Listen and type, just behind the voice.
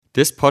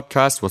This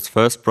podcast was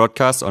first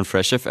broadcast on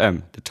Fresh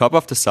FM, the top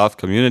of the South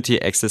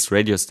community access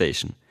radio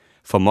station.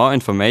 For more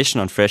information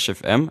on Fresh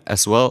FM,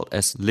 as well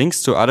as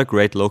links to other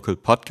great local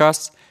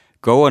podcasts,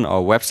 go on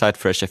our website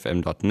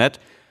freshfm.net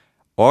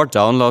or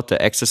download the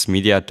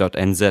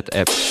accessmedia.nz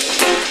app.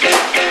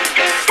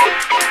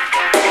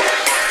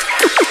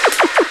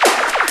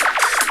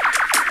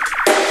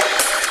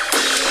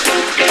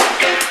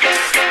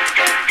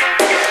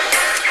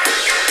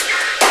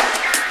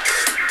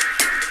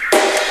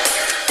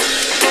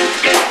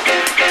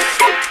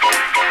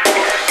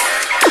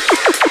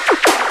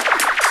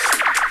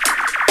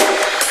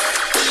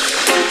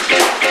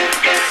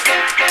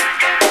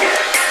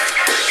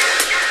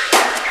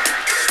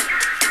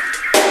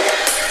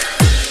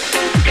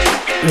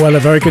 Well, a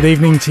very good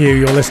evening to you.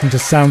 You're listening to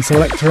Sound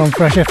Selector on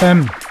Fresh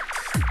FM.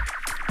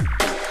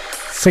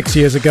 6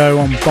 years ago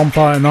on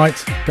Bonfire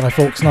Night, Guy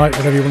Fawkes Night,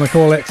 whatever you want to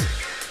call it,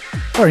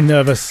 very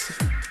nervous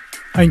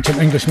ancient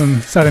Englishman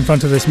sat in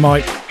front of this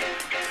mic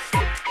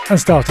and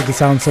started the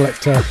Sound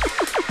Selector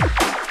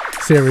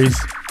series.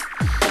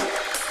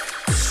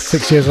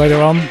 6 years later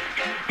on,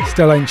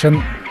 still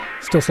ancient,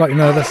 still slightly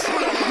nervous.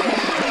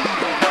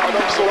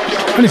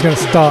 And he's going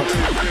to start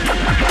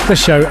the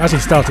show as he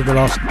started the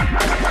last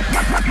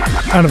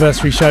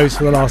anniversary shows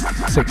for the last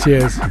 6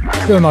 years.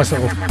 Do a nice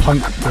little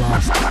punk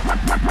blast.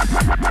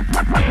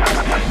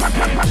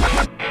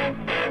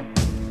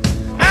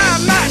 How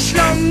much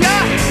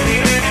longer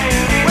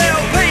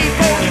will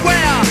people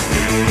wear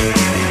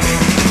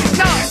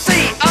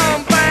Nazi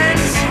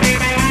armbands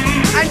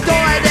and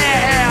dye their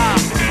hair?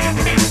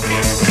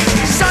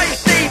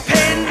 Safety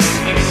pins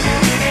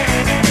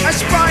and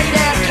spray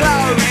their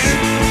clothes.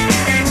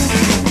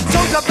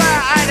 Talk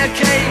about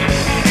anarchy,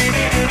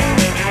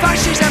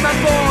 fascism and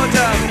boredom.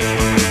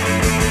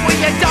 Well,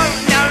 you don't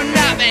know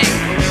nothing,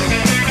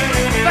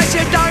 but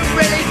you don't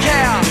really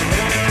care.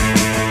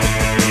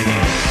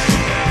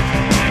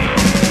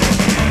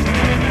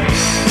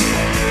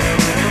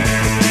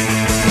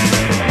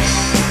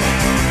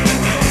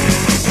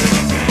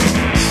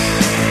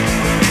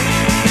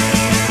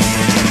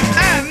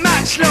 How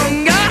much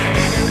longer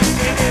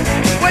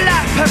will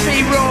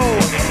apathy rule?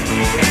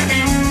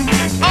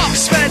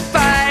 Oxford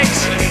bags,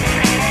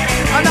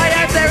 and they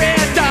have their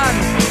hair done.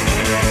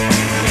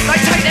 They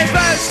take their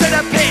birds to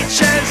the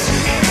pictures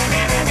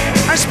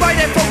and spray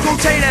their football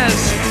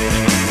cleaners.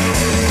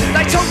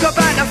 They talk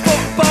about the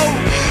football,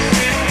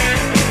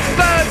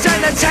 birds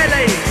and the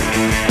telly.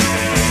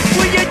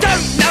 Well, you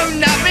don't know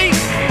nothing,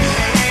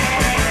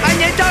 and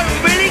you don't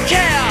really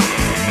care.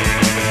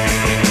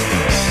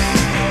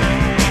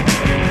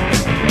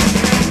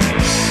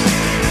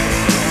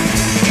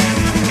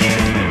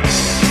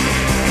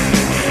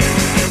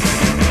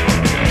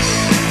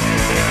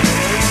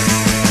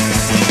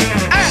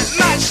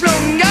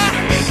 Longer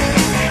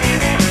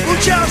will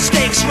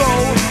chopsticks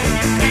roll.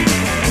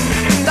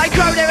 They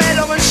grow their hair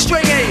long and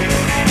stringy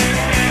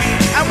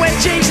and wear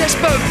Jesus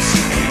boots,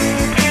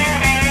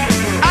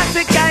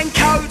 Afghan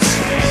coats.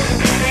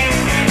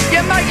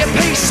 You make your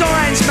peace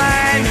signs,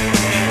 man.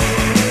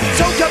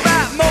 Talk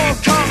about more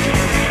cock,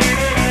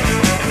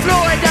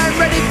 Floyd and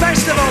Reading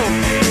Festival.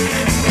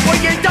 Well,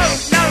 you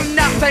don't know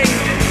nothing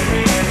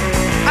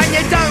and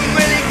you don't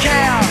really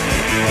care.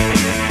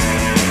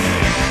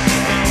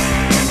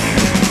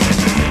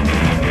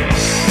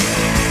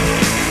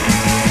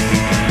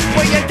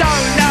 Well, you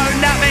don't know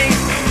nothing,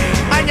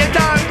 and you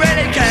don't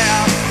really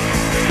care.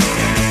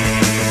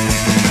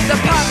 The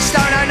punks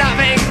don't know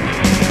nothing.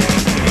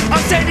 I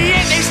said the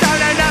hippies don't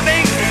know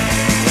nothing.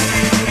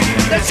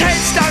 The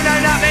tents don't know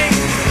nothing.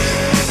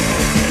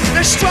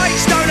 The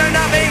straights don't know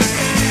nothing.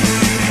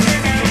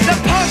 The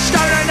posh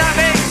don't know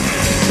nothing.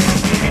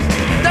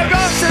 The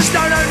Rastas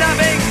don't know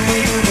nothing.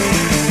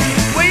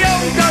 We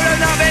all don't know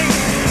nothing.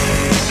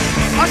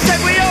 I said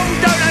we all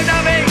don't know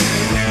nothing.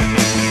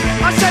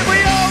 I said we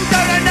all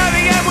don't know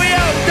nothing, and we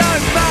all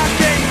don't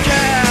fucking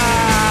care.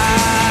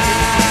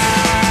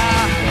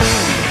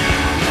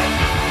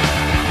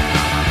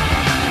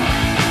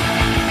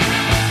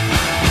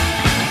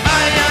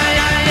 I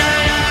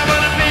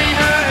wanna be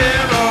a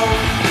hero.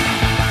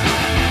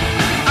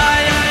 I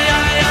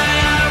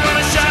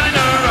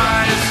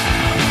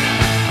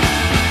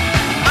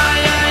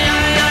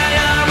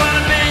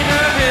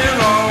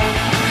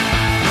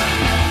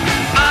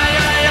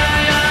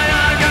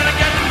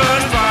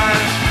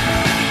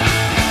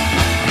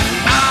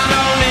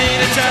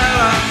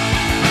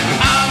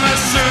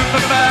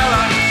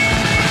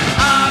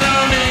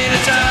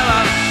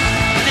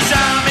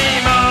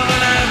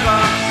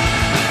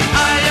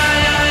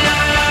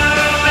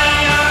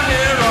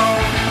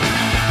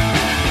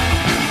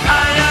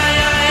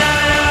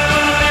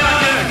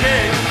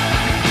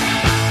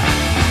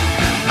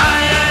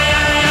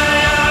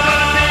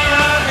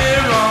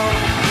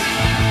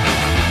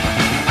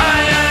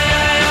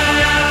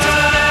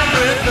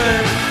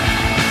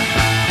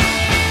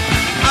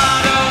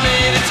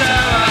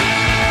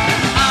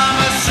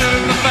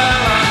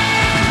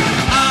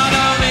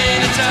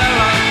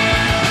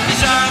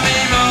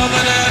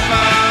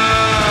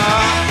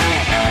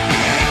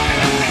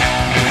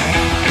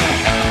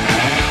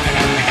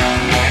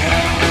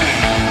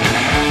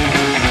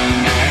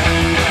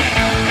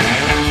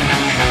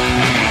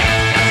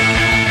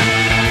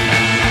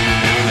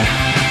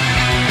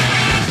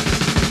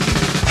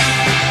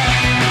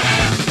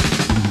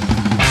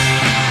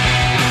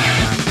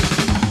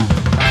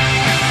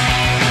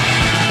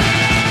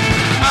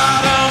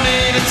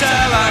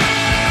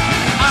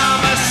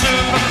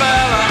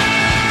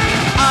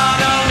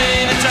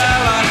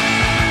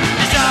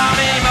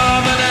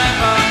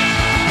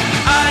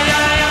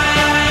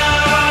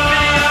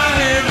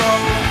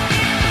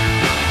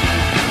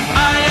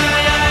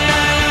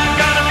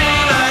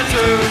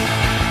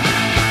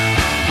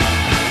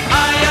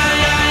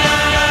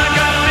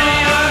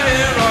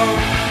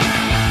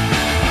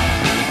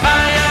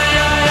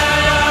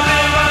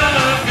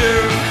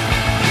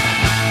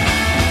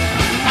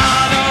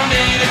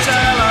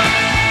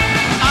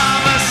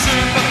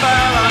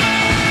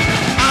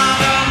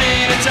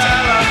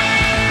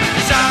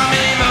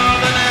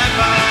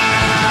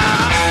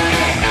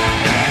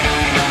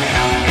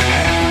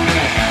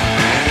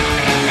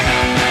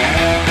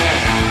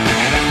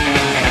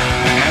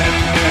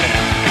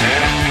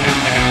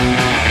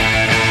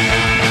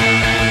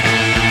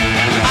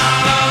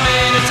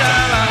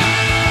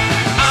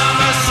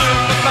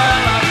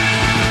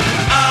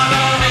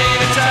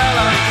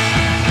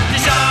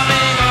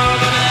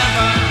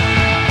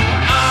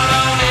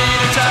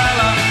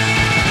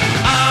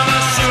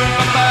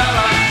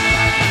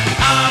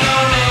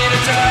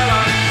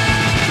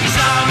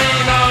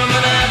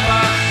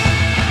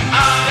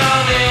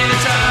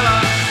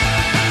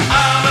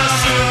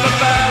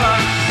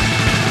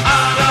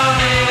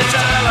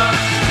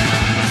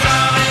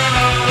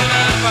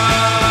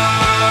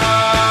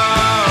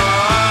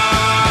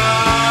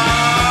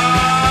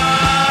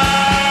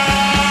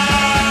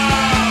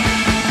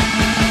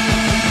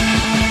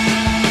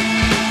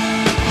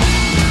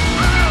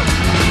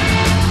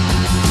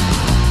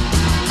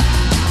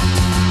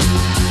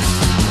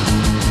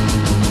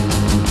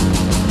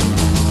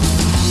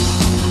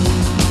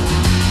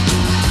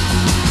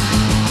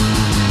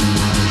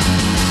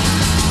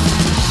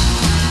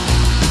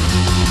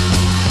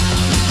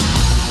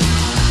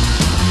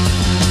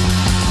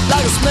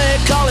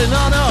calling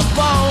on her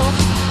phone.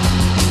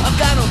 I've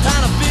got no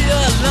time to be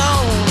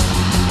alone.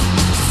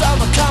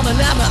 Someone coming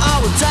at me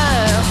all the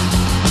time.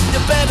 You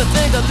better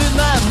think I lose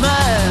my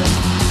mind,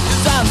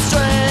 'cause I'm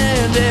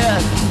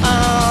stranded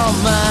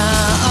on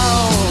my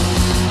own.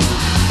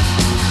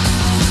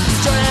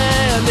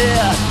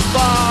 Stranded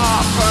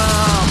far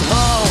from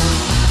home.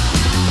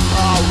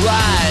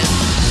 Alright,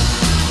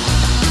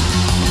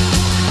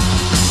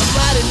 I'm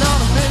riding on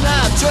a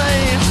midnight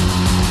train,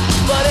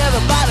 but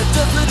everybody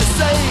just look the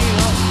same.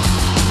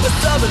 It's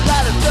something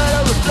like a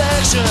dirty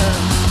reflection.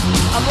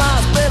 I'm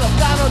lost, babe, I've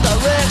got no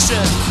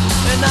direction,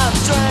 and I'm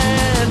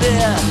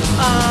stranded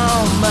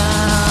on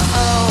my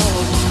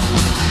own.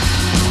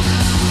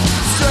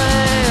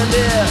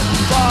 Stranded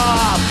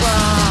far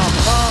from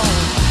home.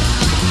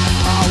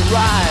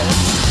 Alright.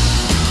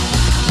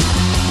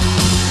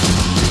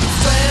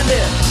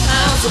 Stranded,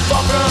 I'm so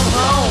far from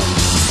home.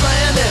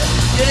 Stranded,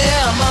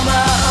 yeah, I'm on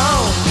my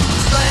own.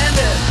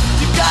 Stranded,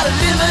 you gotta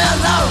leave me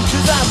alone,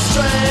 'cause I'm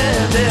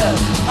stranded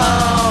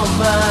on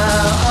my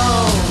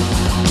own.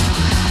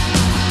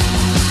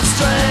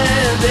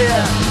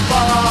 Stranded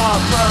far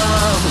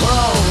from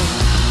home.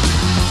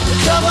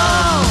 Come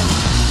on.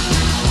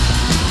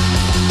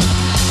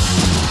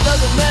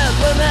 Doesn't matter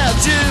when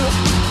that's you.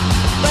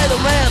 Play the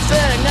man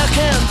thing I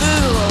can't do.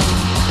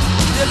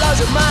 You lost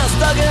your mind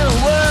stuck in a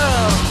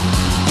world.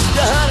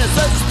 Your honey's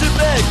such a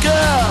stupid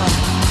girl.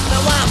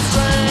 Now I'm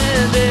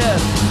stranded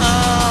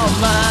on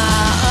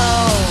my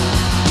own.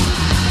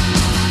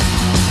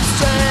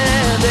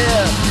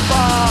 Stranded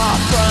far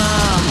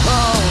from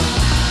home.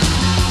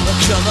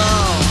 Come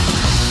on.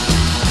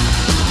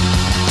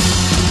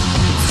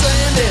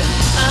 Stranded,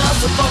 I'm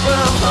so far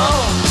from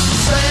home.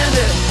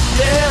 Stranded,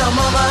 yeah, I'm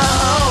on my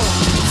own.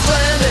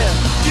 Stranded,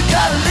 you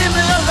gotta leave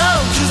me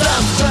alone, 'cause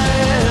I'm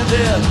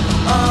stranded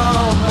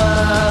on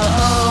my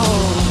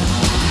own.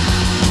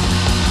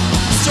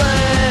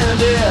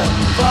 Stranded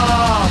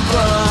far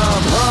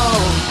from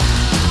home.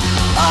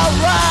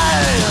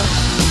 Alright.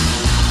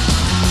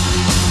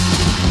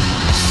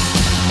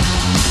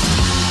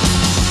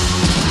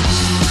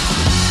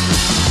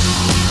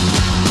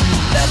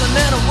 Living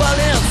in a world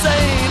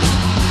insane.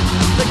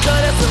 The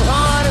cut is as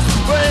hard as the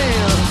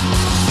brain.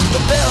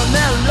 The bill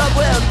never love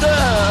with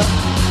dirt.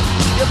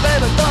 Your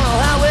baby don't know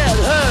how it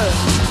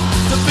hurts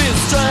to be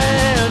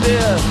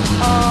stranded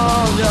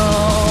on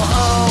your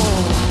own.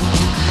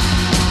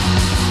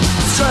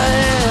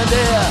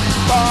 Stranded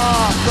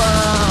far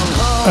from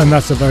home. And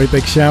that's a very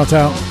big shout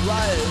out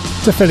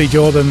to Philly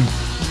Jordan,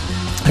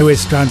 who is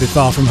stranded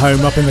far from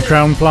home up in the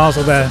Crown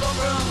Plaza there,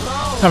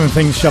 having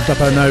things shoved up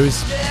her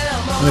nose.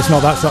 And it's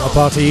not that sort of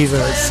party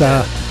either, it's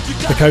the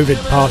COVID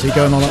party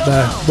going on up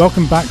there.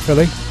 Welcome back,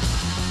 Philly.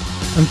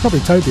 And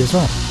probably Toby as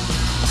well.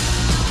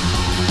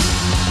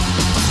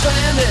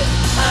 Stranded,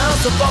 I'm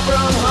so far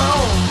from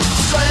home.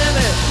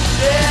 Stranded,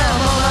 yeah,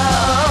 I'm on my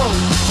own.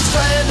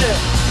 Stranded,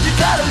 you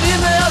gotta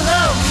leave me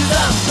alone, 'cause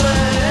I'm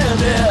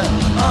stranded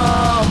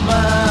on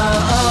my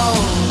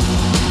own.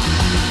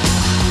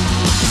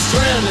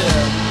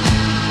 Stranded.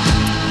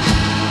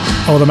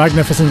 Oh, the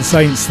Magnificent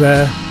Saints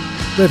there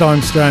with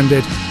I'm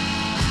Stranded.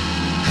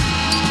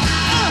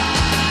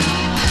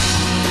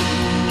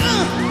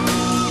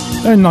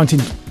 In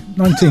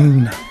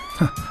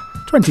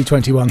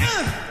 2021,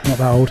 not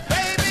that old.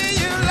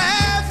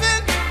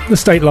 The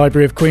State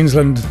Library of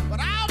Queensland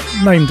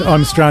named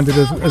I'm Stranded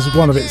as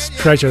one of its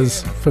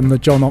treasures from the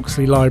John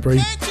Oxley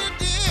Library,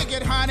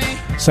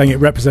 saying it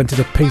represented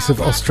a piece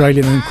of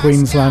Australian and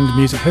Queensland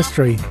music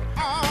history.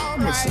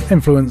 It's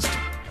influenced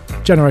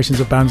generations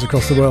of bands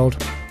across the world.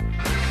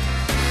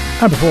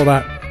 And before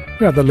that,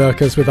 we had the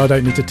Lurkers with I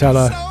Don't Need to Tell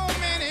Her.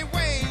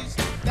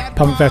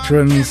 Punk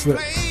veterans that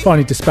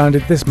finally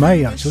disbanded this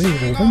May, actually,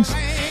 of all things.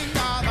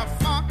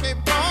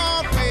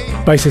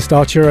 Bassist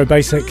Arturo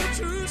Basic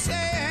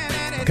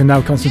can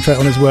now concentrate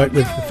on his work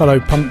with the fellow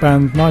punk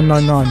band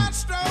 999.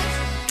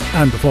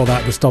 And before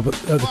that, at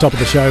the top of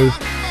the show,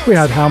 we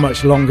had How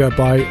Much Longer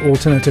by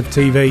Alternative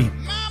TV.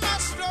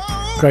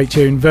 Great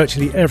tune.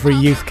 Virtually every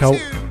youth cult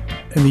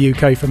in the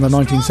UK from the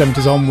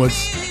 1970s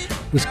onwards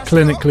was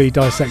clinically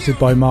dissected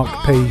by Mark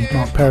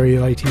Perry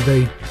of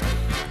ATV.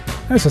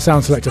 There's a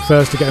Sound Selector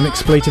first to get an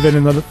expletive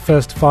in the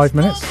first 5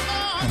 minutes.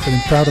 I'm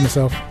feeling proud of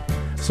myself.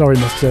 Sorry,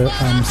 Mr.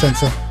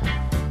 Censor.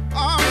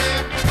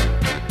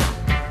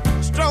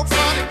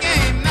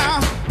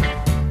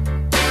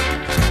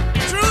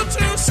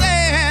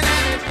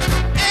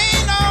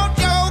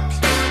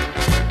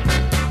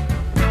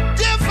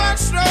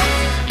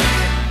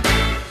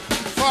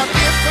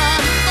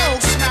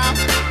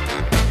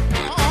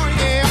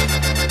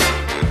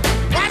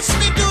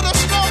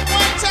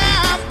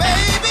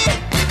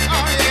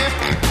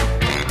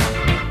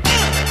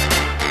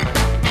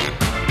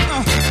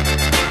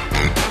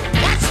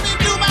 Watch me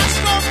do my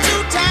stroke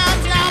 2 times.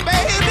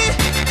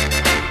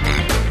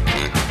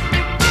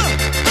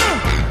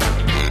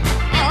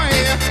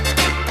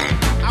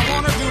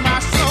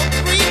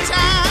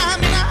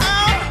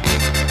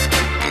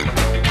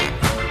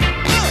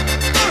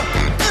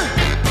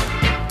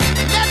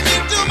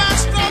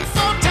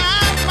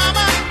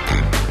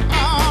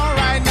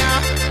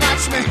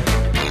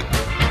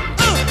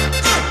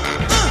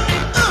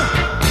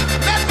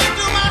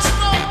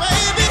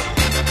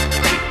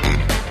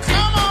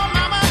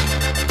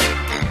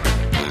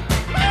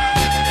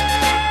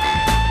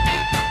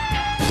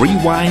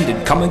 rewind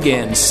and come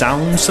again.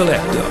 Sound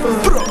Selector.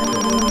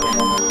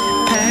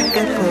 Pack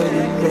up all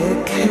the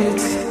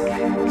records,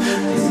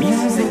 the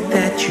music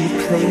that you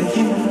play,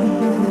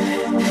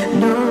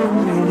 no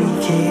one really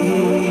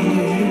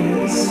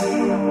cares.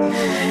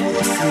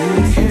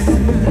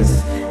 Seekers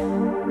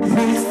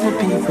makes the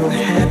people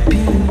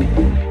happy,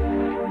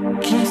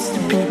 keeps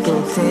the people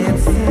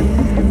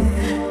dancing,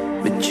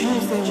 but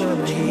choose the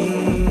one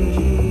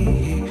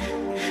here,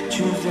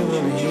 choose the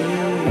one here.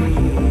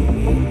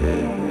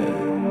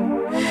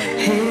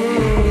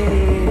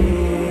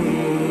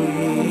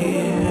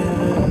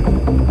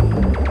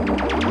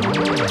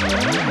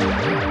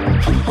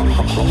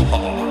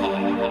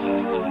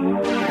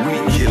 We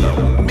kill a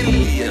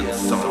million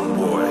son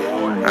boy,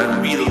 and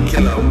we'll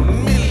kill a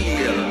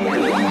million more.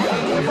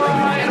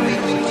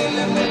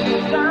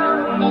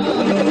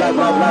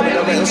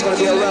 It's gonna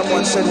be a rum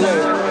one, said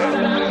word.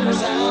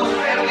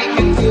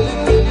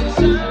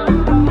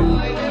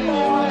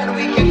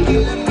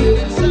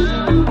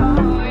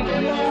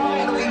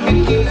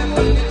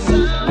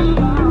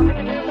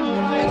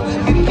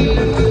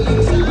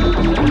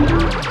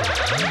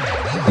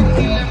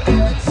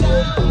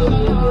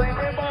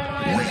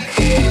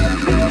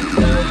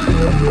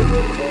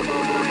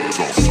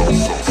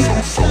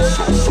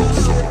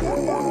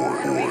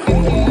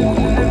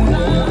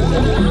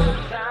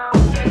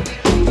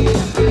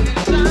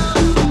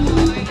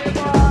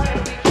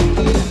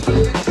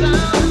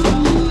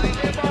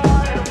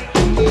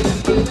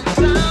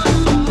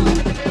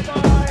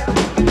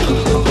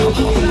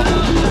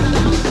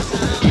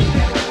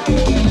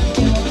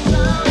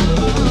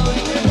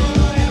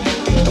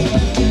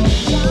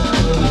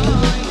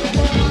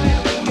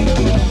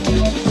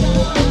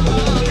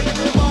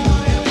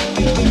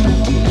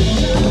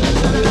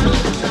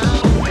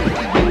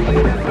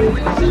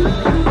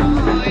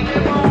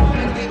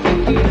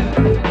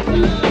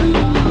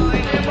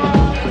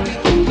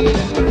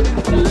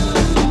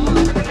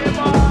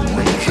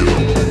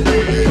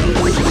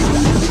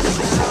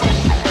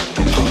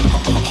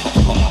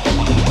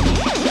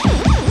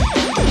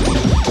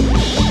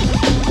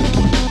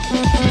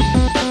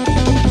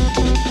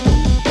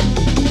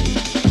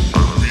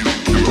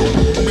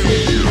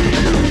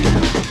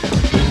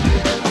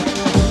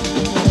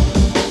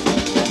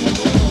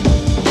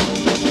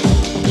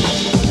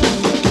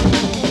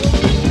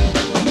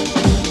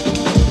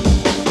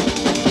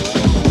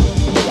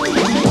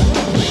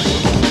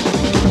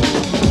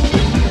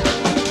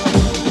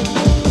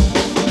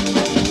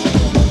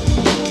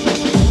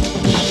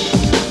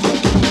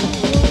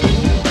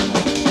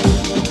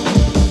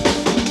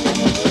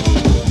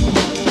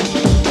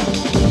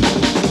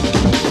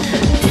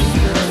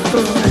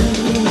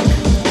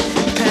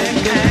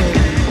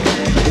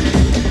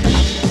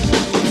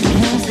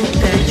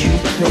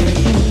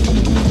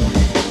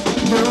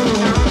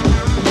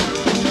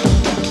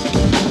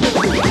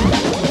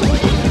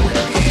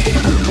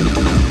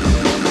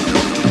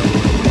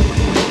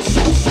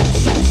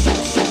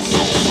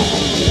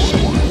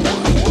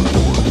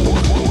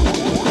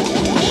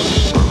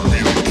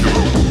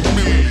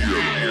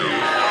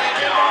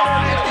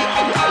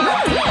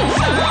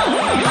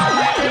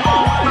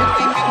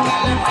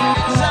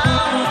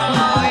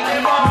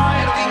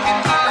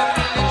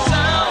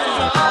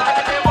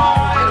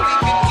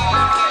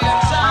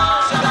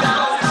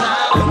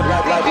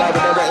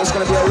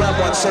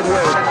 said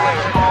word.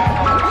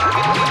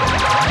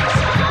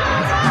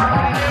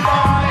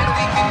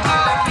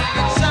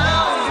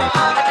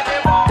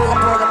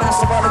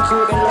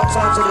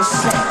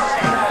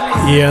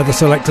 Yeah, the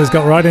Selectors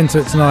got right into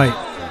it tonight.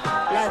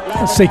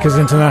 Seekers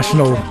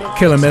International,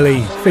 Killer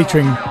Millie,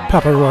 featuring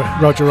Papa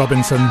Roger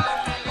Robinson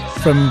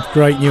from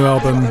great new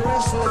album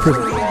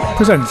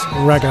presents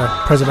Reggae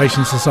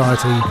Preservation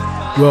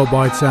Society,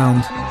 Worldwide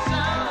Sound.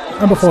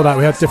 And before that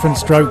we had Different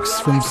Strokes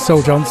from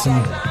Syl Johnson,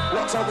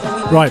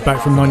 right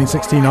back from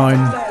 1969,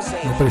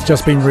 but it's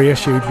just been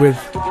reissued with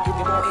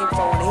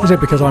Is It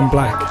Because I'm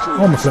Black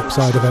on the flip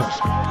side of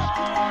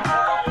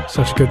it.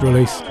 Such a good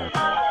release.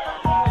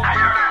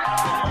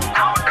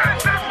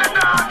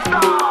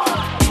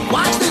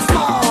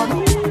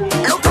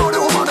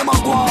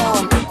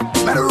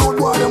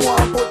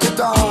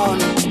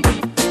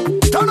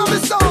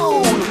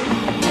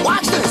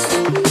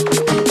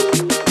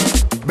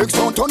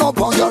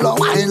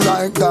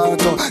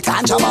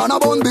 Man a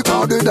bun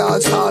because the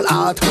dance all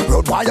hot.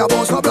 Road wire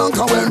bounce no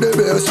blanca when the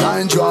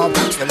bassline drop.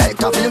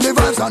 Selector feel the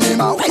vibes and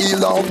him a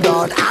wheel up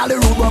that. All the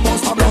road wire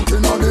bounce no blanca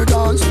on the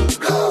dance.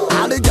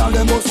 All the girl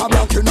them bounce no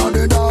blanca on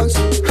the dance.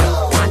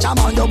 Ganja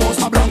man you bounce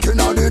no blanca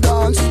on the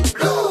dance.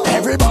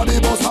 Everybody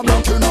bounce no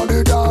blanca on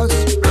the dance.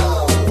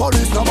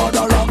 Police no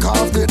bother rock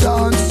off the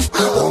dance.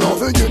 Oh no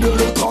fi give the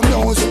little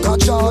music a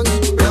chance.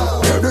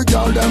 Hear the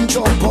girl them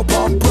jump up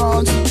and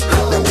prance.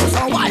 Them just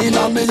a whine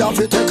and me have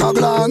to take a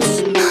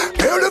glance.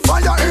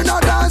 Fire in a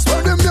dance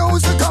when the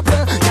music a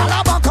play. Y'all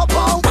a back up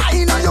and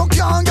wine and you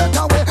can't get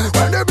away.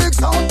 When the big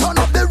sound turn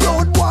up the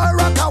road, boy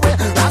rock away.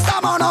 Rasta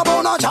man a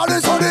bun a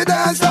chalice so the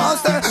dance don't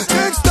stay.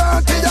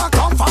 6:30 ya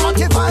come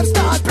 45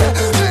 start play.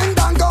 Ding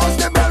dong goes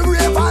the bell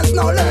ravers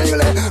no lay.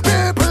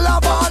 People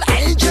of all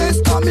ages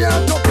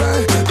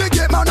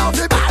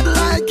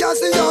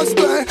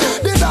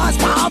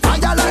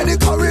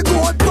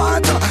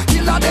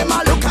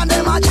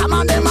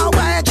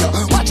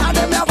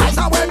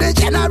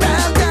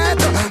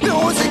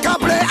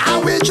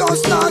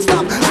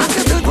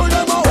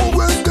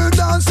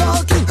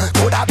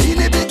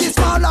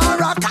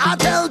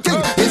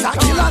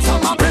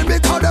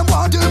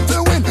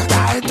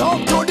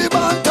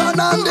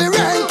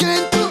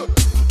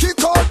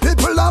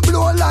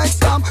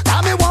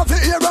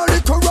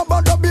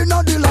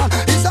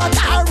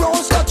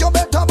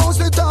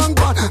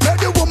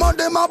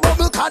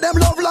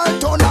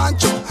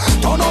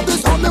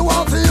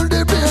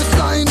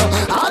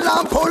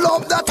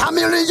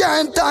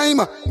spend time.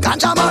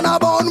 Ganja man a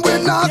bun,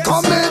 we not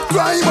commit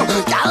crime.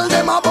 Girl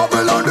them a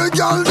bubble and the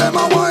girl them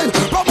a wine.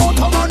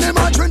 Promoter man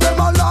imagine them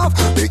a laugh.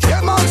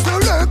 Became Sound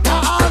Selector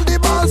all the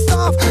bad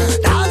stuff.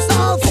 Dance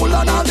all full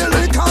and all the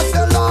liquors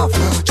they laugh.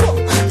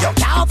 You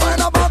can't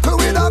find a buckle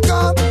with a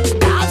cup.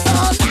 Dance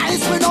all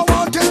nice, we no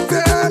want it to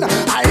end.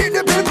 I hear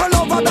the people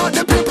over that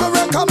the people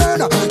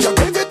recommend. You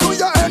give it to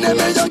your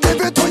enemy, you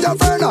give it to your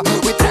friend.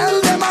 We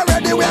tell them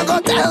already, we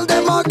gonna tell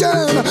them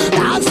again.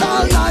 Dance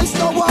all nice,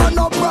 no one,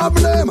 no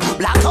problem.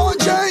 Black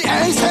OJ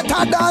ain't set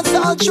a dance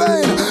all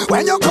train.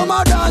 When you come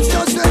a dance,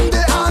 you sing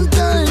the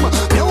anthem.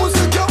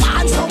 Music you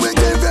want, so we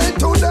give it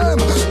to them.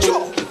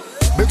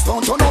 Big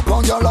sound turn up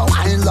on your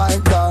wine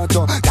like that.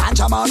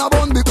 Ganja man a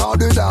bun because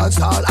the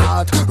dance all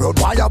hot. Road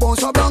wire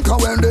bounce a blanca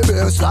when the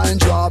bassline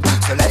drop.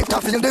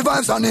 Selector feel the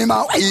vibes and him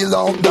a wheel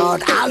up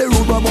that. All the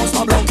road bounce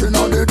a blanking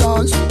on the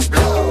dance.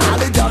 All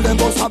the girl them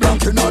bounce a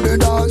blanking on the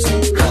dance.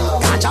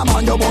 Ganja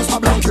man you bounce a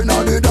blanking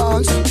on the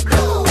dance.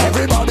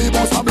 Everybody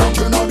bounce a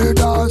blanking on the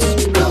dance.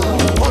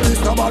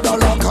 Police come out the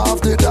lock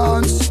off the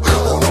dance.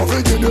 Oh no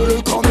we give the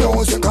little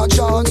music a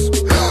chance.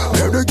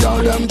 Hear the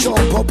girl them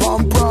jump up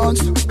and prance.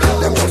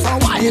 Them just a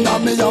wine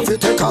and me have to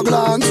take a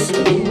glance.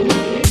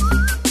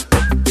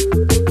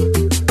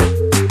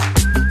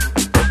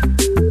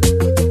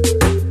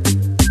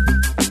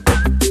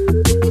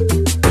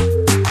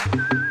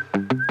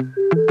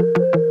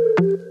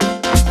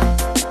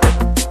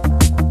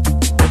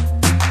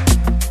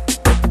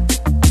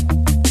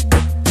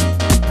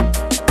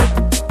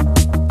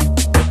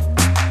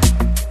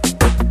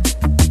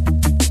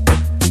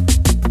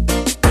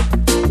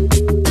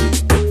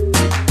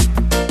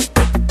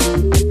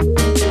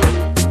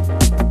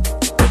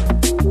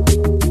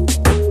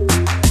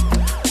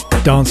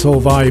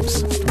 Dancehall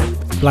vibes,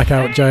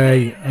 Blackout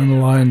JA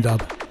and Lion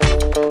Dub.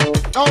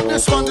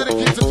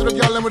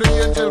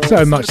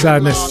 So much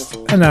sadness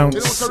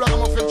announced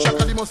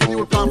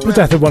the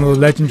death of one of the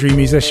legendary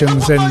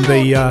musicians in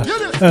the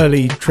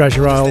early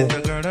Treasure Isle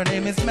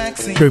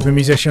group of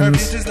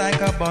musicians,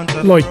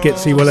 Lloyd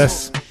Gitsy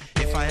Willis,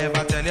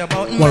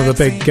 one of the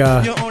big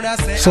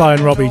Sly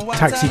and Robbie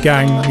Taxi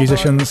Gang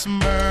musicians.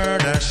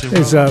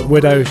 His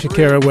widow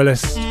Shakira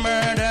Willis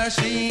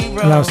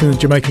announced in the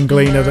Jamaican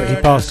Gleaner that he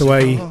passed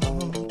away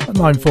at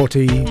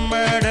 9:40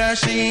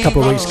 a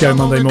couple of weeks ago,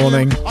 Monday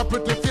morning.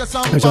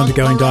 He was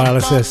undergoing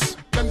dialysis.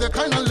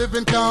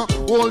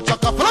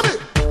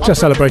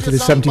 Just celebrated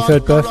his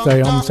 73rd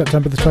birthday on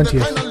September the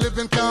 20th.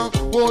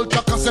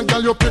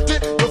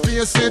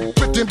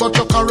 Pretty but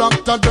your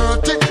character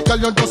dirty. Girl,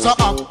 you just a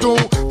act too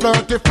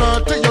flirty.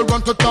 You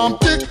run to Tom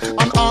Dick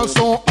and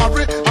also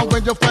hurry. And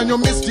when you find your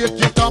mistake,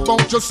 you talk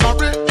about your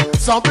sorry.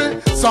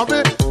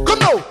 Come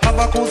now. Have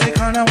a cozy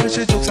corner where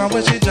she jokes and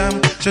where she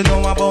jam. She know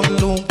about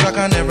Luke Black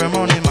and every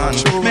money man.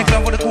 Make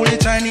love with the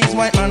coolie Chinese,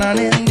 white man and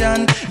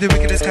Indian. The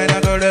wickedest kind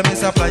of girl that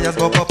Miss Flyers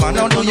go up and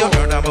now do you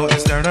heard about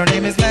this girl? Her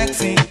name is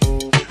Maxine.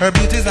 Her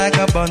beauty's like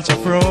a bunch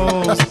of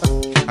roses.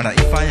 And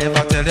if I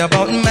ever tell you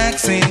about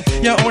Maxine,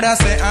 you would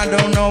say I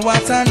don't know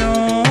what I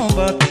know,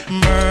 but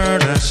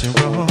murder she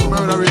wrote.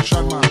 Murder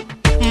Richard man.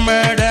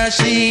 Murder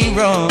she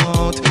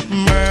wrote.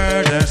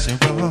 Murder she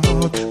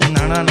wrote.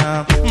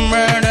 Na.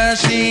 Murder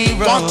she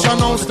wrote. Watch you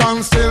now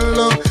stand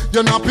still.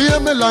 You not pay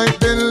me like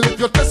bill. If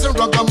you're testing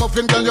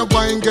ragamuffin, girl, you go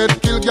and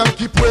get killed. Girl,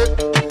 keep wait.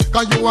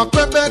 Cause you a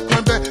crebe.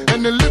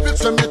 And the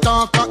lyrics when me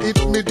talk and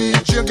hit me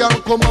DJ, girl,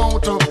 come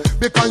out.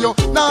 Because you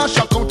nah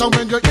shock out. And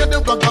when you hear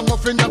the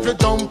ragamuffin, you have to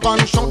jump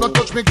and shout. Don't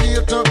touch me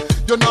gate.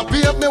 You not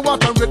pay me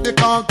what I read. The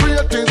car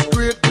great is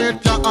great.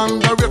 You're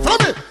under it from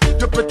me.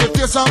 You pretty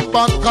face and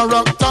bad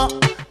character.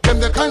 Them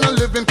the kind of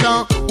living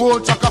can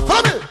hold chaka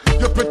for me.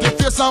 You pretty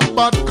face and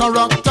bad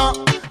character.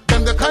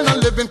 Them the kind of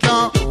living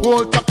can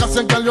hold chaka.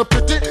 Say girl you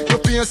pretty, you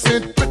face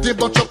it pretty,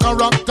 but your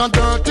character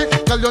dirty.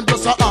 Girl you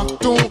just a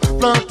act too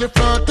flirty.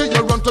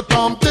 You run to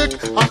Tom Dick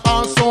and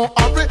also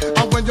hurry.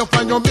 And when you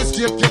find your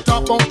mistake, you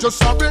talk about your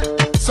sorry.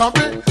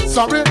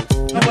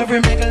 Now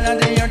every middle of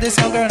the year, this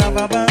young girl have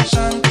a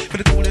passion for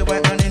the coolie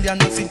white and Indian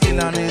mixing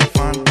kill and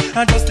infant.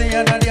 And just the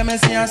other day, me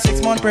see her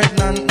 6 months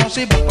pregnant. Now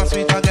she back for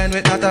sweet again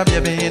with not a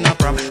baby in a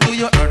prom. Do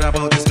you heard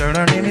about this girl?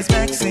 Her name is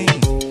Maxine.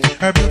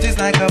 Her beauty's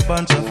like a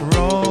bunch of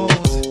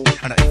roses.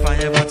 And if I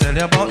ever tell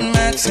you about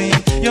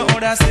Maxine, you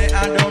would say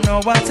I don't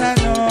know what I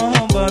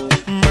know, but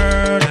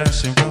murder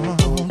she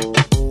wrote.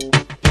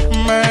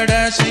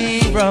 Murder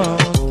she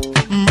wrote.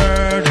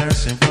 Murder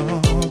she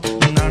wrote.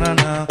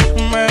 Na.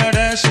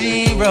 Murder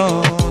she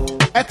wrote.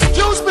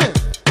 Excuse me.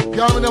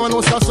 Y'all never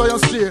know so you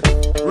see.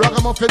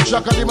 Ragamuffin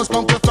Jack and they must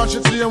come to flash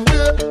it same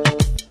way.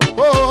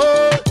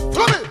 Oh,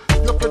 follow me.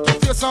 You pretty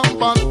face and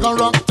bad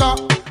character.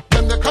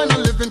 Them the kind of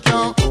living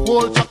can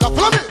hold chaka.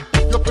 Follow me.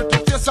 You pretty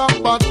face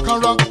and bad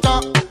character.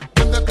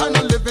 Them the kind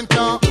of living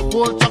can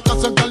hold chaka.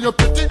 So girl you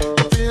pretty,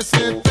 you face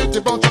it pretty,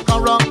 but your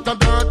character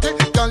dirty.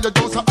 Girl you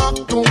just a act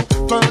too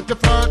flirty.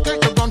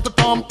 You run to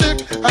Tom Dick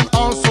and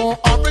also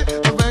hurry.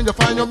 And when you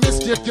find your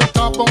mistake, you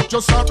talk about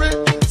your sorry.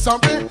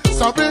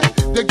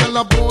 The girl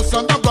a boss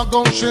and a brag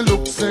on, she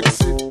look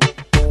sexy.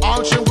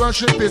 All she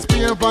worship is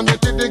pure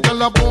vanity. The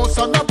girl a boss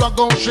and a brag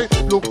on she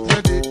look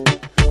ready.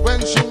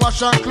 When she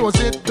wash her clothes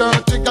it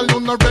dirty, girl you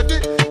not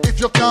ready. If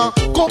you can't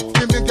cook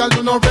for me, girl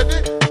you not ready.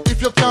 If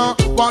you can't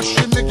wash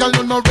for me, girl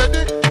you not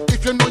ready.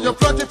 If you know you're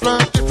flirty,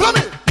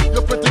 flummy.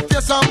 Your pretty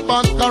face and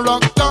bad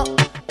character.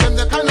 Them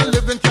the kind of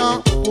living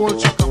can't hold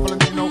your couple of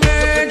me now.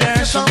 Your pretty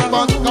face and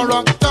bad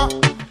character.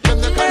 Them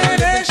the kind of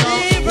living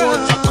can't hold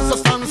your couple of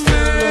stand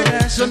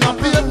still. You not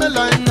pay me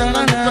like them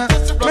and if you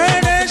kiss it right,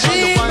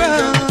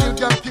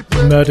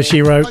 Murder,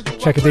 She Wrote,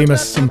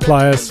 Checodemus and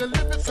Pliers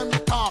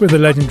with the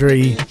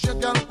legendary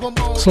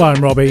Sly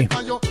and Robbie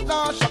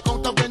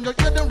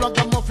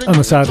and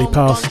the sadly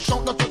passed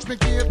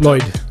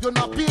Lloyd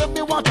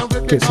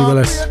Gitsy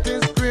Willis.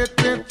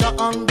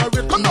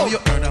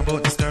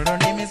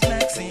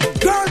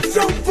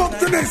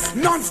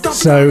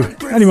 So,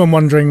 anyone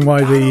wondering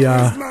why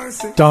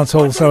the dance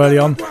hall so early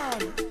on?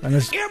 And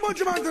as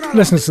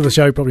listeners to the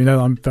show probably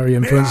know, I'm very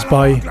influenced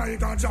by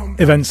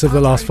events of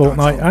the last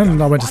fortnight,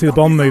 and I went to see the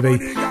Bond movie,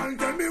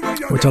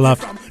 which I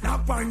loved.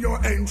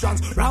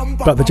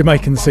 But the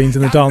Jamaican scenes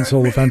in the dance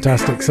hall were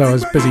fantastic, so I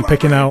was busy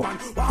picking out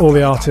all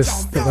the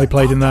artists that they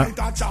played in that.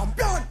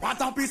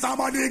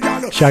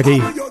 Shaggy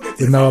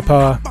with Noah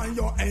Power,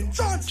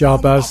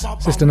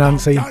 Jarbaz, Sister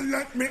Nancy,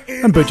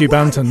 and Buju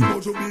Banton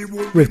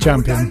with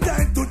Champion.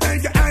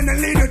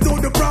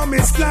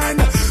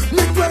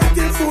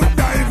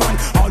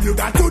 All you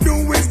got to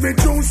do is be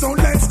true, so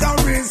let's go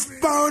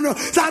respond.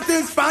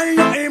 Satisfy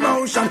your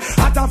emotion.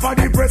 Hotter for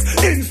the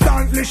press,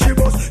 instantly she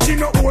bust. She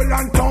no old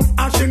and tough,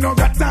 and she no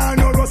got time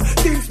no rust.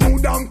 Skin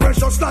smooth and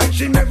precious like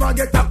she never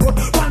get a cut.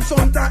 Pants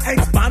on to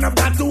expand, I've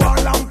got to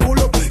all and pull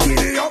up.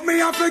 Giddy up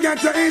me, I forget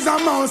to is a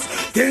mouse.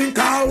 Think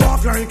I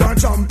walk like a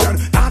champion,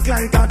 talk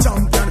like a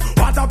champion.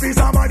 What a piece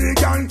of body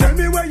can tell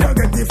me where you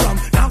get it from.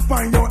 Now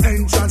find your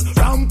entrance,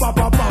 ram pa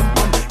pa pam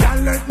pam.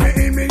 Can't let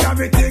me in me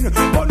everything,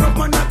 but up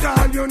on that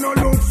call, you know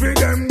look for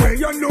them way.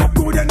 You look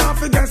good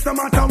enough against no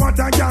matter what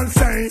I can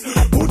say.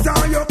 Put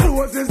on your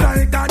clothes, it's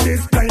like a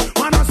display.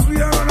 Man, I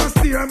swear and I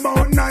steer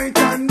about night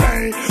and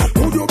day.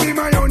 Would you be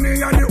my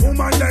honey and the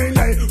woman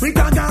lay? We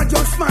can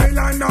just smile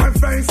on her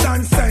face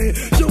and say,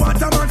 she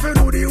want a man for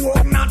do the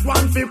work, not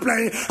one for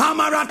play. I'm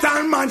a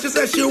rattan man, she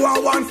says she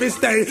want one for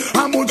stay.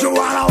 And would you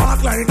wanna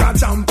walk like a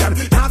champion,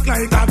 talk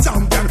like a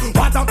champion?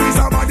 What a piece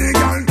of body,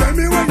 girl, tell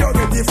me where you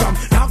get it from.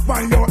 Knock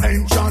by your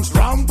entrance,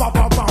 ram pa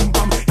pa pam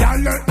pam.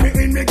 Can't let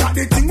me in, me got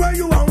the thing where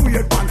you want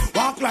wait man.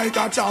 Walk like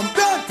a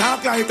champion,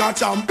 talk like a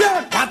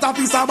champion. What a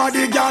piece of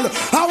body, girl,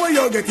 how will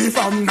you get it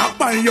from? Knock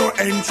by your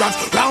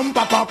entrance, ram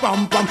pa pa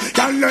pam pam.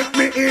 Can't let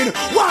me in,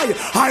 why?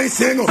 I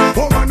sing,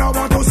 oh man, I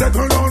want to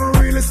settle down,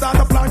 really start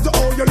a plan to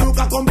how you look,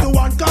 I come to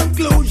one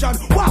conclusion.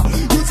 Wow,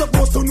 you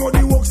supposed to know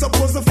the work,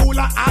 supposed to full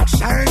of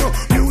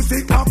action.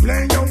 Music are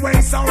playing your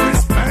ways and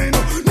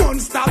respect.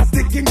 Non-stop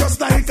sticking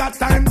just like a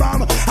time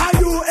bomb. I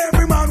do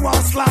every man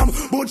want slam,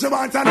 but you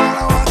want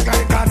another walk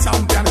like a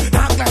champion,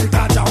 talk like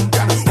a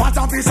champion. What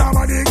a piece of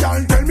body,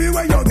 girl, tell me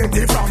where you get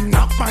it from.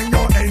 Knock on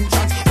your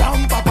entrance,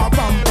 ram pa pa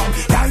pam pam.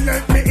 Can't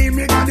let me in,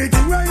 me got the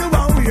thing where you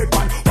want wait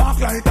man. Walk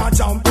like a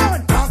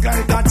champion, talk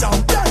like a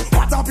champion.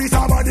 What a piece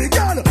of body,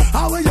 girl,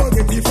 how will you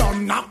get it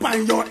from? Knock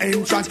on your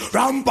entrance,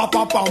 ram pa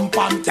pa pam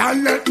pam.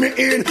 Can't let me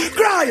in,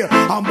 cry,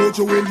 and but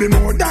you will be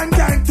more than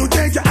kind to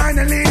take your hand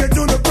and lead you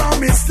to the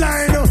promised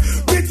line.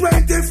 Be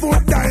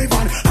 20-foot dive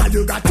on, all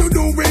you got to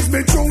do is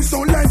be true, so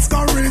let's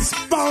go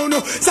respond.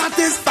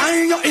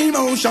 Satisfying your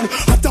emotion,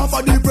 hotter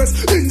for the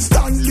breast,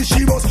 instantly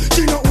she was.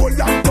 She no old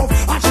and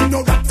tough, and she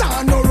no got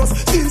time no rust.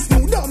 Skin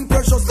smooth and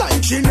precious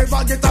like she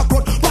never get a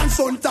cut. Pants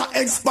on to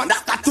expand, I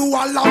got to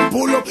all and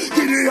pull up.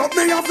 Giddy up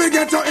me, I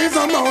forget to is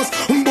a mouse.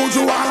 But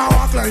you wanna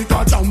walk like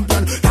a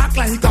champion, talk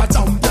like a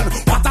champion.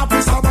 What a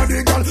piece of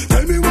body, girl,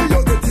 tell me where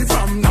you get it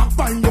from. Knock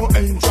on your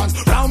entrance,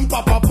 ram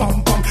pa pa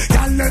pam pam.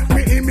 Can't let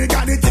me in, me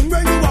got the thing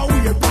where you are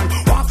wait man.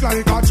 Walk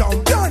like a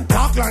champion,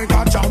 talk like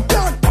a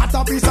champion. What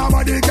a piece of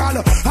body,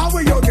 girl, how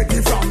will you get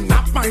it from?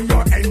 Knock on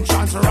your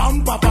entrance,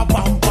 ram pa pa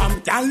pam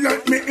pam. Can't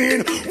let me in,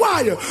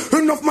 why?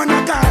 Enough man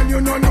a call,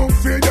 you know no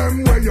feel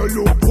them where you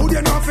look good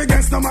enough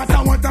against no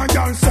matter what I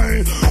can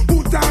say.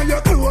 Put on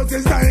your clothes,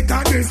 it's like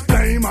a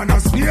display. Man, I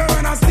steer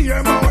and I steer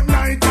about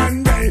night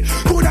and day.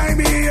 Could I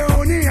be your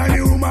honey and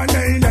you my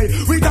lady?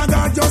 We got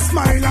just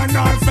smile on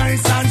our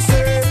face and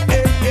say,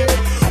 hey,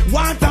 hey.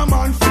 Want a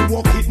man fi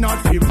walk it, not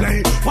fi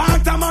play.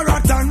 Want a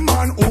marathon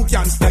man who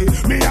can stay.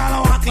 Me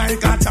all walk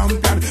like a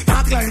champion,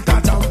 talk like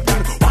a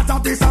champion. What a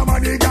piece of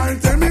body, girl,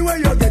 tell me where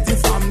you get it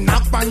from.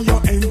 Knock on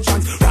your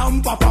entrance,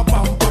 ram pa pa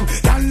pam pam.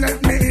 Can't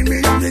let me in, me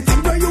and the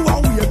thing where you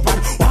are wait man.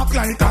 Walk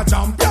like a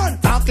champion,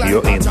 talk like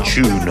You're a in champion.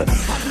 tune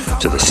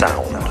to the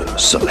Sound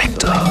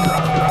Selector.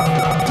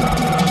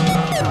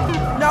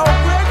 Now,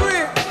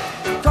 Gregory,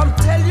 come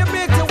tell your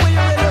baby where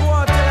you really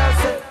want to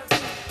say.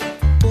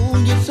 Oh,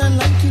 yes, I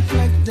like it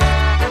like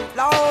that.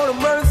 Lord of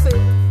mercy.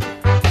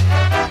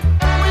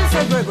 What you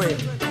say, Gregory?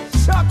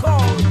 Shock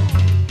on.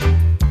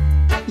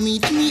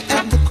 Meet me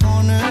at the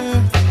corner.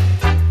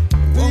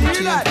 Won't You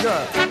you? that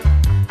girl?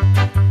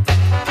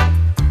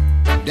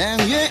 Down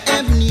your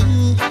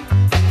avenue.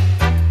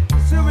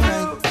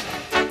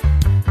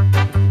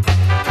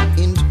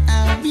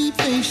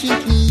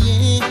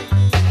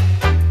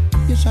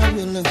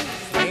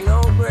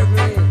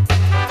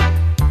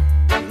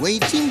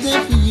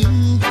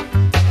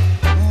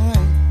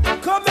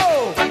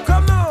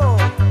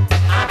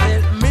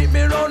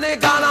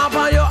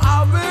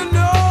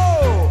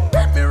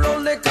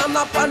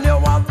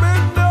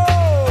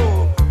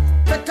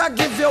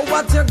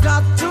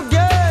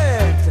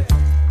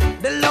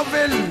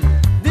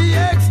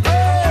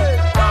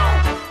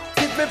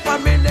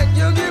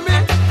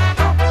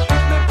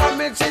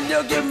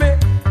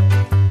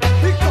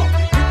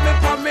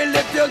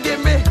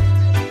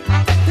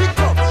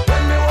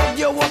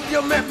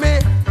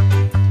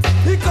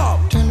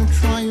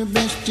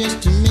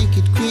 just to make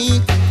it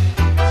quick.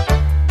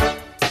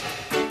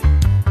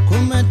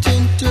 Come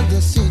attend to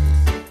the sick.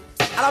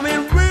 And I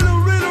mean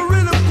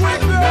really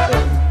quick, girl.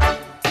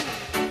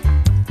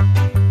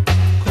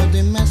 Cause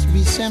there must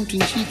be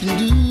something she can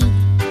do.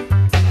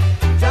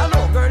 Yeah, no,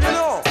 girl, you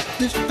know.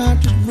 This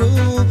heart is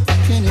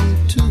broken in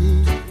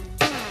two.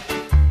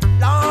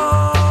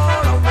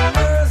 Lord of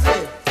mercy.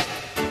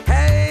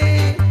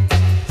 Hey,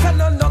 said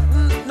no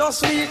nothing, no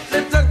sweet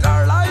little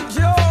girl like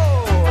you.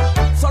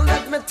 So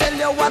let me tell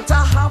you what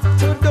I have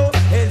to do.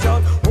 Is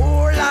just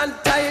hold on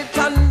tight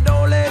and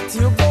don't let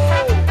you go.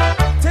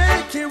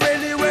 Take you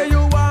anywhere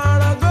you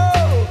wanna go.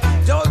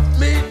 Just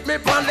meet me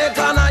on the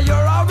corner,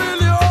 you're a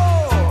video.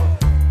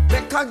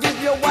 Make I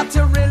give you what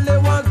you really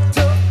want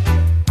to.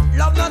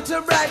 Love not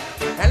to brag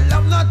and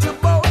love not to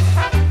boast.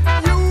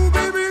 You,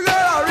 baby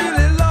girl, I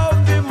really love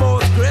the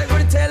most.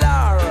 Gregory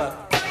Taylor,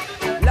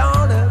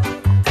 Lorna,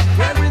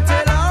 Gregory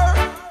Taylor.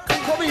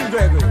 Come in,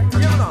 Gregory.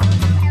 You know.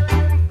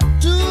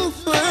 2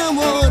 for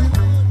 1.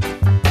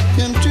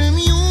 Come to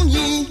me on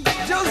ye.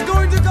 Just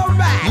going to come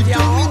back, You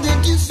told y'all. me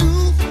that you're 2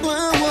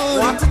 for 1.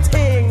 What a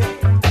thing.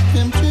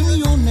 Come to me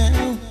on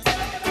now.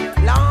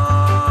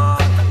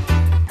 Lord,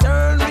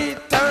 turn me,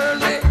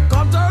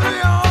 come turn me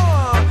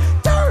on.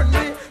 Turn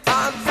me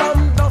on from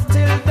dusk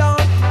till dawn.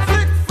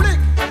 Flick, flick,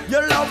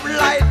 your love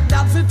light,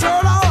 that's it,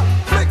 turn on.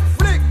 Flick,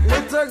 flick,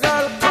 little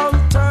girl, come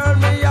turn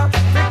me on.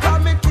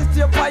 Because me kiss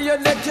you by your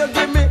neck, you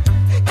give me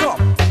hiccup.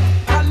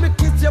 And me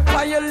kiss you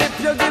by your lip,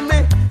 you give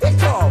me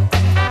hiccup.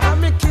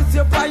 And me kiss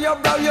you by your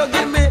brow, you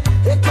give me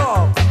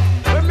hiccup.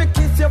 When me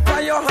kiss you by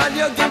your hand,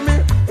 you give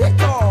me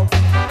hiccup.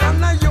 And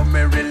now you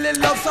me really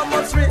love so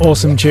much.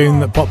 Awesome tune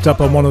that popped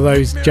up on one of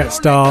those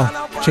Jetstar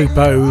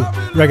cheapo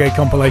reggae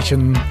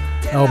compilation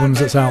albums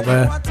that's out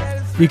there.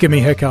 You Give Me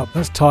Hiccup.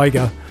 That's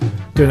Tiger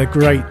doing a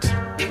great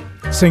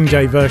Sing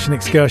J version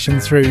excursion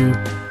through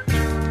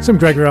some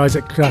Gregory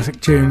Isaac classic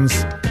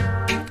tunes.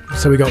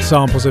 So we got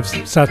samples of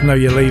Sad to Know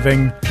You're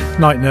Leaving,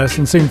 Night Nurse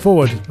and Soon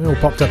Forward. They all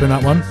popped up in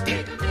that one.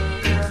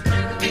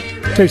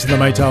 Toots and the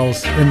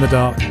Maytals, In the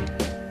Dark.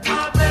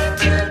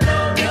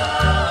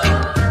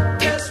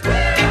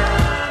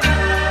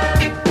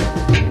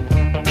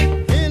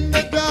 In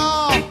the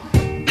dark,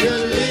 you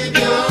live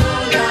your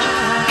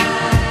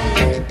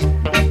life.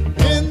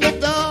 In the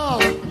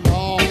dark,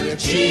 all you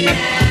cheat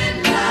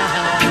and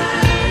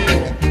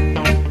lie.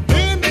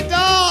 In the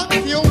dark,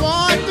 you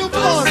want to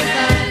fuss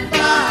and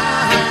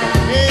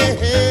fight. Hey,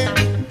 hey.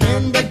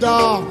 In the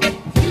dark,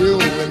 you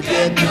will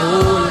get no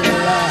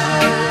light.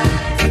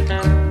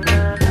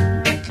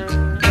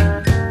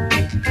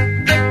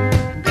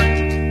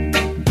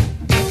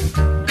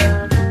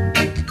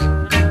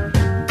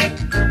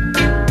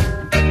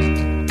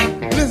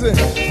 Listen,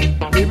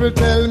 people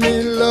tell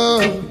me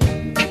love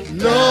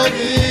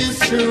is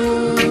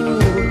true.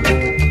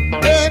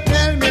 They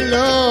tell me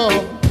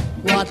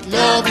what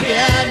love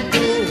can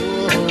do.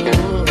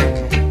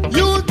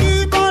 You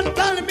keep on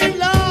telling me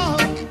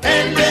love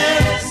and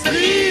then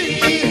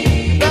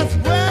sleep. That's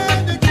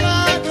when you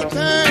try to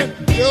turn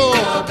your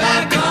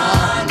back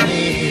on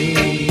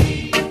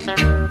me.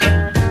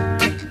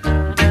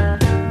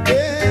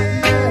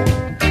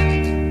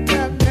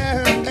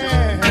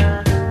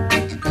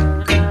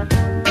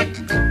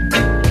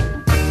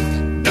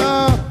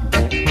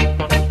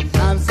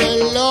 I'm so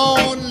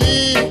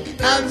lonely,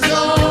 I'm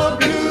so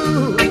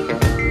blue.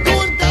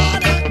 Good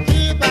God, I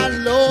keep on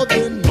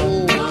loving no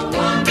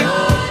one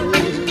but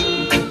you.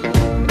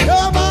 No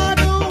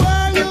matter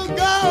where you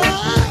go,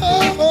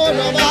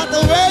 no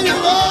matter where you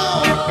go,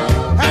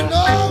 I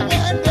know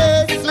one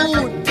day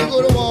soon you're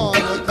gonna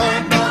wanna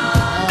come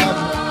back.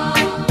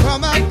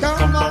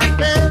 Come on,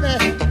 baby.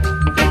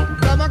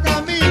 Come on,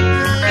 meet me.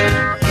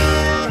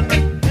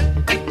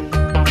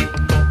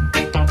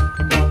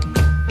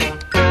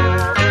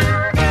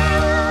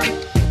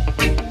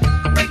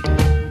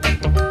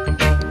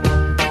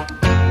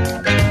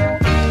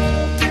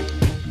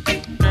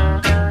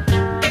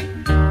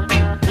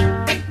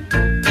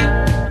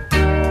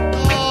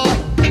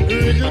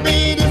 Wriggle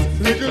me this,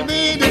 wriggle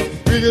me this,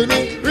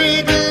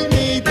 wriggle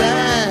me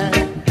that.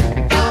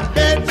 I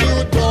bet you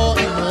don't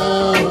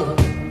know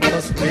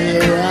just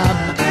where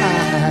I'm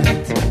at.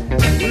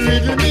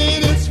 Wriggle me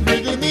this,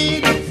 wriggle me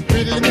this,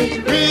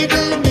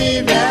 wriggle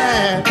me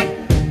that.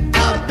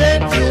 I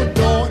bet you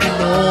don't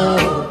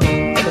know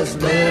just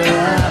where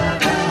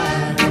I'm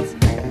at.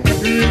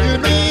 Wriggle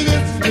me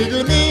this,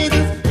 wriggle me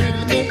this,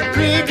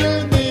 wriggle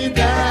me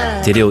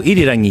that. Te reo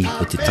irirangi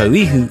o te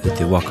tauihu o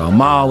te waka o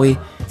Māui,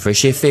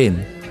 Fresh FM,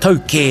 tau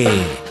kē!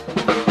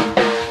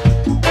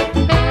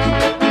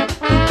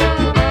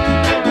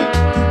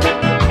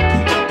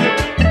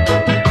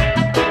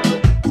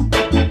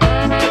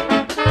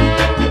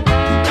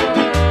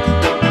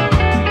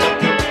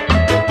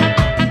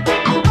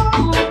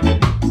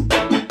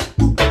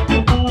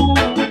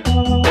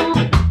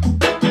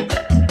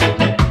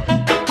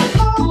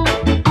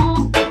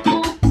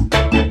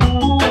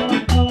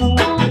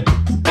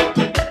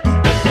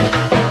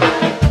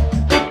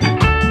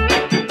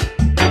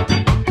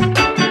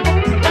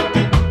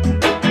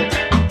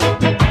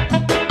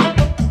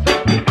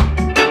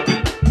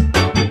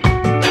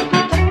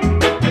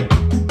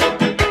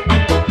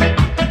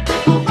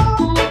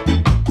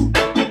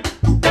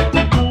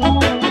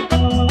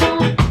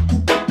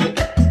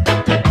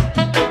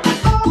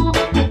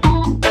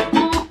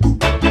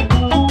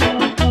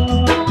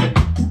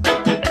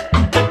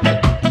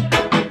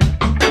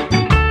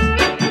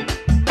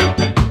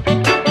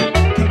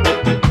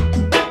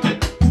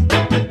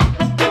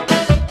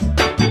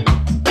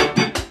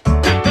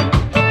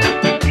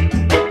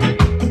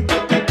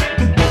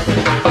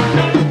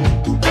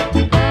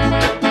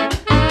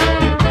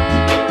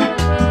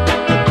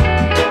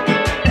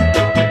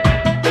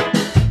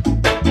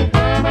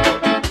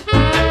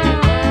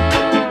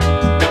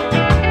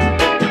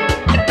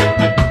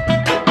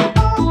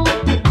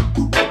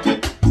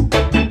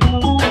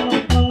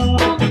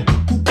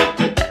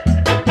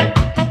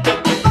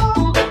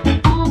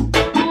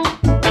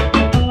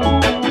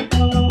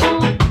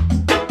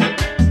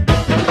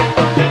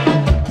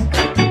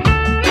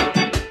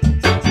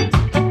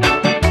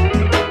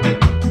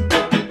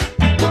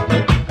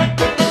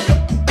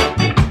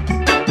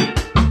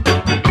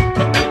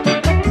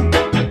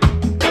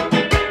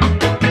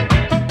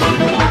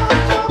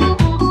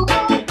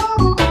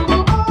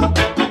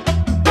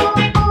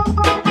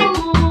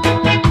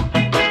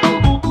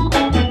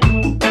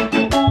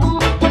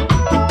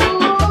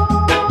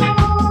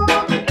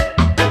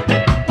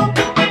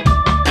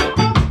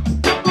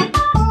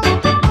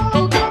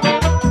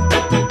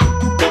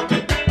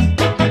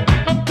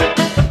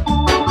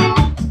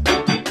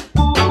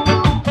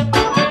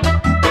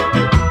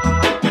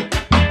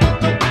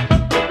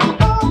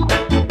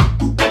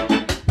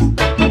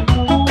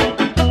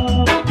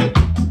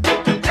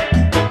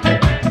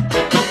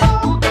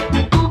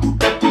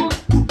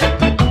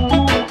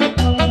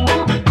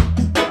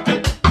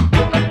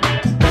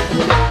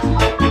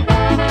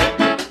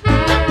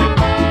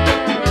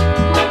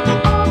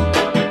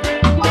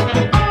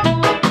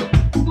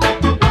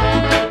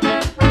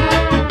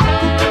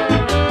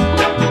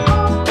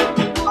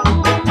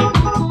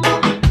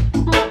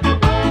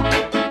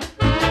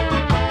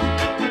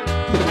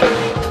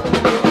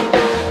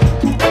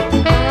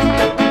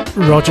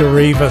 Roger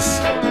Rivas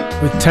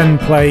with 10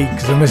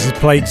 Plagues, and this is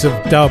Plagues of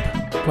Dub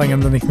playing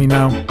underneath me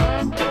now.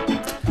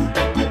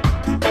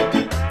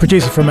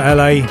 Producer from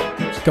LA,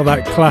 it's got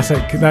that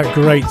classic, that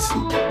great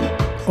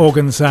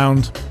organ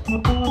sound.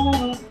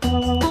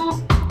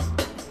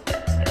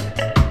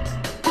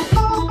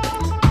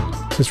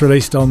 It's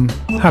released on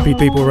Happy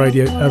People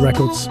Radio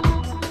Records,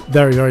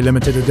 very, very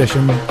limited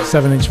edition,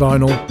 7-inch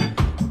vinyl.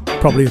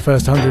 Probably the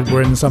first 100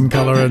 were in some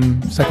colour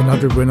and second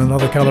 100 were in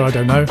another colour, I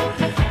don't know.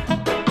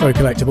 Very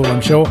collectible,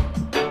 I'm sure.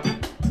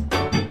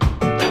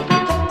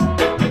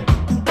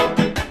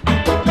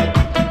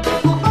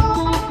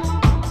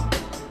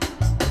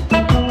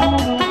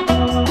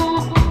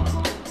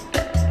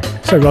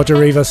 So Roger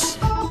Rivas,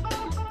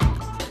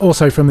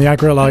 also from the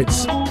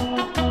Agrolites,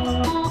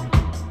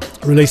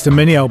 released a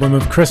mini album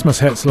of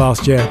Christmas hits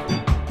last year.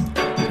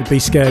 So be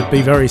scared,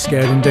 be very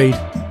scared indeed.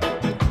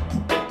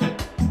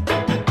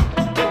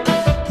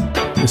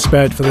 You're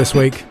spared for this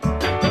week.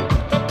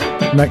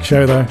 Next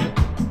show though.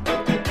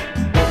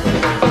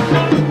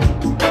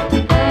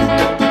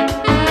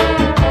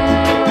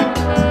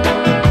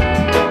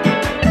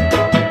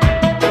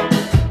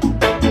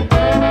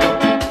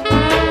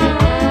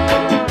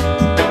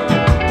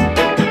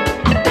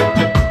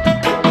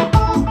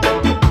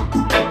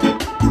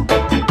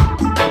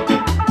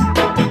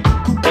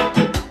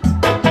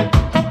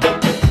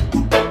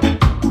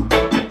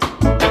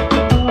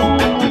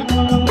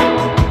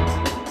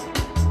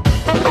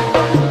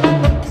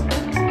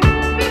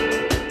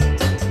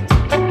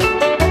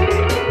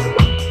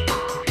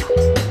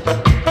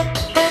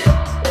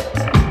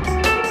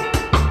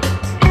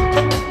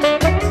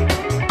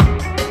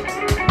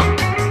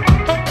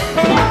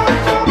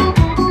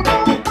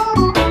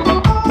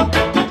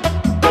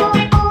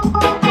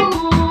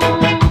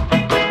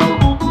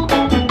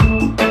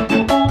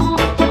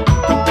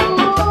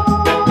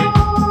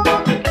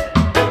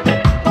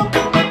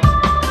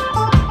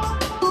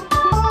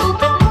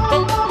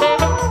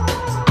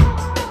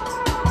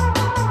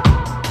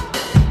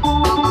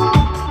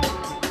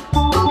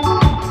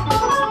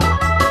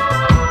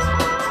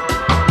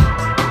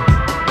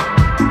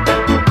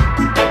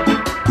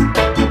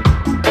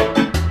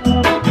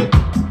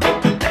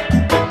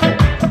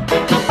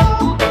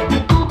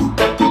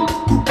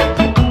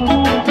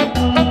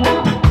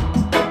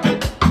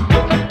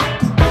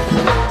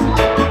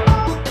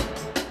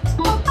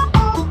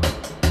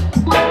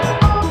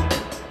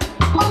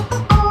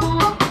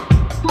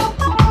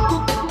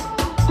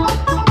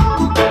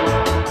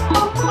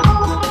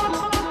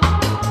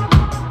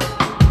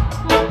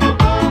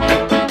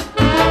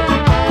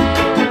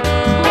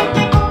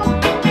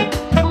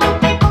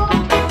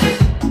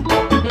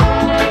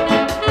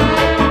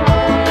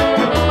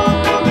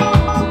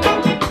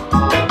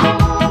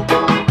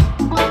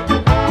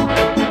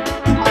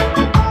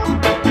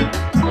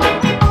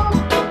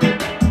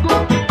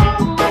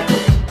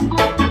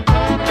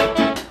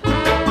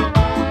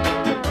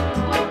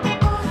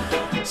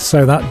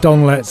 So that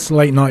Don Let's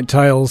Late Night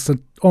Tales, that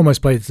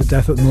almost played to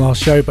death at the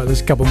last show, but there's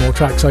a couple more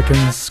tracks I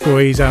can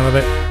squeeze out of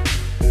it.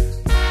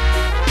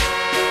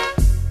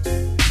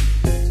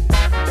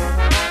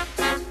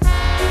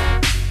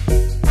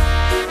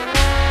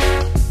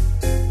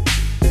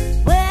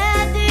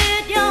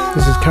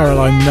 This is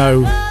Caroline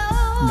No,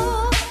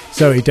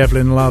 Zoe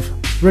Devlin Love,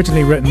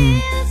 originally written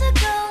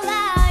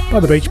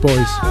by the Beach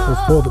Boys, or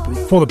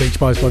for the Beach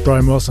Boys by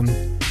Brian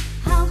Wilson.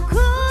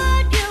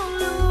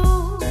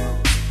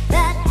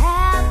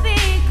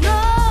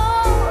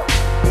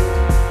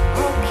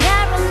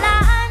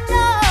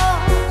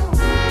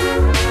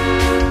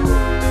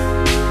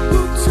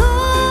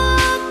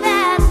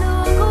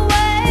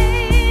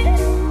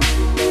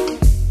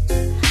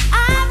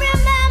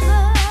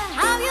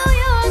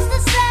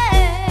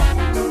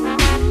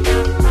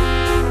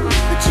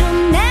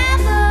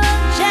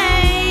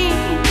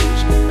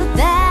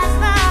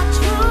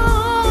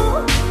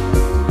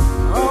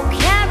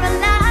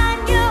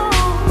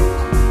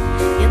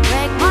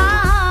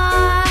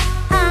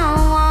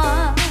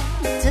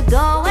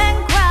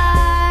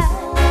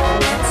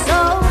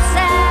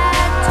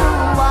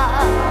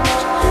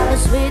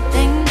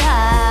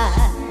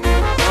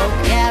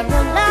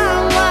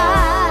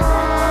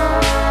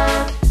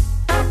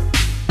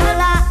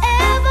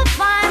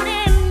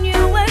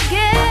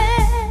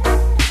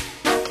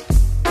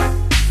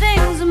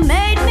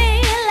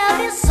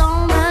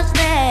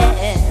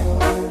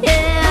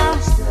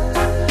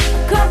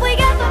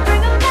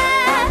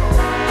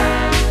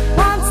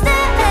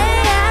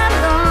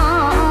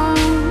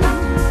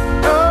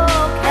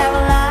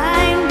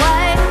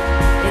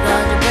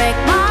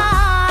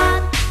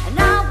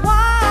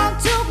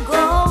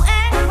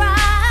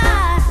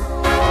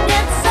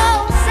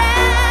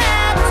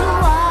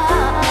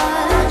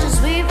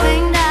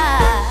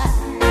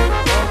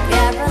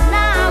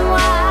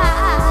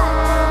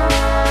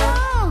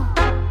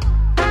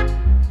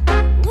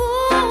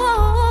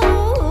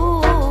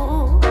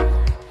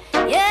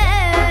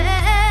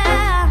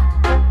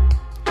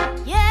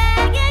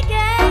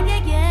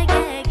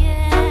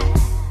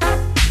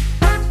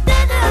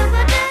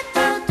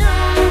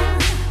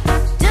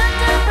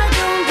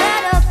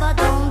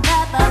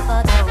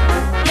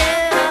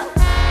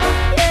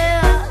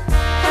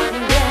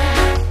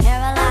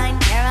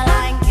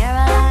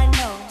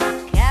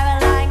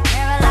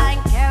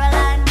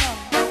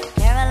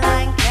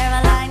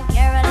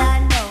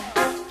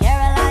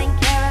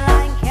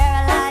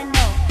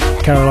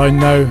 Caroline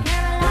No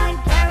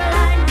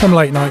from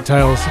Late Night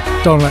Tales,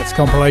 Don Letts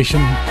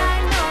compilation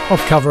of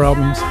cover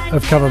albums,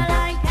 of cover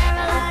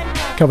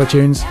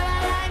tunes.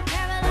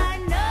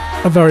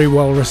 A very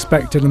well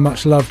respected and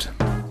much loved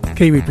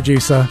Kiwi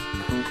producer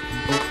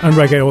and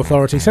reggae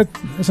authority. Said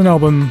it's an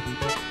album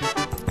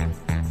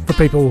for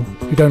people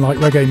who don't like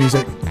reggae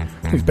music. I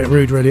think it's a bit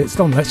rude really. It's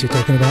Don Letts you're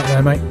talking about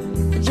there, mate.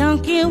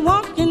 Junkie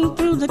walking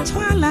through the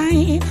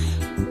twilight,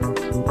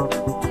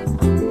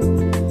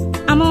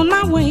 I'm on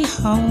my way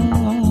home.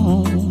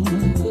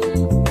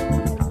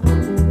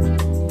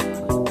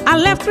 I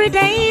left 3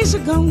 days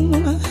ago,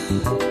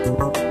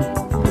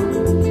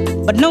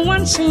 but no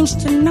one seems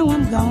to know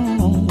I'm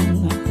gone.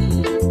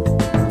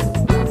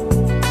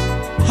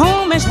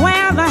 Home is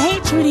where the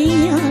hatred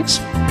is.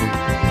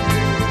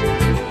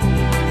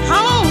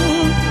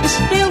 Home is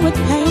filled with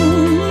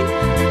pain,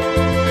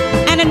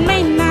 and it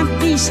may not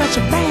be such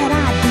a bad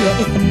idea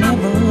if I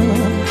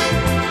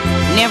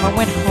never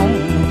went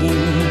home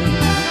again.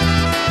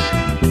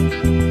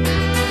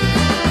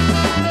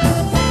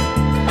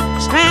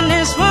 Stand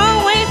as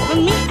far away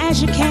from me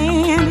as you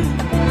can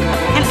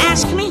and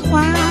ask me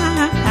why.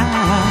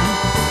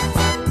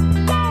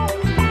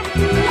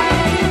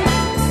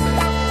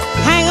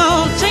 Hang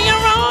on to your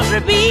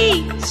rosary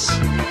beads,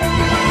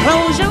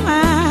 close your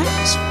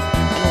eyes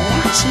and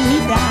watch me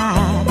die.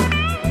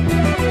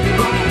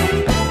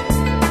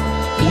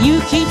 You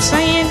keep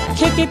saying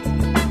kick it,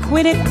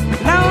 quit it,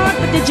 Lord,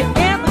 but did you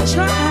ever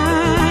try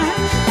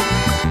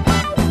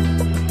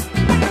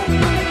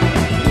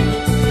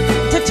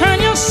to turn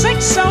your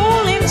sick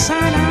soul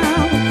inside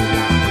out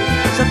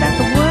so that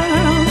the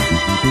world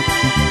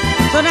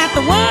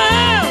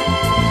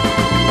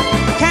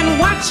can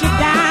watch you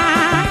die?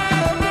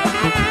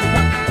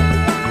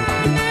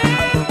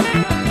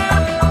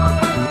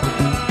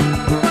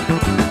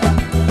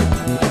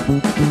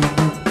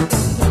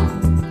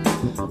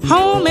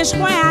 Home is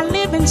where I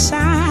live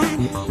inside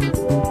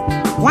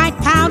white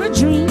powder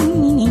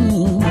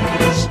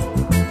dreams.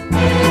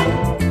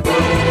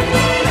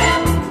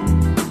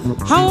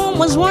 Home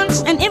was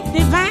once an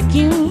empty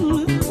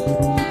vacuum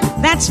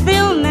that's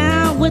filled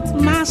now with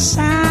my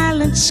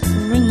silent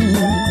screams.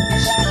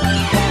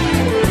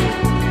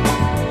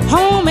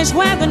 Home is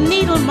where the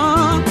needle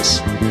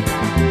marks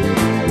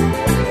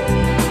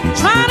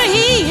try to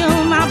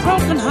heal my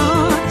broken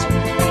heart.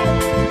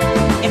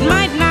 It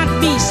might not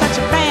be such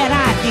a bad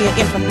idea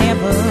if I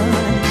never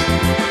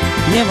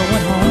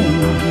went home.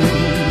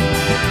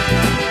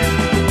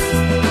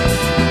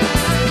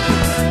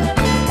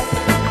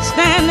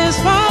 Stand as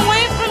far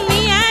away from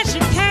me as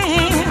you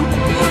can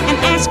and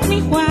ask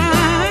me why.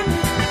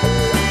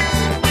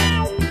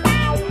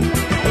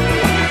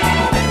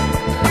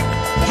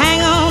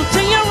 Hang on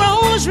to your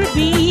rosary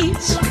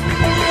beads,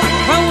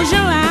 close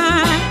your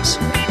eyes,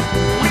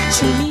 watch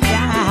me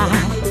die.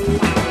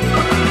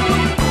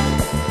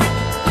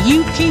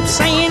 You keep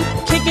saying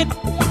kick it,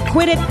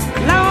 quit it,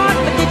 Lord,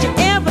 but did you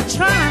ever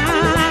try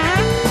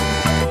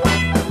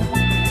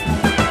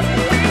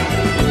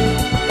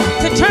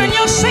to turn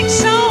your sick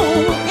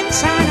soul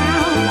inside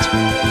out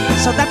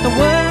so that the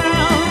world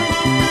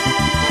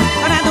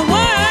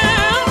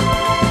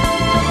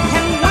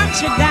can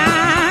watch you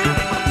die,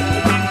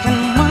 can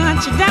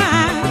watch you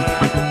die,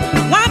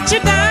 watch you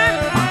die,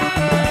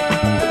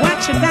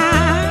 watch you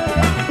die.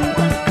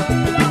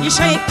 You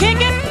say kick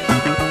it,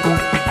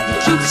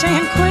 you keep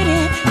saying quit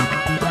it,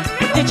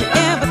 did you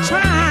ever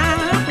try?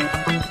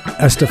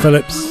 Esther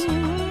Phillips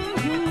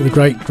with a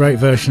great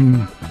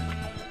version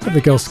of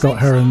the Gil Scott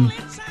Heron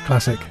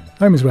classic,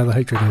 Home is Where the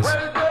Hatred Is.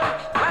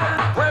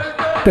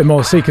 A bit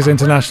more Seekers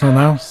International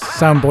now,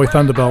 Soundboy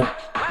Thunderbolt.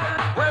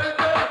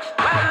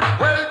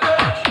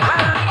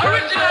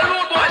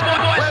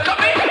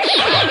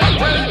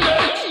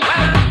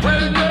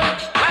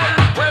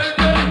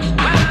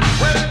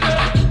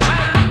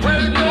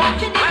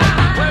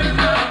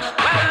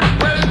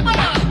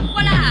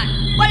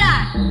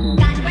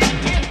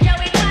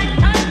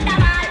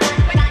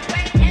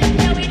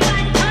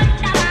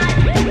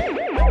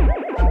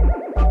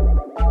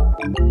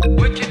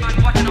 Wicked man,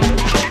 what an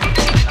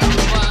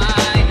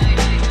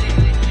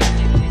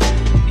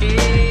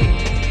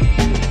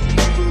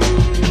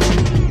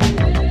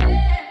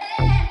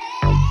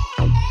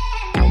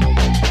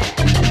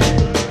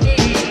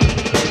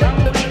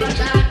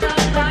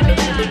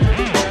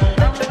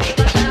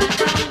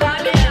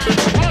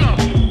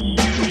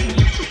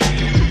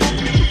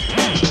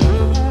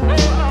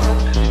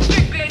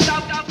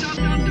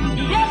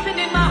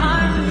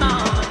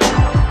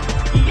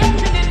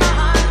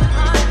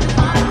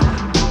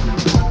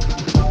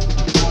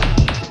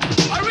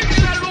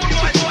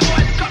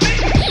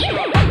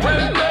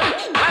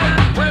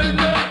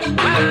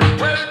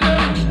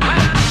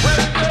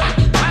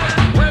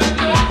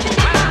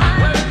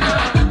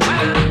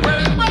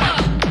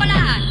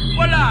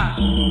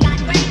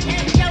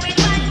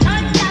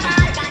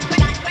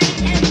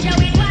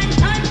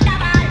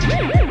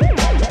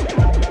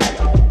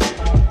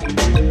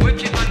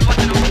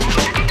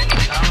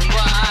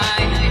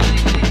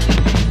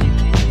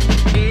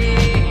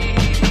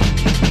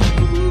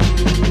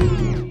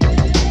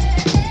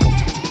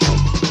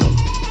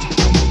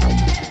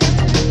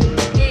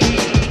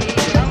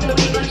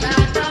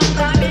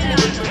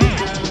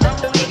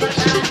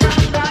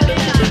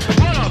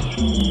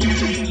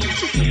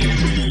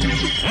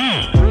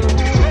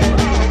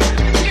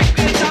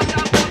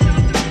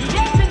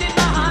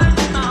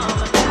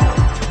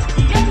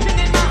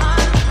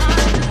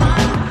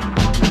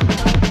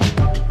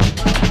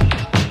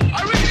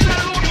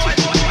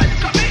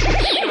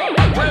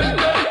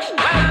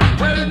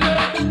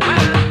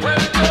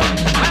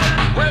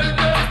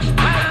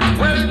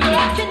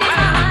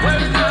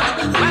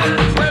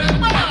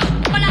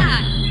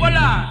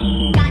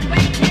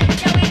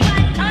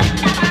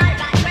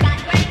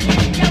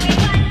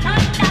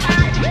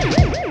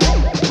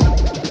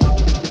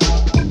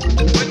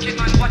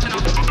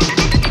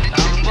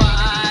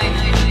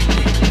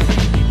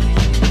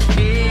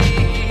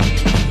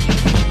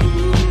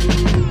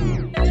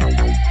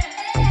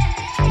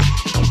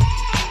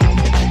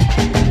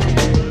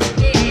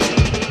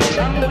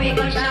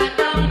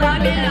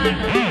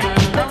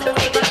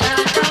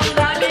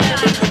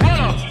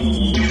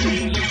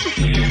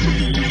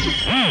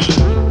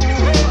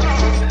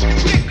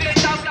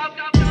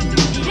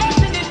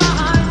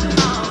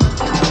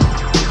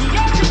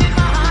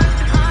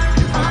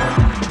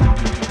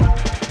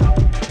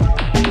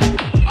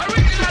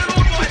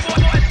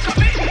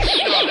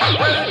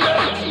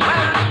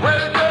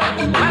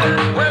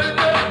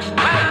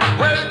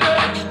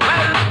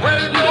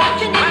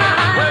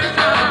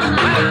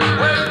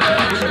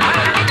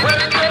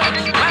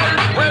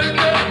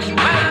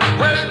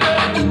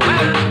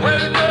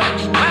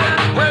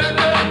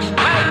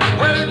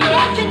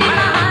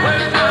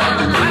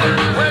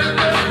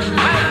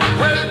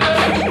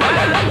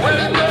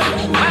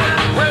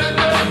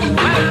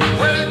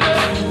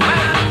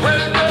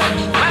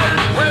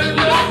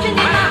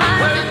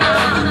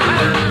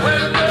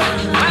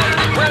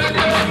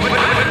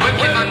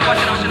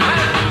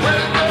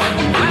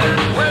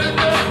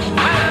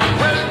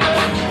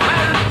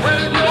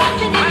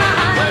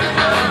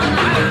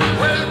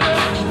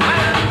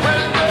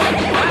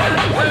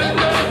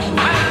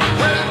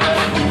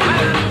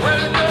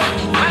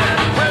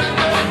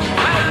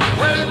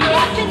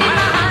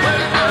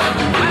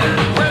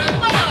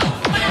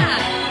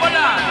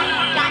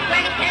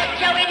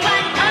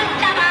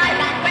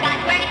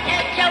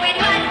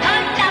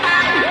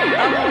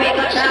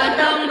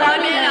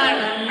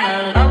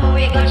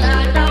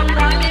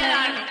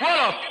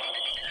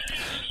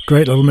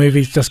Great little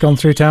movie's just gone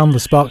through town, the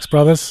Sparks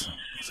Brothers.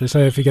 So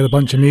say if you get a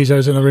bunch of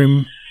musos in the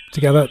room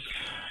together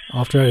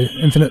after an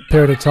infinite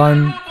period of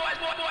time,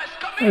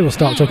 they will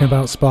start talking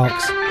about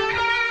Sparks.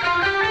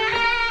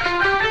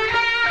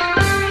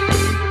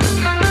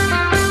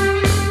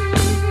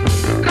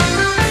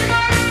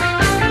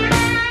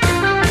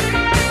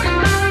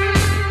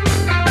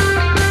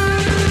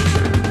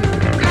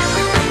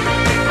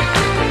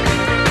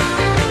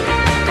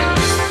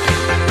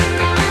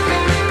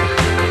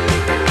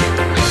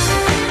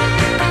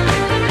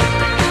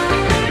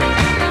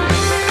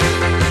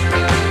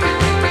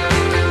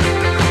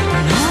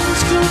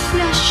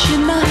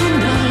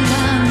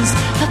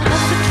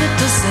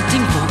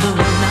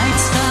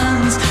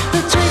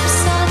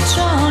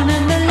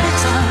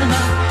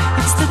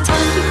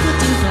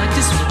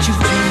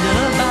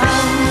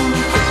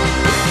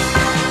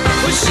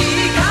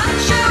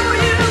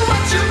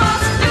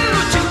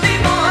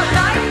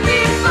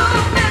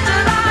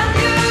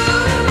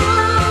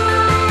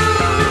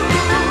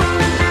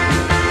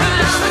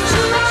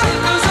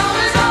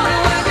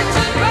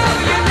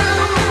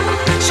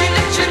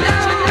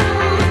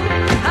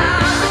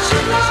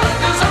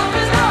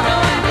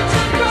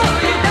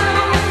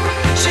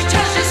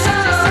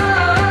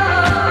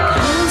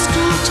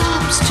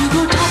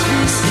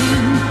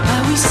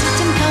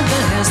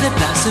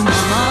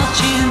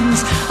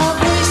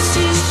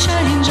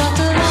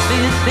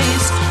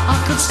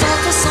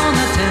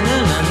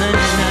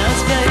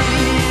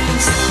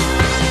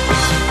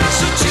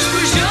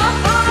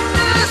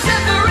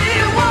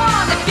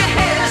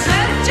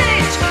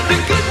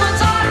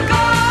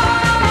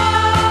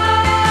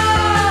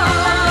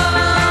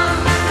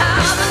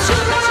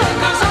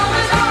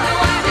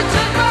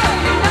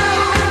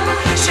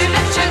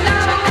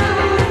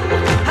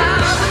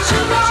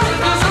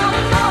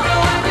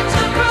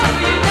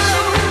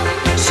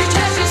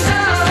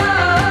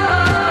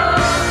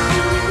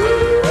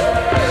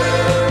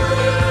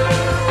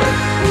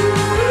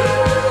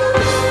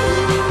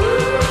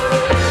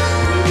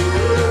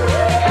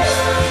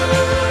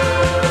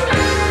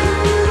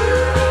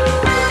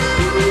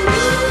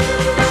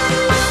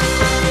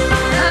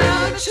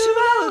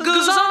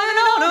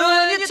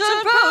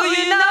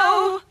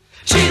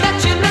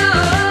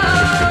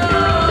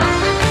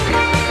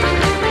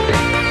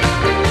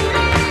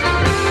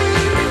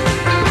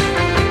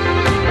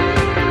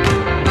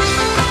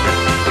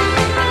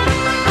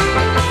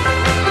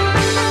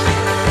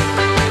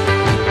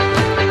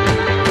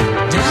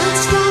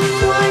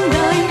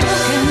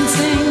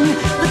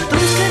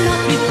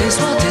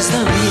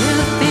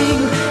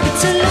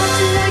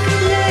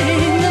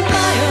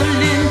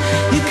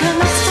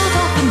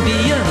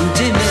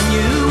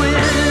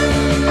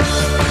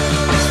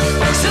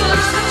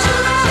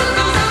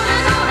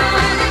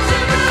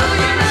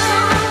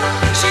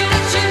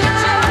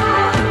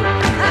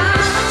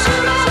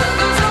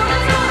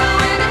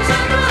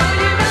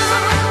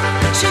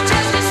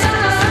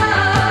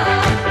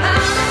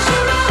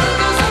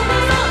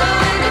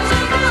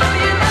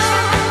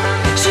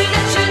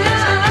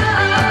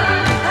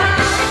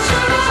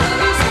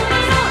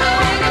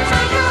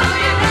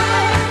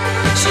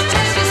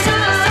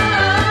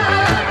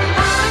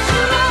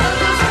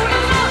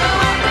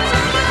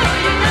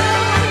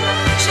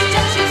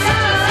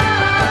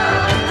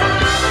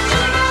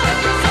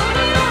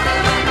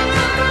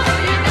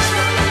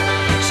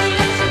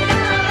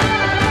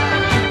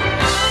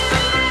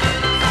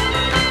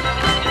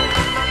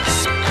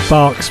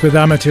 Sparks with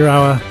Amateur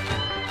Hour.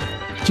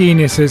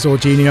 Geniuses or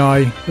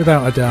genii,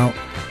 without a doubt.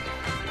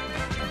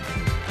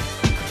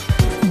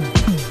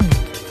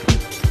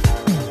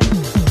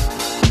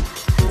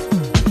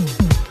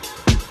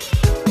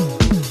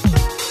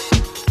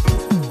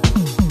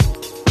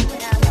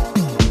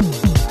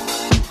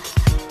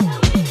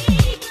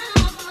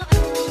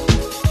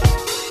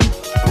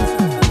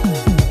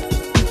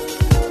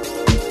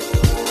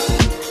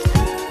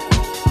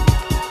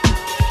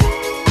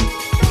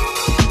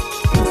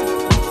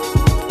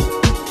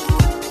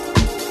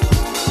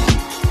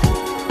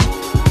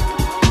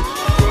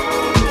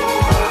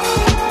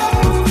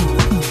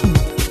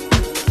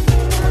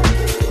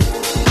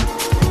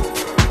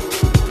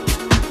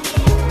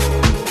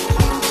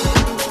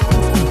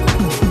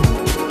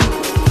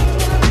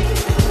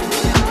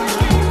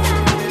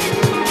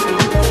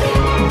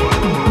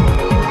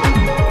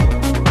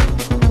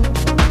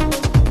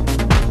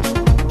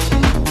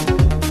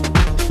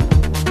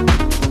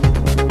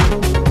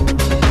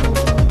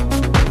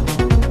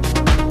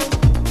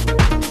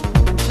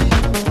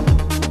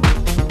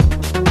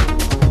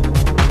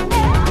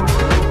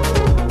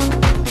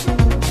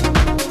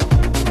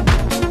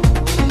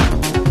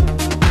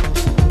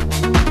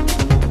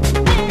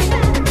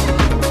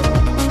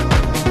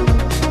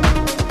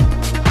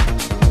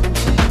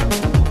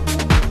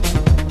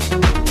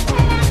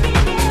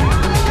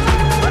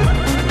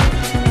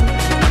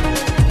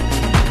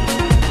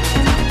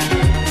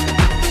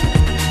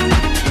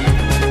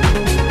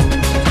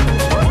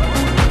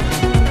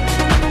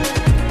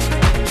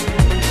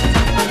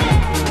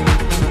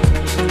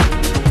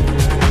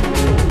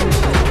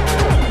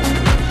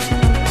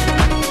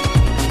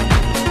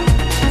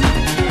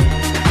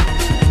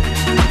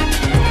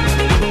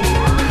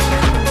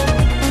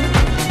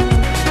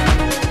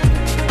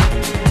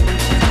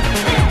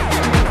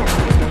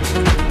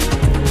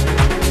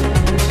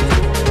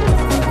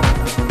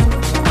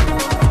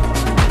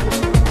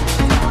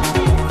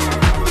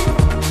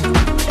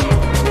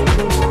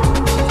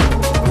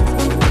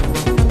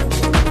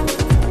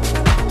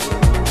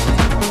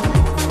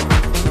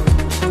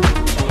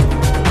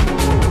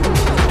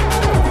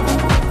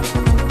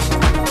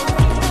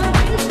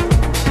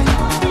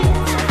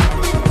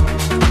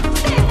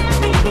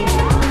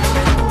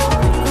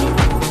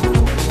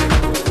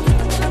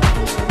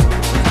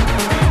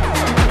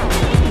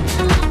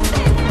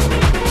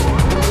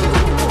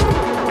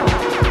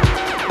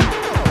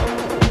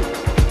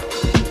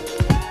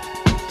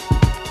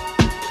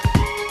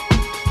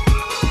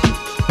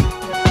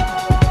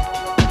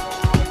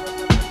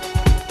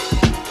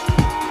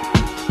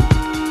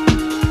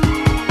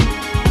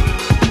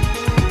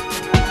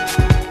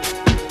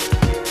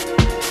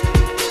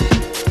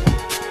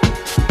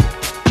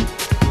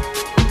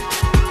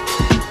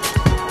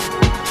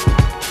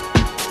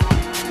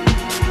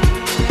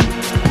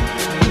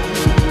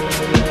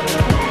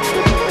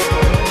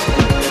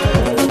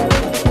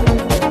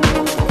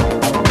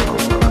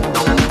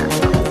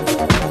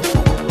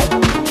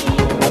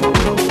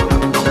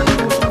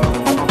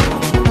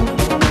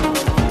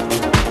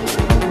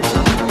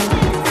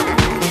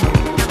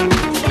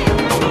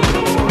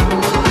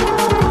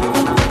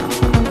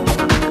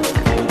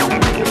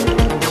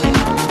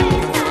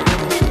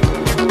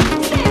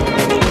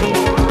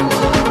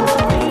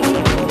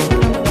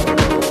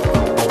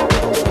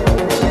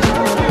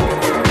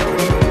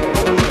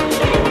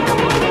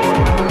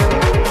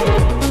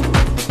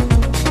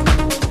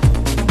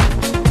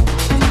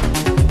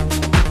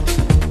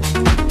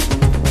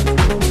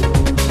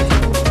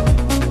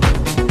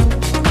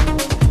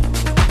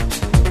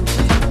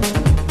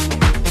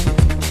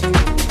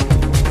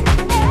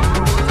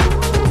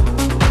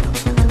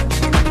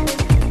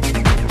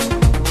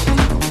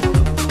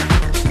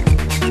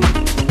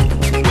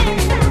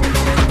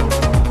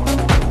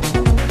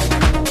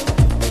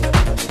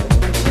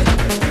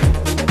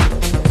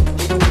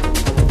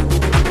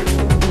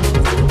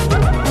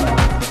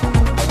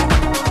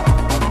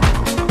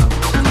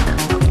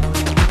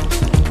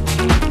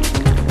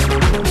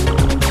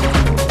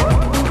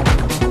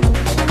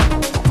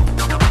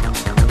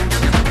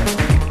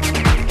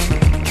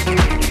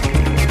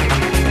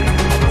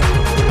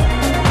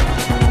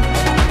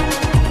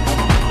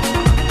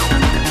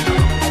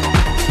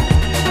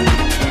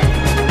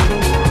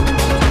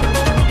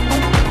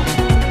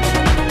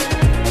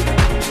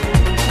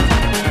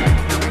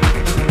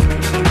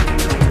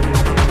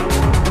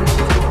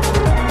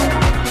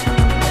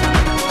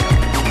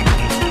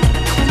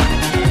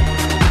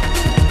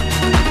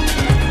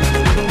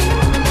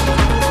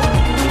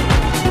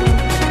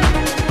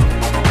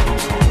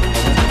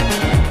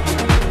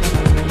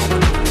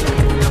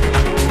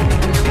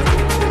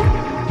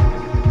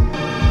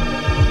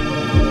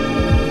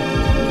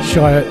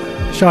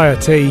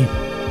 Shia T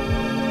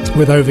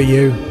with Over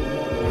You.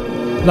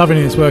 Loving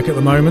his work at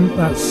the moment.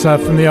 That's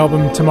from the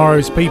album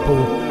Tomorrow's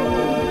People,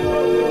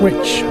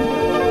 which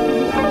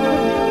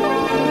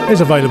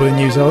is available in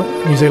New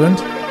Zealand.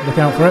 Look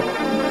out for it.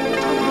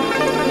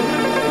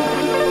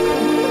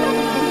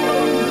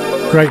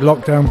 Great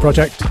lockdown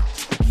project.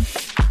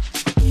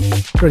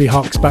 Really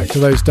harks back to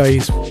those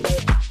days.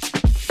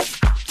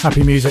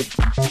 Happy music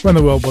when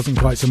the world wasn't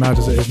quite so mad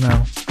as it is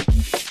now.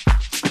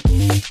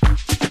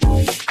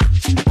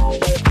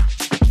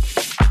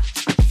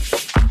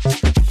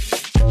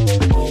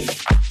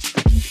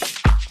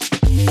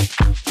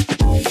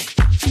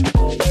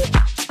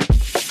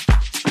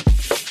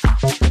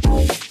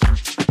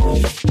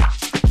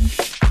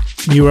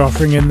 You were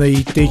offering in the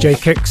DJ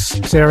Kicks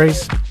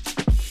series.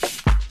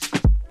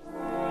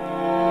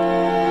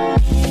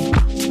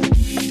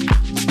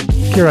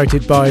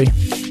 Curated by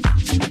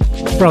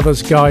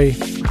brothers Guy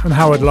and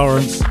Howard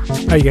Lawrence,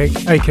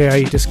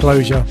 aka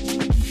Disclosure.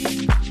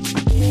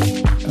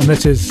 And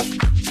this is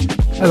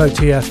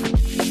LOTF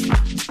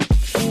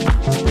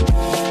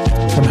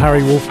from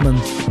Harry Wolfman.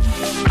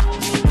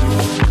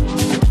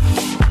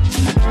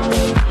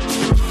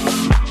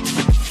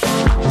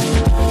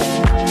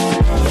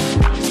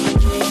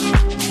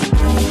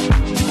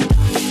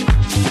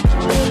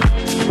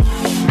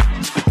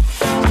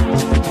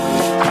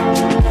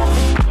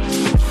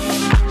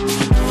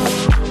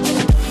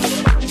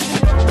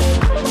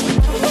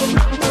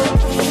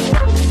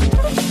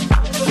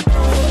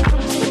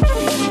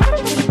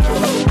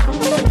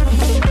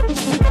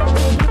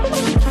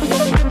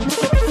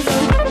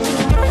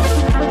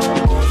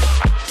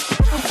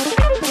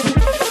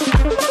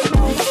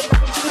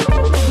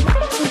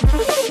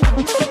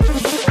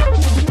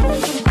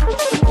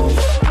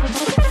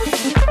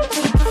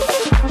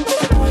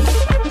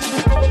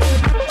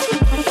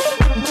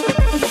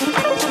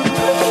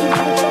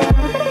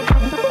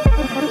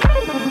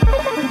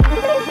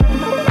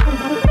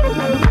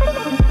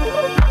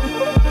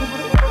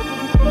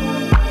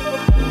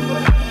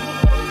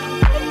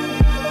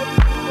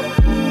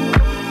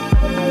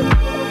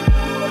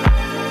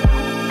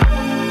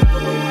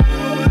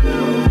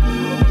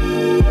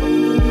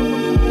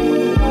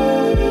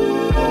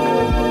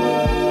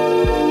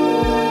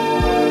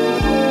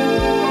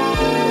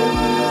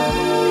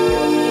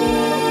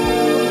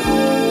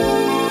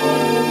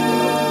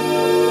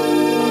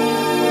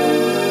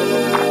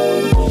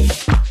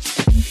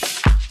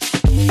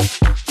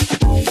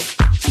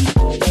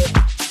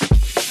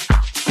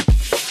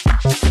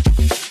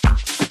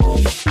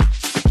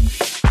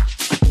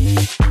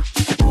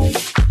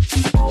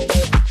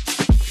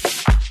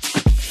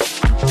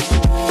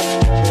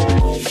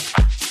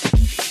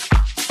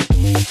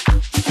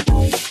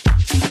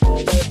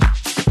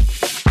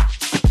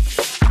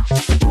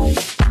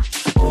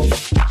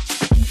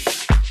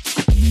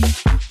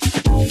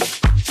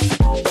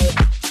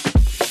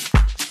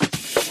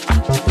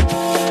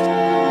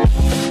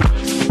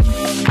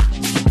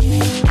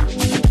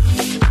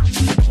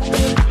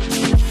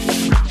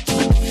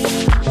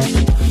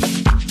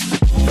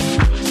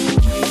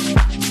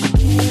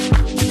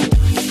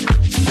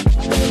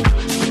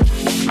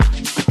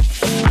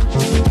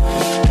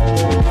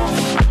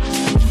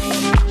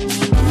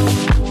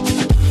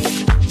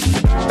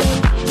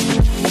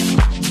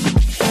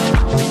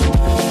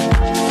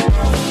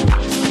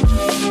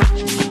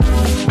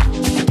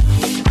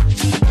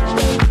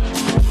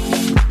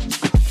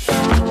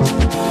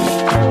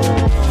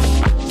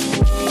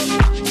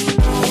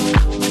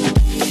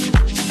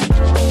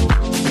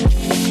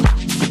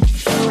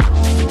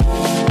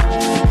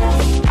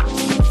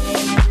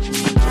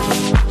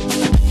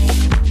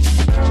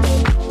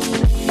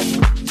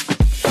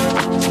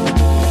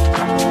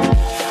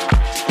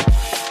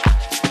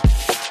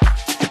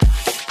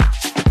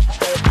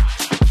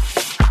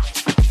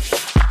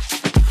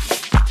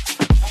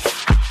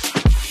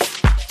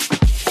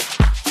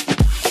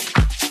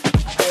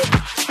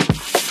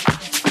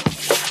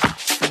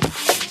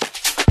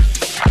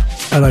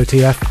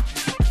 LOTF.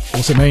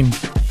 What's it mean?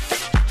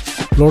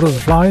 Lord of the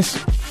Flies?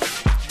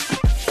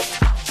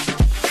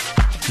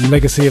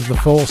 Legacy of the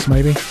Force,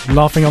 maybe?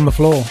 Laughing on the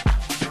Floor.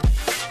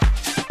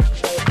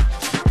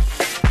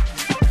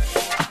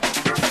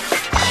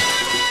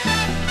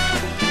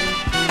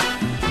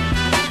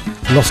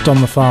 Lost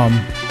on the Farm.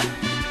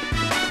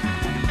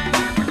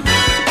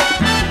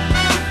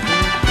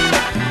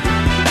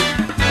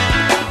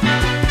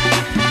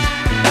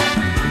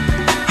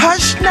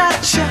 Hush now,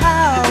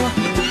 child,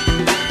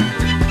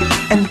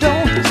 and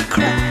don't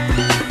cry.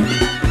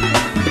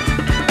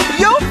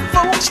 Your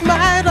folks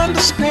might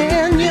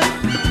understand you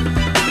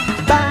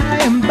by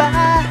and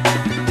by.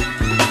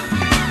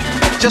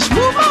 Just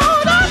move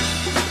on up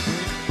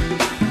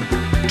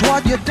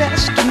toward your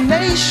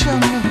destination,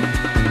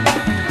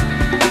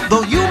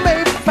 though you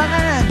may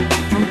find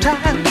from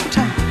time to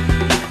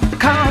time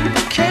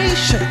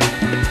complication.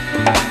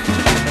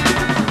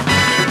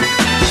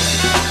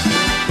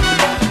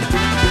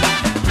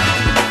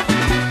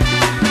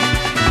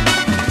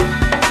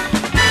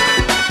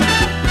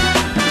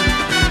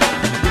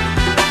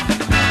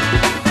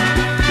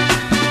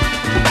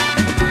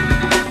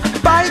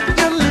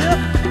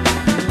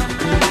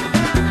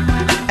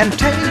 and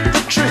take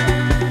the trip.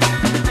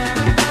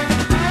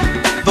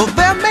 Though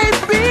there may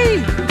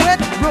be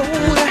wet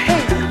road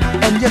ahead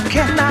and you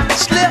cannot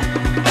slip,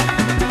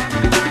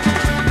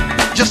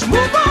 just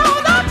move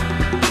on up.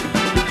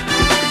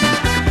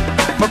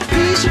 For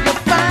peace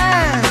you'll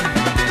find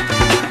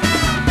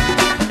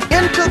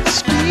into the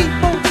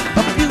steeple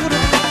of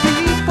beautiful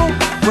people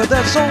where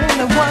there's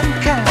only one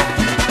kind.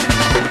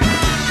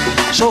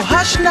 So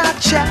hush not,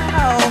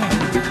 child,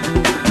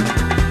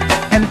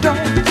 and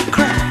don't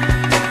cry.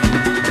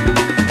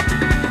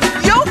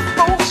 Your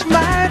folks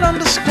might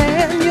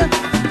understand you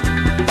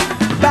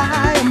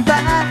by and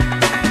by.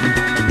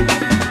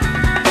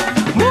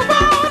 Move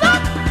on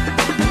up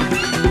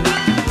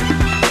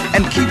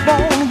and keep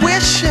on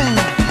wishing.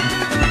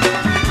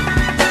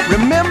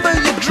 Remember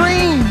your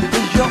dream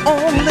is your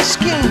only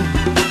scheme,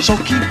 so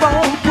keep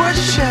on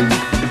pushing.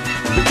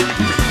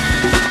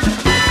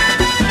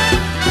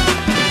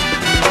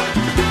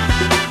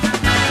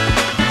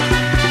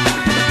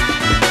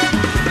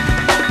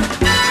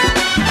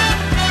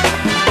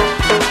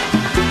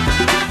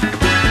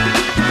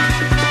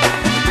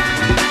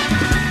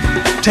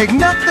 Take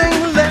nothing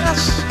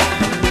less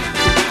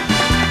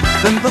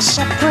than the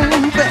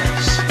supreme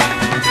best.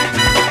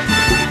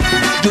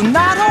 Do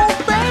not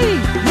obey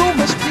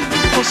rumors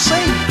people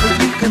say, but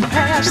you can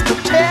pass the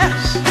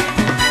test.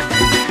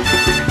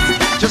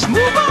 Just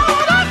move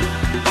on up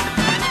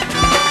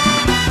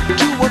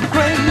to a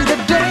greater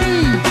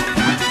day.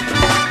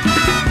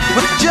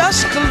 With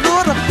just a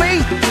little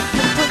faith, if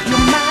you put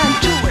your mind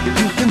to it,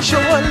 you can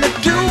surely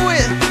do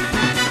it.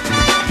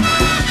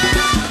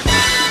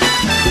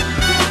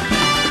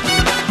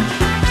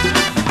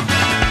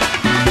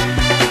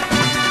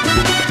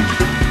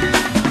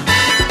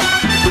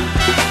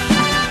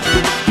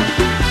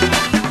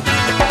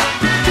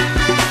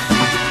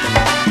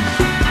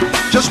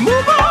 Just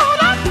move on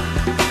up.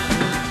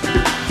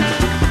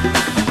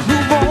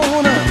 Move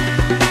on up.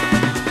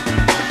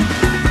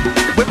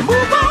 We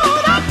move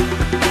on up.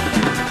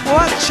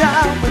 Watch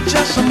out, we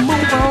just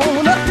move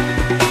on up.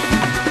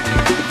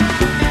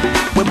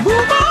 We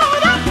move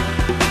on up.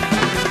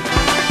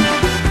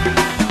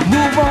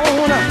 Move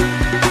on up.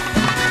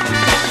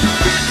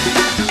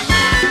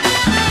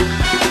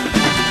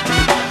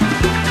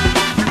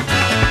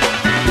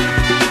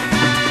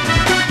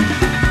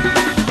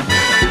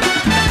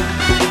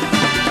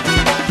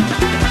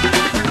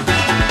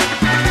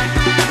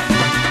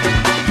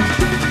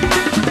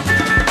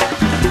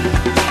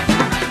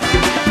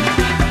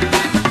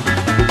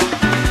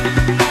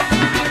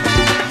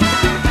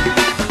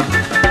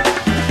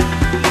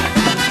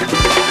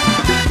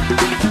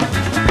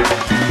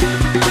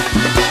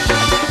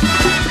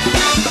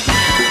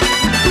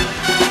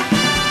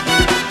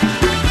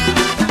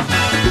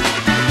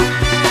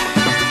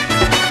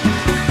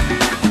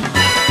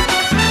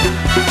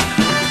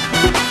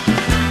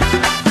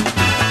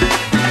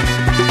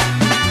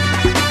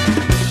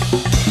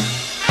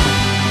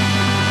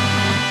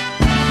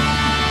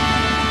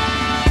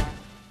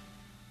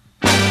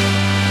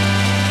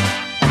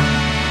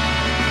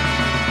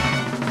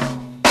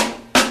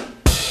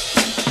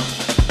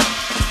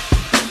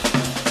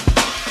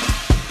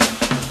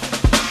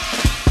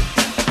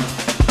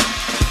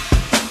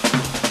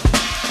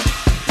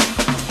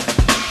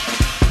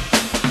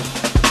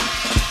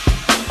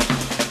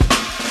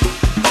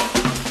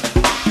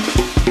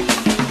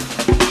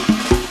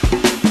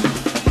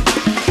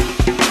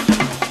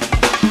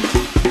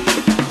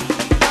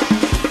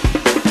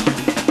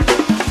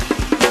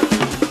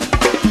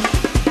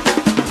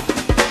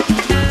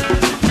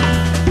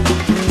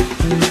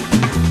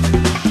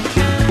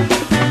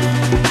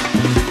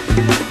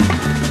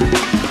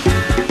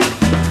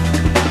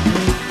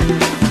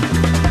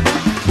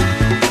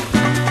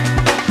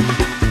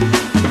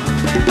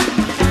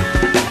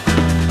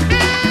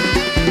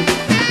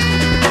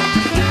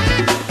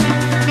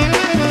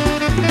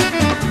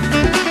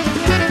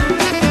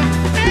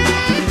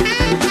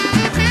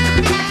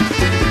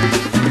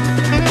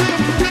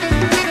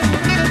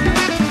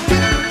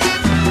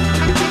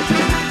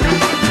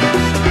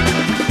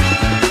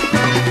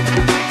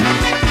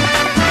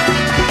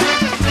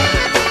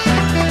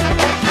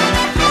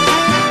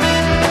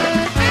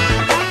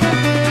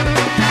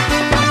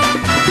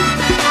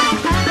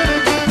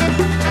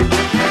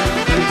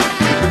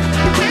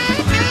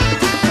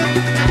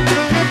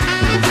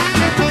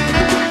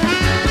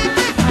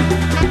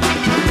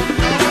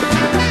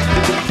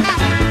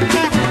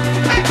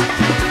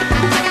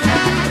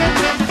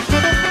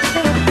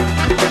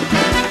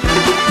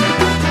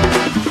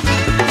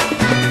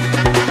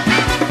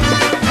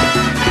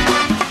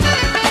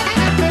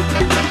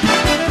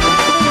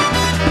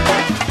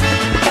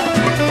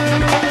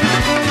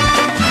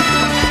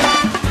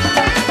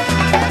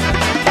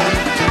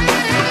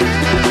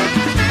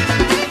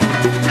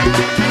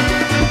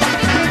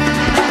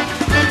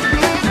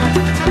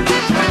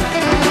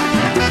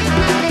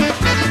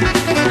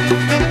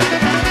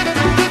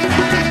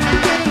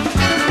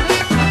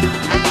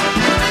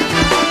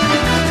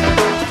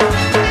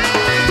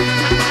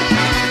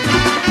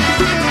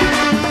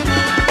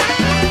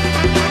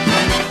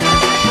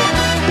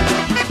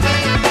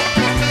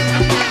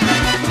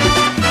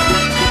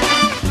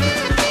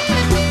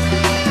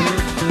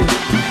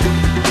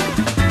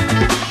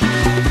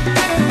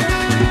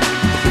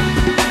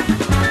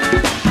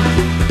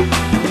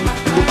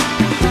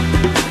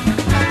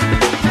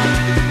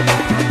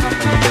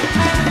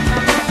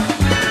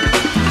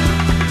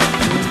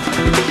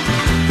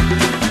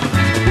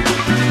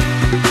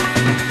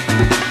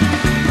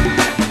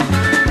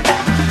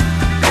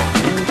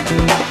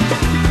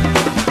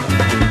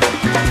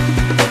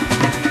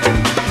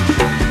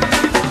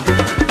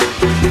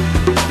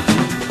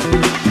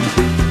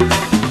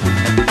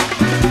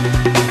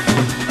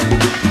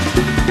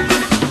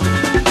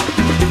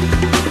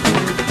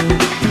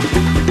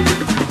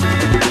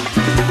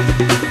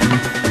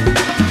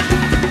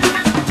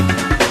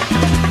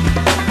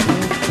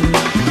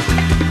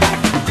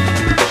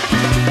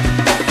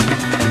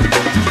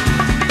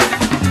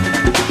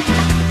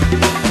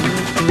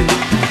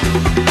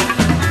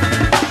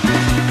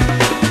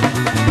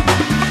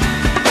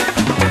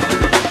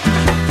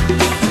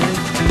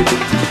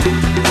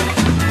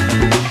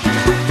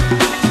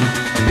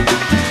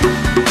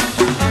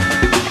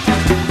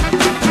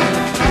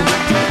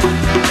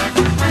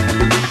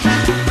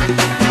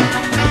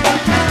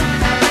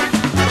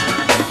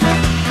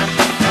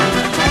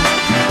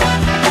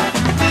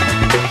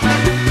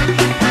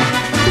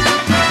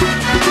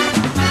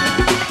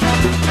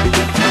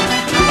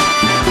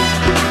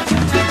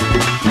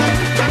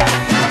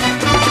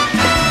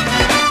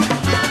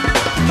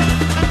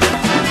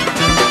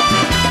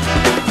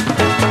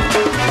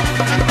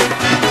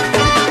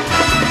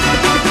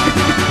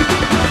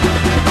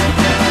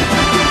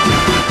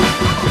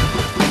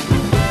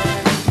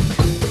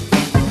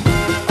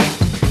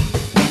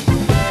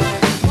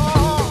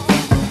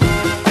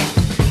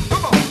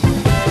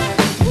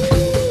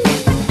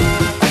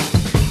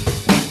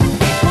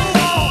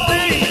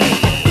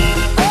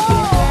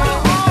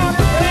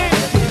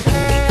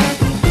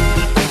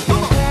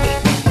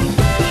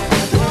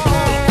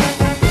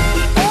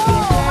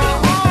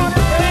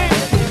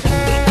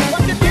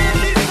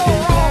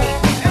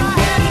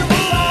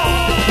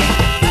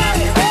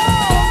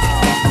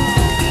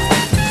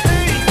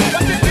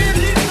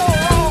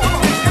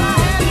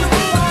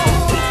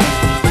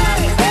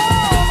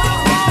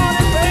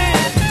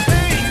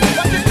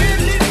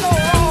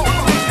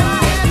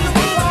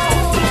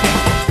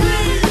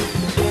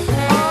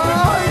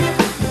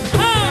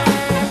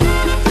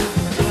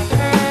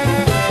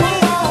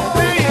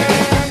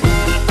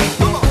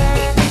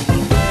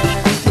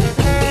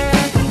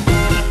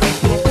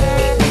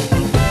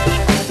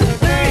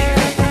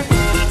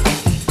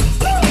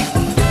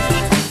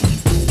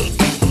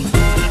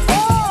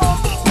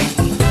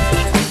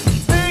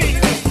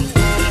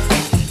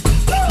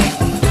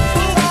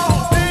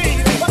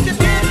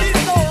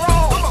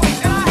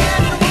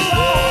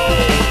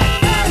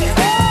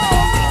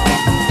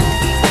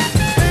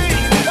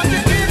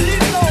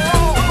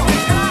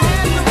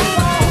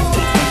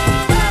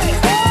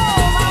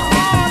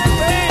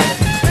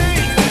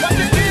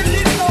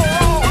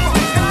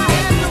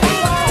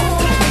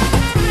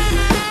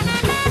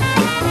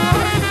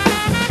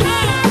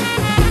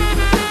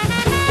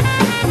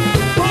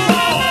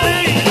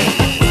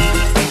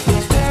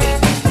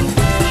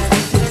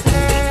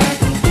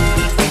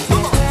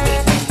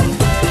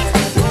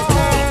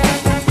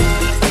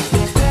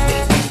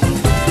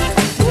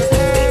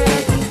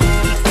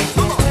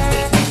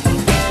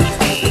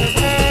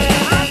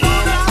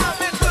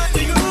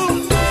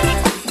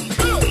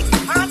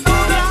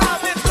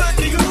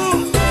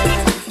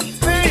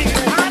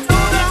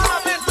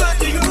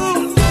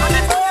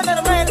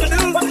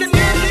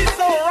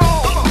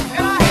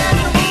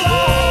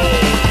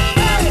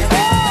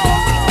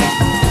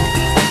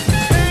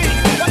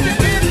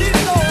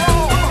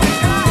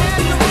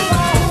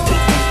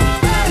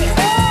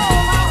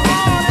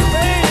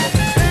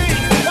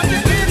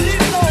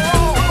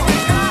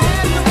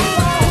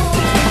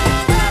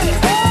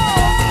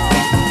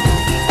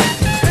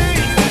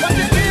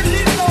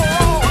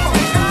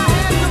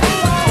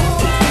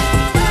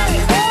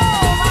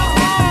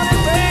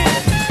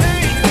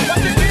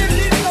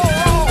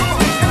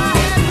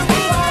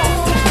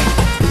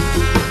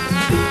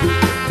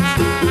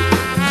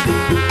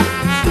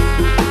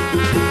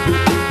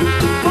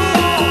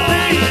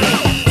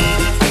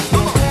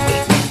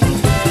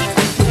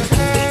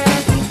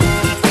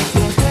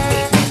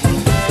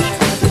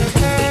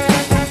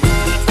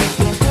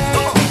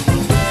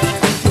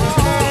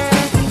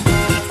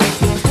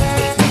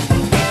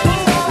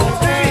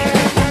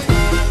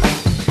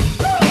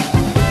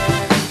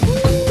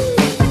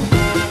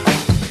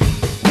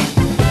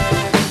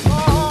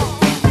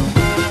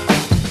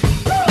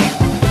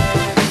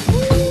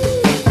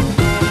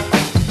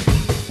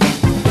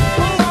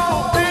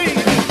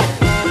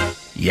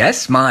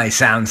 Yes, my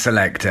Sound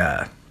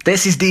Selector.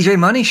 This is DJ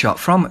Money Shot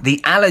from The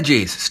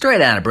Allergies,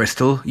 straight out of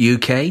Bristol,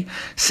 UK,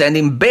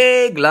 sending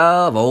big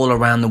love all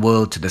around the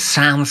world to the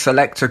Sound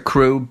Selector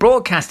crew,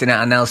 broadcasting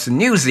out of Nelson,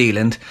 New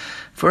Zealand,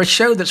 for a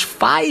show that's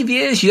 5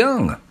 years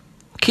young.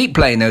 Keep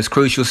playing those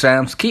crucial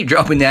sounds, keep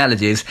dropping the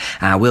allergies,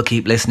 and we'll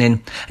keep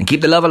listening and keep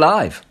the love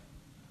alive.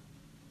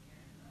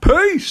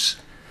 Peace!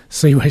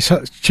 See, we're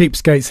such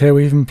cheapskates here.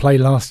 We even played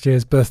last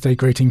year's birthday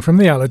greeting from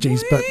The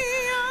Allergies, but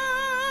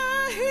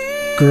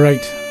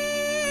great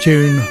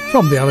tune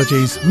from The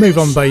Allergies. Move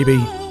On Baby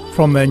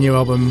from their new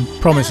album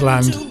Promised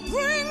Land.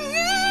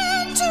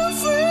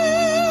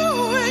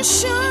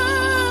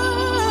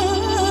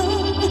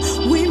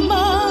 We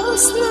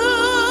must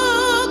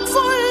look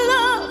for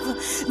love,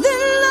 the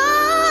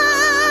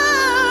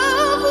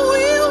love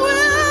we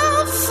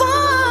will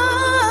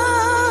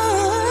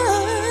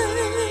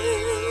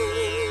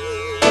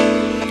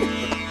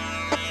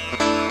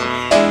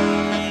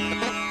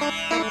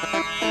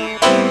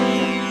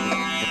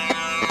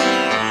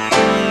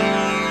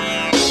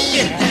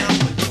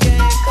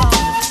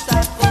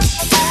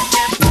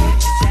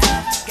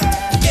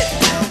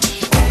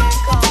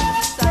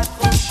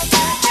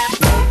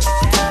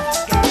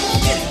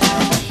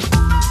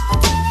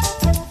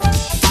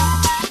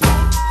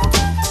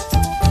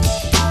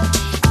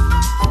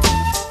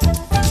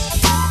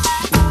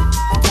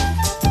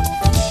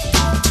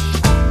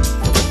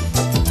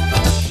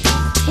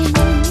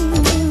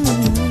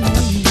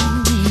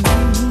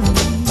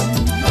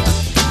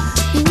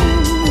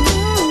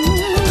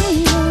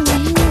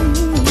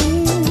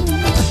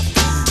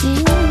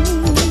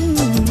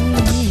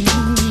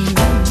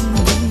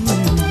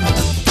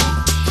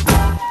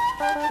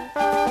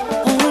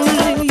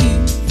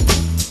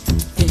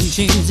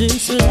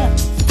this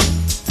life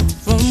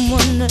from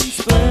one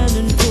that's bland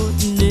and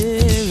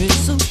ordinary,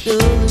 so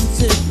dull and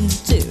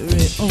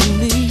sedentary.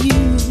 Only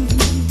you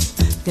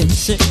can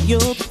set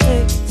your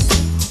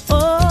pace.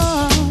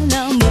 Oh,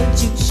 how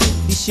much you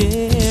should be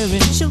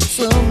sharing. Show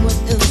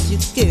someone else you're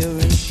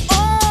caring.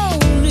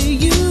 Only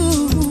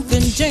you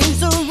can change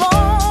the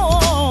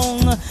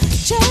wrong.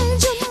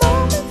 Change a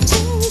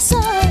momentary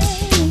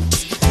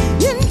silence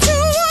into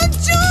a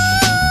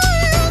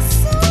joyous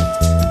song.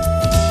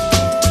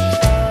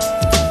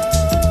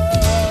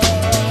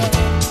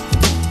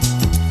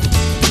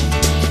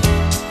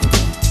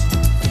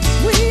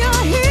 We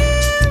are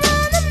here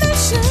on a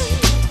mission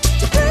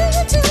to bring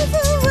it to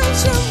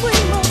fruition.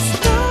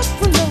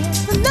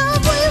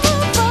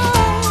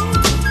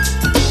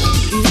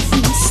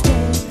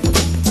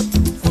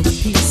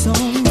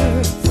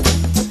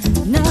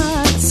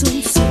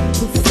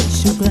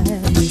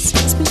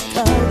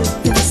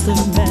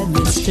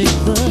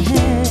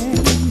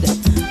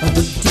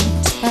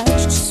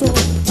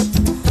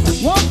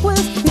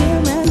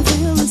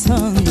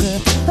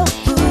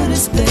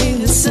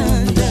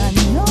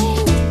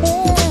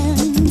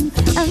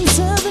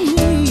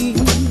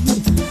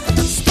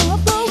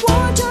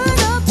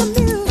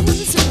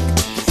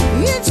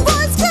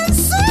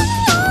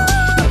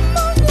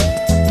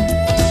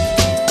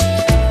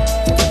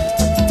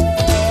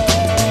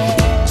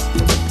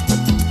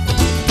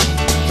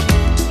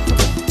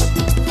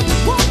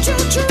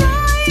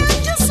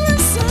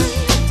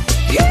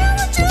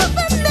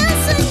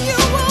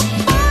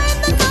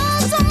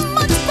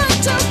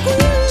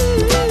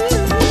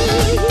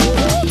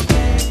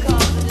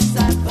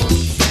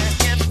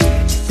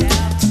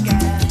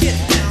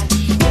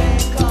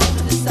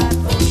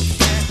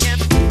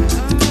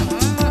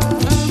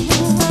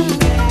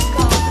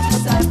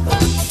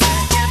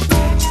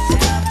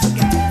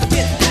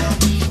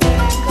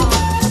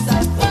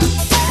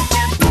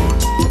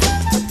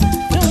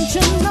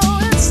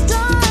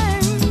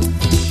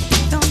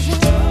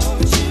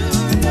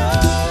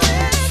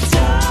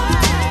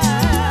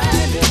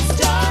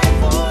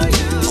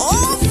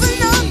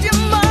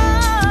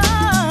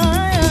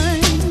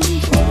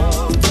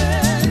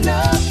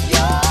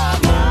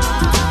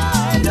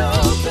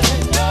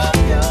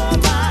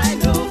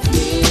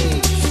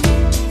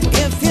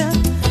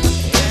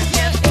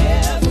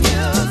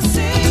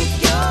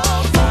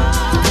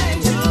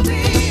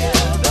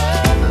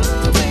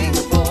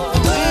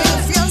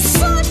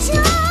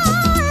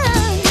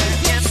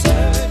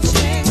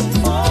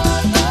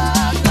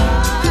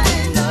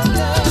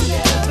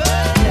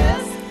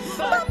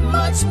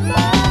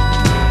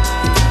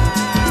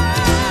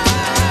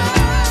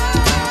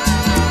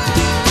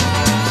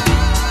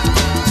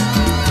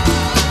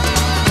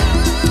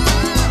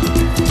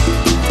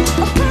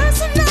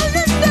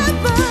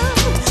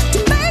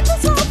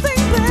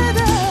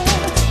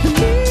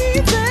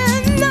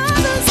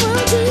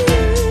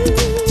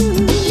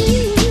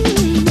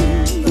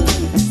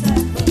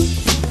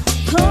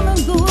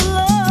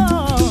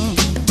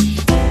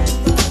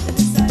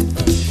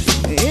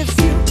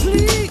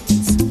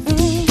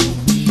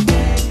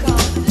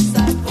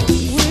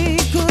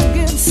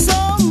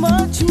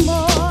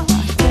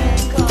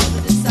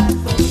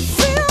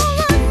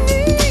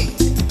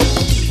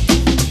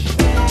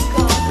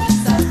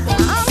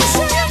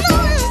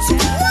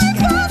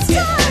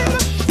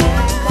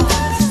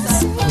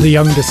 The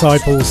Young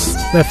Disciples,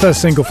 their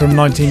first single from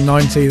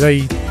 1990.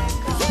 They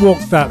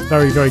walked that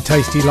very, very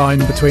tasty line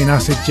between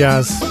acid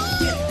jazz,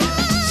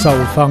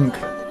 soul funk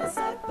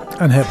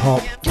and hip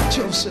hop. Get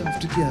yourself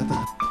together.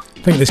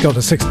 I think this got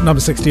to number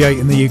 68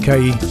 in the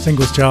UK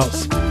singles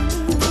charts.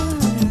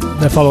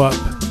 Their follow-up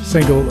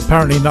single,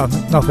 Apparently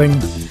Nothing,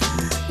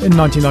 in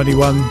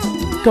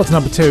 1991, got to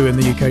number 2 in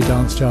the UK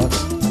dance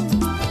charts.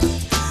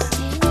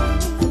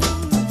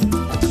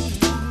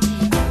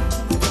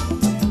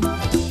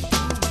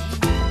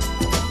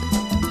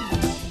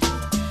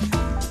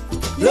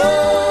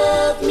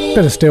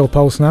 Bit of steel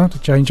pulse now to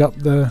change up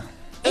the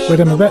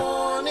rhythm a bit.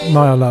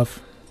 My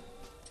Love.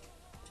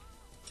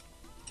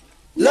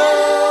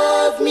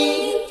 Love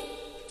me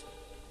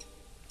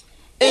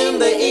in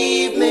the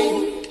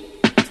evening.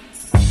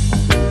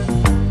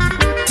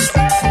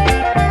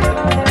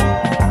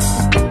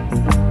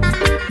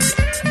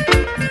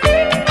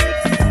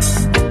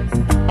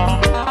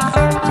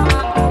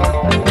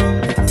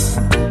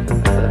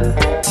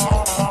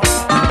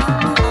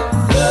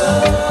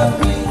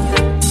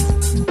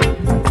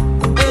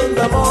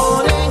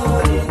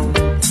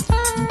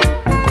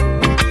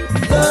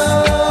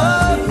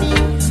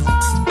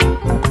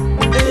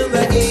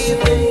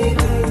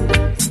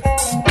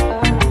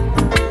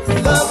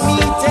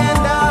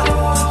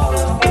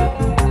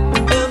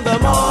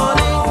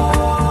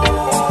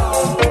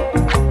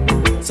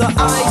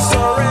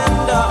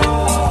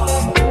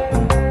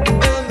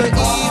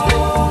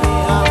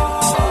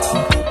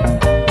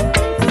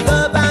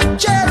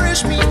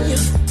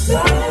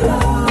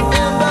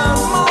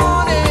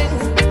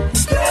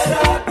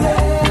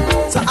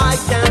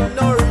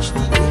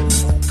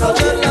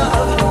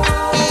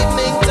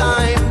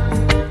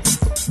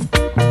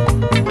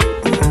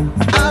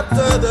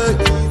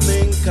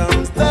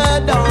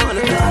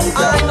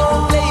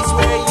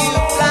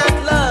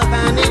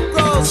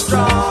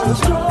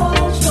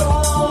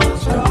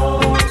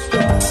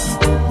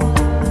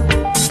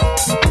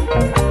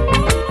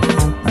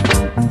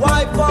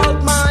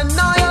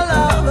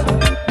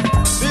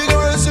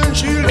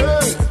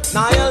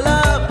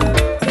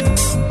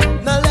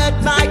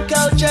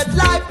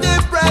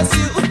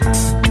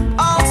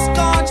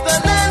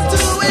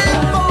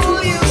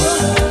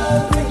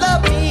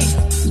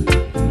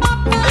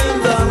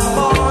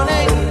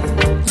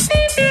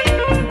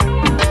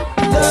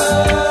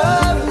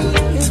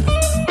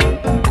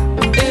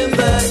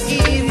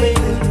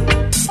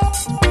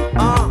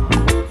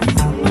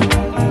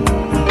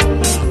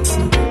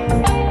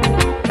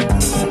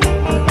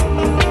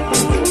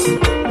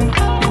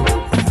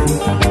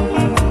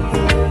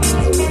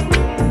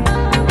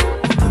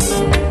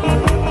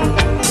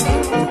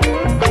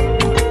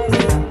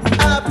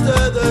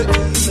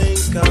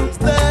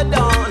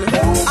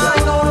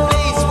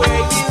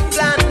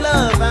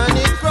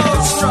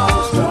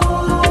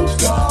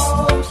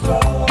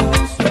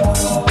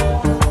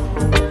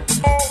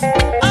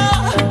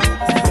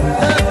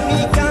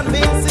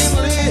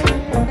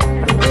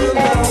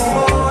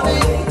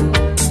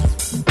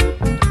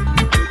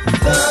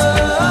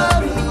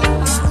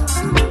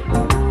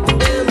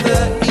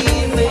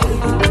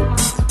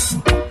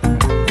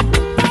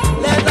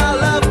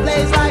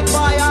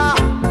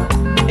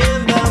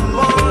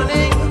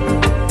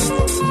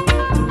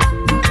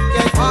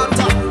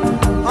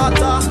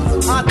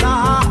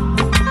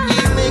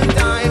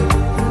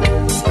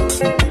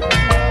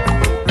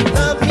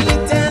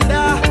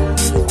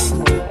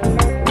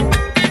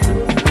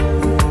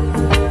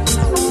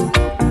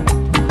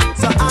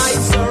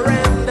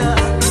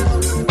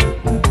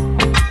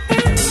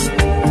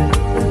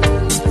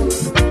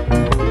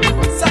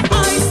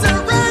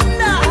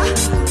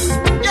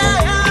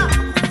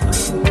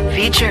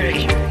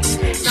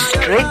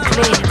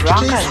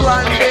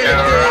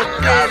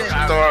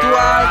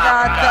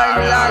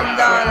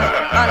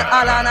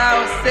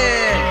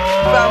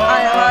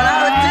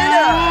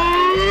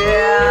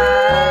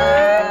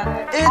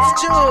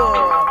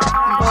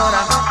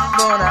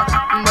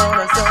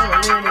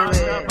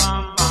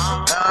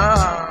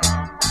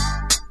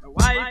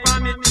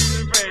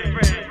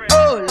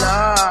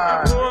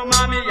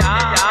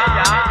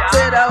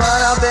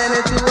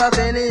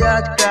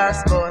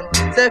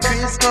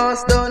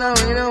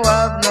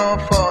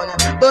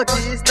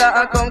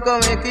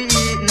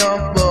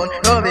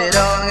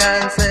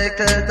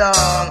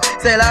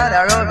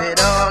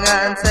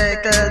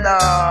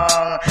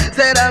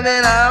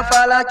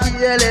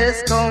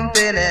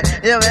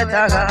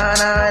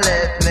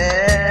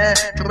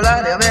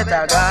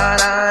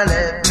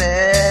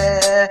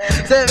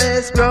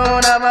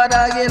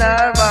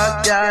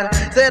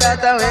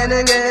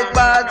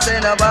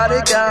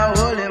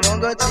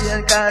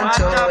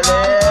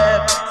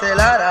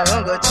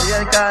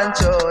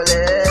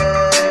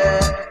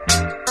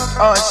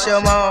 Hush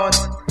your mouth,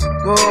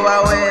 go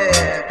away.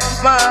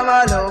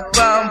 Mama look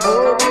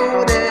bamboo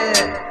booty.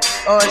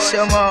 Hush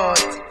your mouth,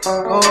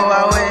 go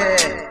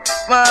away.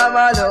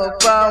 Mama look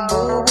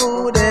bamboo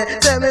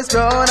booty. Say Miss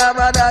Brown have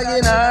a dog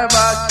in her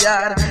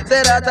backyard.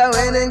 Say that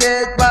when he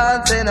get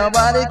pants, say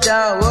nobody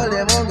can hold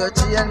him on go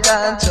cheat. chain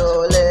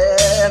control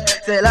him.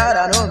 Say Lord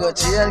I no go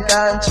chain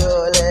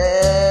control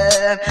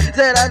him.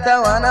 Say that I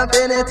want a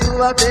penny to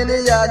a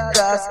penny yard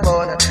gas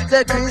pound.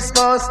 Say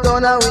Christmas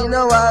done and we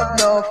no have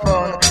no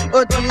fun.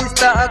 But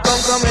Easter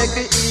come make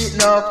we eat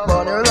no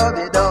fun. Rub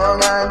it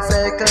down and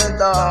settle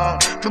down.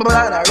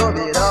 Brother rub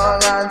it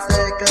down and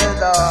settle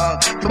down.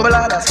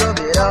 Brother rub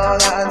it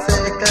down and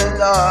settle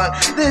down.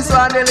 This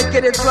one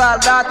dedicated to all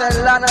that and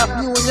land of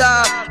New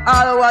York.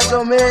 All over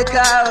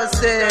Jamaica will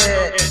say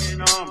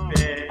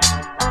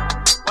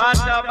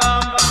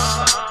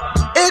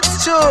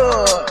it's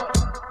true.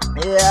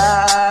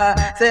 Yeah,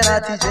 say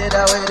not teach it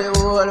away the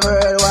whole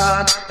world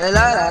want.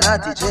 Lord, not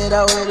teach it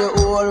away the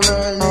whole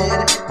world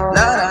need.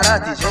 Lord,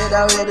 not teach it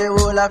away the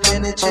whole of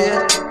any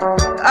trade.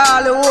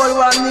 All the whole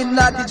one need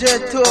not teach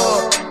it too.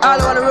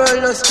 All over the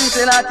world no street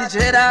not teach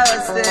it away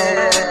say.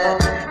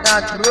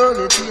 Not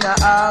prove it in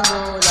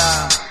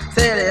Angola.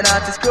 Say they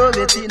not to screw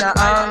it in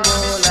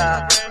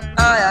Angola.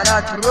 I am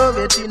not to prove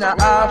it in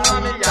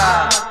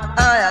Africa.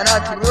 I am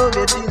not to prove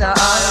it in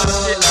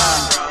Angola.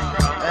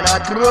 And I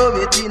drove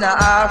it in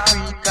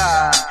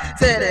Africa.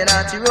 Say they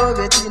not drove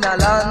it in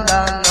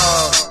London,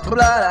 no.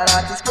 Brother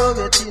not drove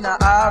it in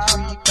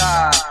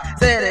Africa.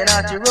 Say they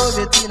not drove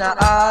it in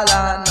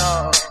Ireland,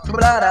 no.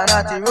 Brother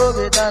not drove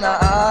it in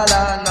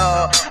Ireland,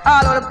 no.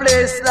 All of the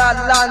places that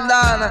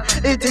London,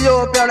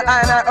 Ethiopian,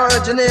 and I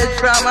originate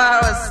from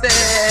our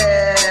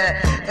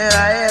say.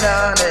 Right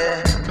on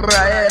it,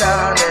 right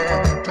on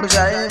it,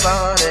 drive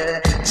on it.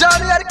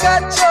 Johnny had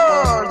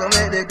control to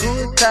make the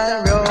good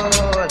time roll.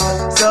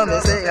 Some me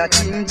say a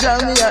King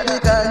Johnny at the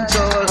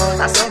control,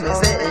 and some me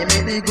say he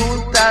made the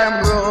good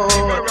time roll.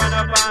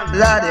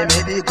 Lord, he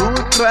made the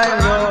good time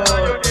roll.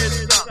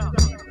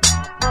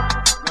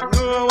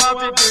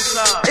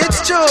 It's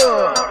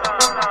true.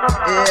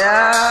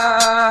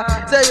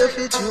 Yeah. Say you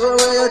fit you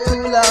away you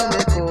too long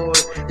be cool.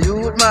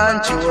 Youth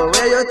man you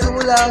away you too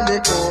long be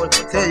cool.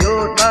 Say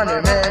youth man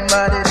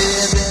remember the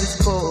days in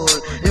school.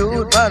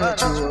 Youth man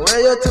you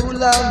away you too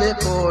long be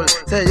cool.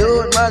 Say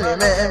youth man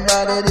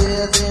remember the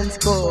days in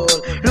school.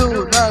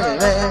 Youth man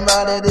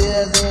remember the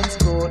days in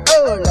school.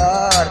 Oh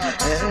Lord,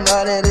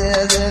 remember the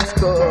days in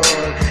school.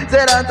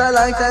 Say that a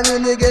long time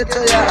when you get to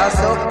your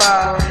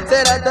suffer.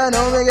 Say that I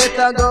know we get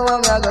to go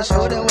and I go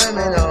show them when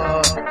me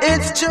know.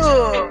 It's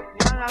true.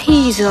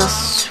 He's a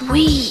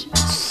sweet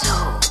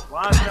soul.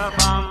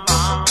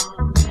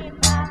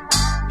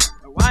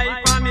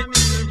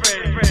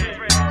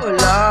 Oh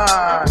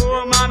Lord.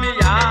 Oh mommy,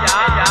 yeah.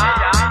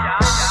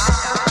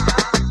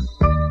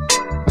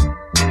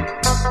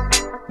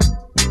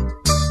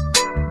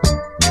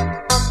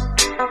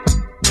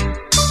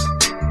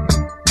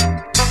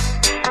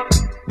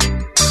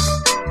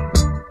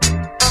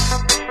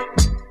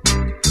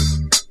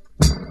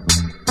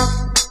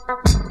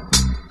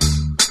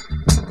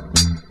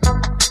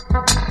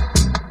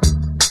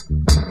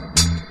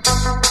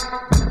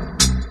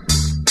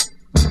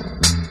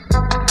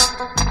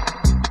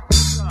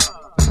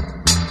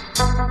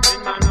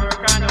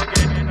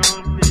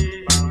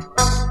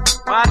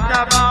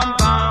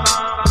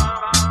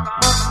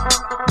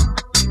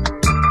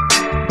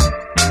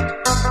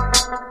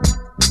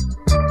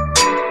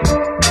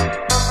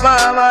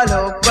 Mama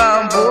look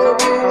bamboo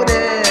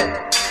booty,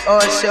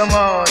 hush your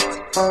mouth,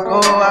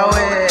 go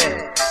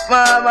away.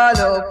 Mama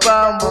look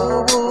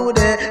bamboo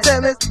booty.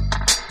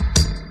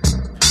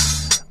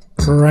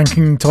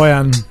 Ranking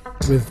Toyan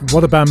with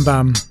What a Bam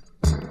Bam.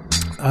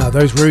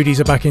 Those Rudies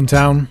are back in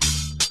town.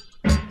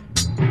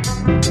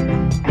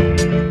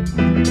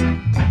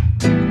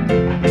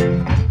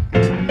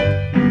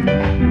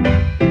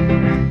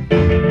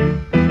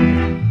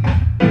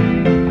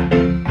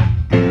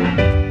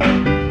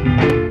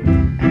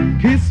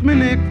 Kiss me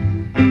neck,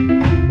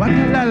 what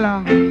a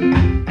lala.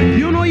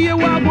 You know you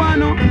are one,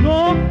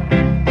 no?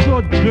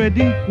 So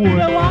dreading poor.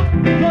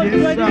 Yes,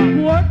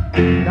 dreading poor.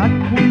 That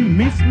could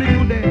miss me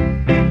today.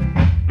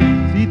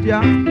 See ya,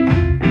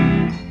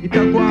 it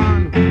a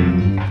guan.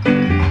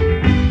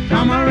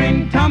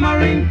 Tamarind,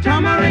 tamarind,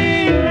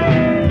 tamarind.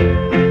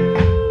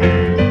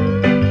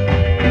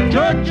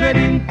 So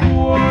dreading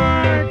poor.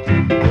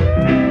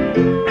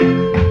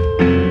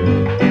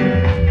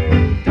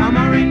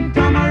 Tamarind,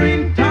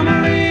 tamarind,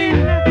 tamarind.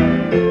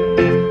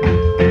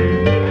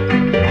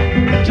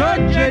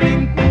 Judge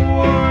in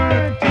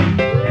court.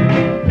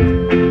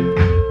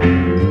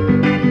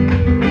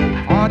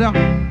 Order.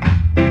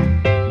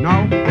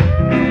 Now,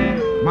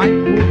 my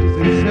court is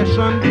in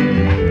session.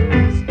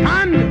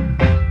 Stand.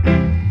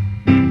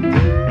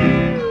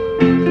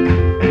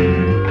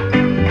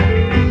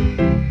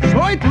 So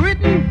it's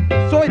written,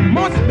 so it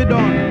must be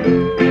done.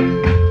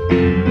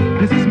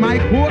 This is my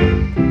court,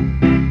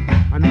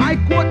 and my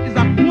court is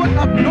a court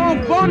of no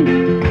fun.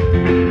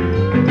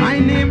 My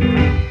name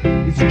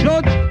is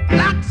Judge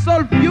Black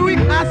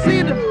Sulfuric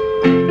Acid.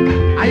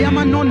 I am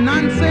a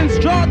no-nonsense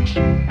judge.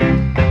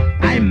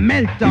 I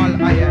melt all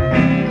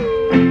iron.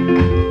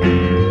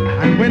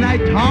 And when I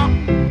talk,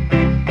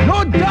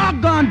 no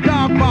doggone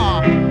dog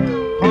bar,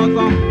 cause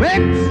I'm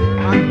vexed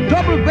and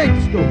double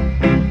vexed too.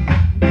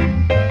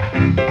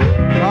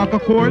 Talk a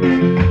court.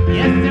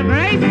 Yes, sir,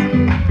 Brace.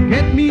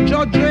 Get me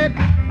Judge Red.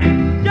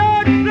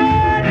 Judge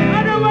Red,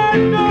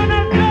 otherwise known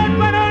as Judge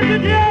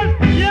 100 years.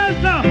 Yes,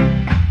 sir.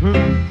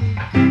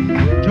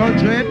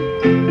 Judge Red.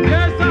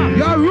 Yes, sir.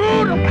 You're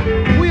rude.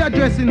 Who you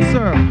addressing,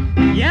 sir?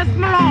 Yes,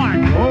 my lord.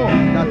 Oh,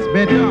 that's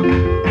better.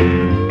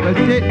 Well,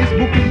 take this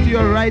book into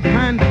your right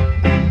hand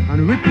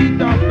and repeat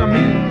after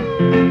me.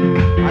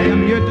 I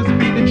am here to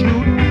speak the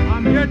truth.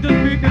 I'm here to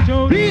speak the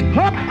truth. Speak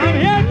up. I'm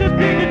here to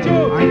speak the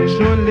truth. I'm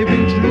true and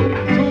living truth.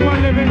 True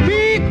and living.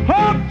 Speak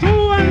up.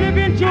 True and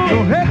living truth. So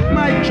help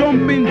my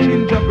jumping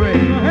gingerbread.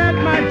 So help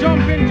my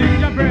jumping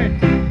gingerbread.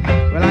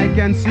 Well, I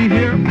can see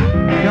here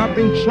you have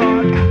been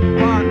charged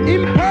for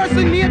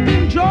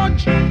impersonating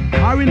judge,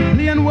 or in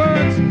plain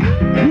words,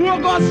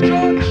 bogus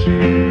judge.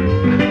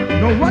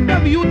 Now, what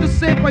have you to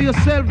say for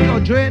yourself,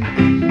 Judge Red?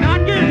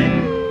 Not guilty.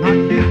 Not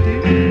guilty?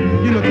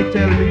 You know to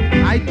tell me.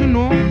 I to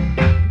know.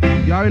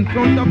 You are in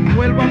front of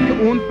 12 of your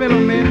own fellow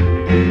men.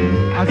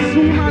 As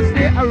soon as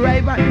they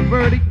arrive at the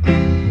verdict,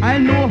 I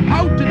know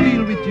how to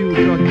deal with you,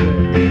 Judge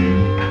Red.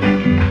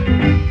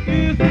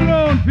 He's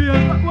blown,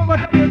 Field. What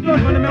have you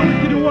done, man? I'm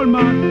with the old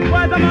man.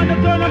 Why is the man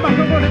that turn back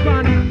and go to the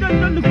man?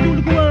 Don't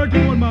look word to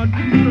the old man.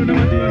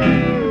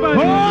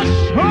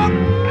 Hush up!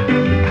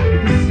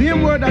 The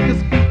same word that you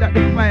speak that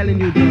defile in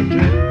you, Judge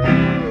Red.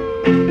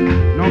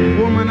 Now,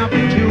 foreman of the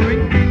jury.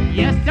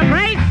 Yes, sir,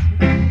 Brace.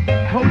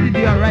 How did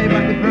you arrive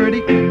at the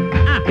verdict?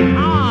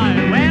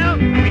 Well,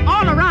 we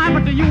all arrived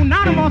at the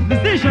unanimous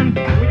decision.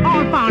 We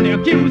all found the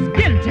accused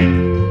guilty.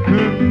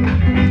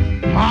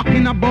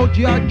 Talking about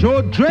your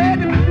Judge Red?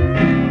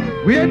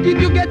 Where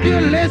did you get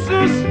your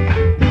lessons?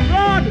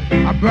 Abroad.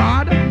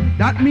 Abroad?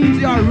 That means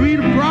you're a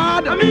real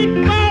fraud. I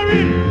mean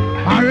foreign.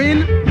 Foreign?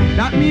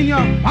 That means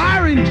you're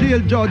foreign jail,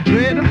 Judge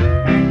Red.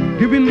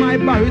 Giving my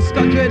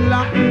barrister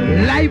dreadlock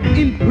life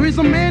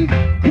imprisonment.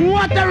 Who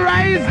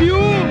authorized you?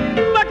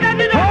 But I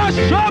didn't.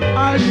 Hush up!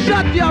 I'll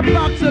shut your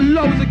box, a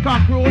lousy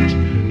cockroach.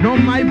 Now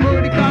my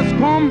verdict has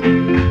come.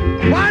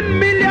 1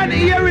 million a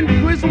year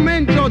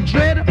imprisonment, Judge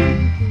Red.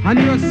 And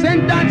your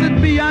sentence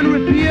is beyond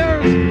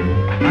repairs.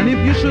 And if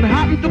you should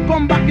happen to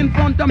come back in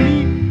front of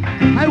me,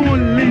 I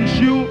won't lynch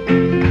you.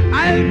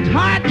 I'll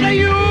torture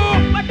you.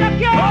 But the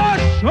cure.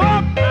 Hush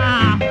up!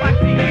 What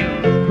do you?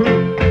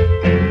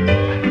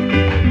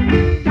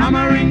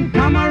 Tamarind,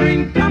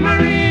 tamarind,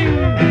 tamarind.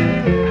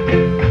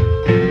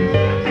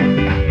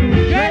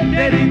 Get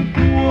dead in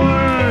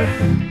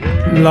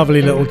court.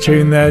 Lovely little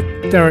tune there.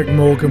 Derek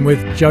Morgan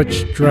with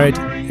Judge Dredd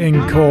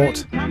in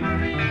Court.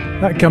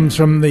 That comes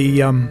from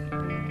the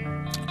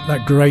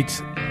that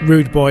great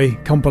Rude Boy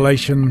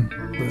compilation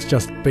that's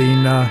just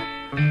been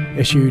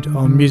issued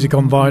on Music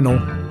on Vinyl.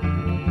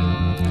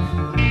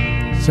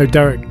 So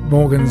Derek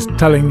Morgan's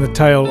telling the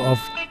tale of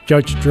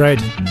Judge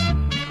Dredd,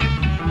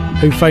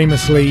 who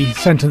famously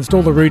sentenced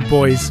all the Rude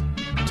Boys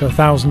to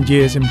 1,000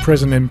 years in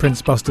prison in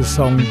Prince Buster's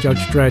song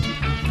Judge Dredd.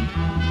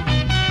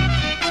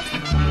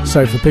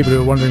 So for people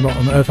who are wondering what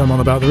on earth I'm on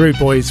about, the Rude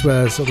Boys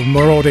were sort of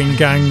marauding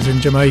gangs in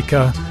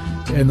Jamaica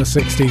in the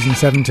 60s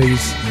and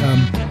 70s.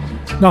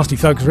 Nasty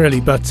thugs really,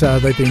 but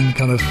they've been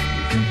kind of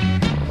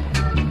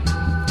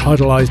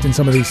idolised in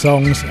some of these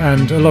songs,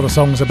 and a lot of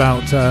songs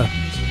about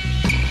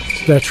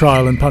their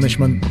trial and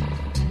punishment.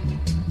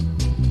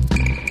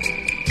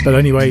 But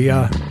anyway,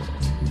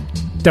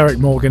 Derek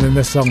Morgan in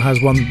this song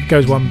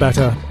goes one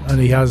better, and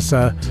he has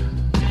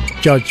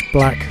Judge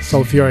Black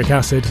Sulfuric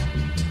Acid,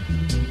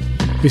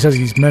 who says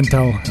he's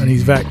mental and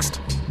he's vexed,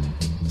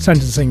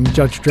 sentencing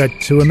Judge Dredd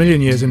to 1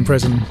 million years in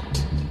prison.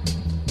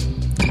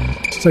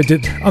 So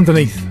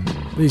underneath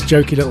these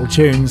jokey little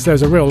tunes,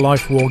 there's a real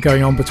life war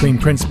going on between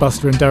Prince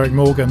Buster and Derek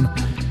Morgan,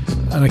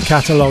 and a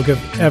catalogue of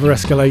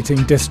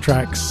ever-escalating diss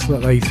tracks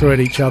that they threw at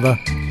each other.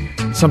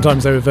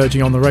 Sometimes they were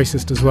verging on the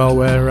racist as well,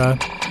 where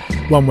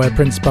one where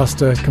Prince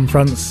Buster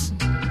confronts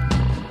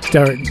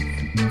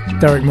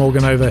Derek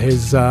Morgan over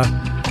his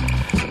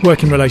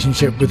working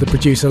relationship with the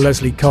producer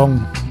Leslie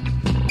Kong.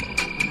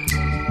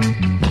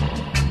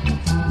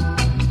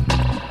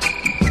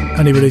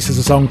 And he releases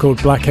a song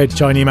called Blackhead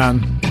Chinese Man,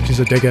 which is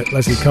a dig at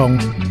Leslie Kong,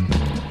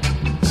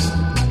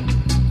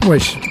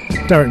 which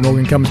Derek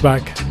Morgan comes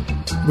back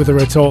with a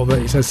retort that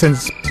he says,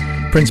 since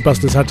Prince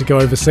Buster's had to go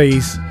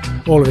overseas,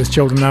 all of his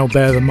children now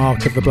bear the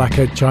mark of the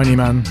Blackhead Chinese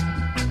Man.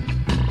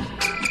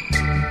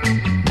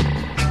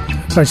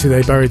 Eventually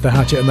they buried the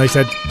hatchet, and they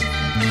said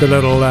the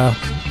little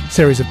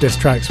series of diss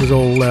tracks was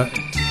all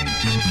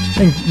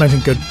making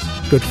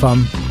good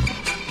fun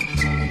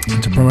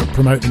to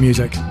promote the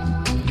music.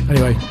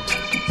 Anyway,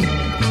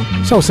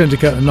 Soul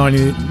Syndicate and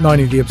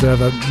 90 The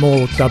Observer,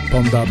 more dub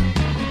on dub.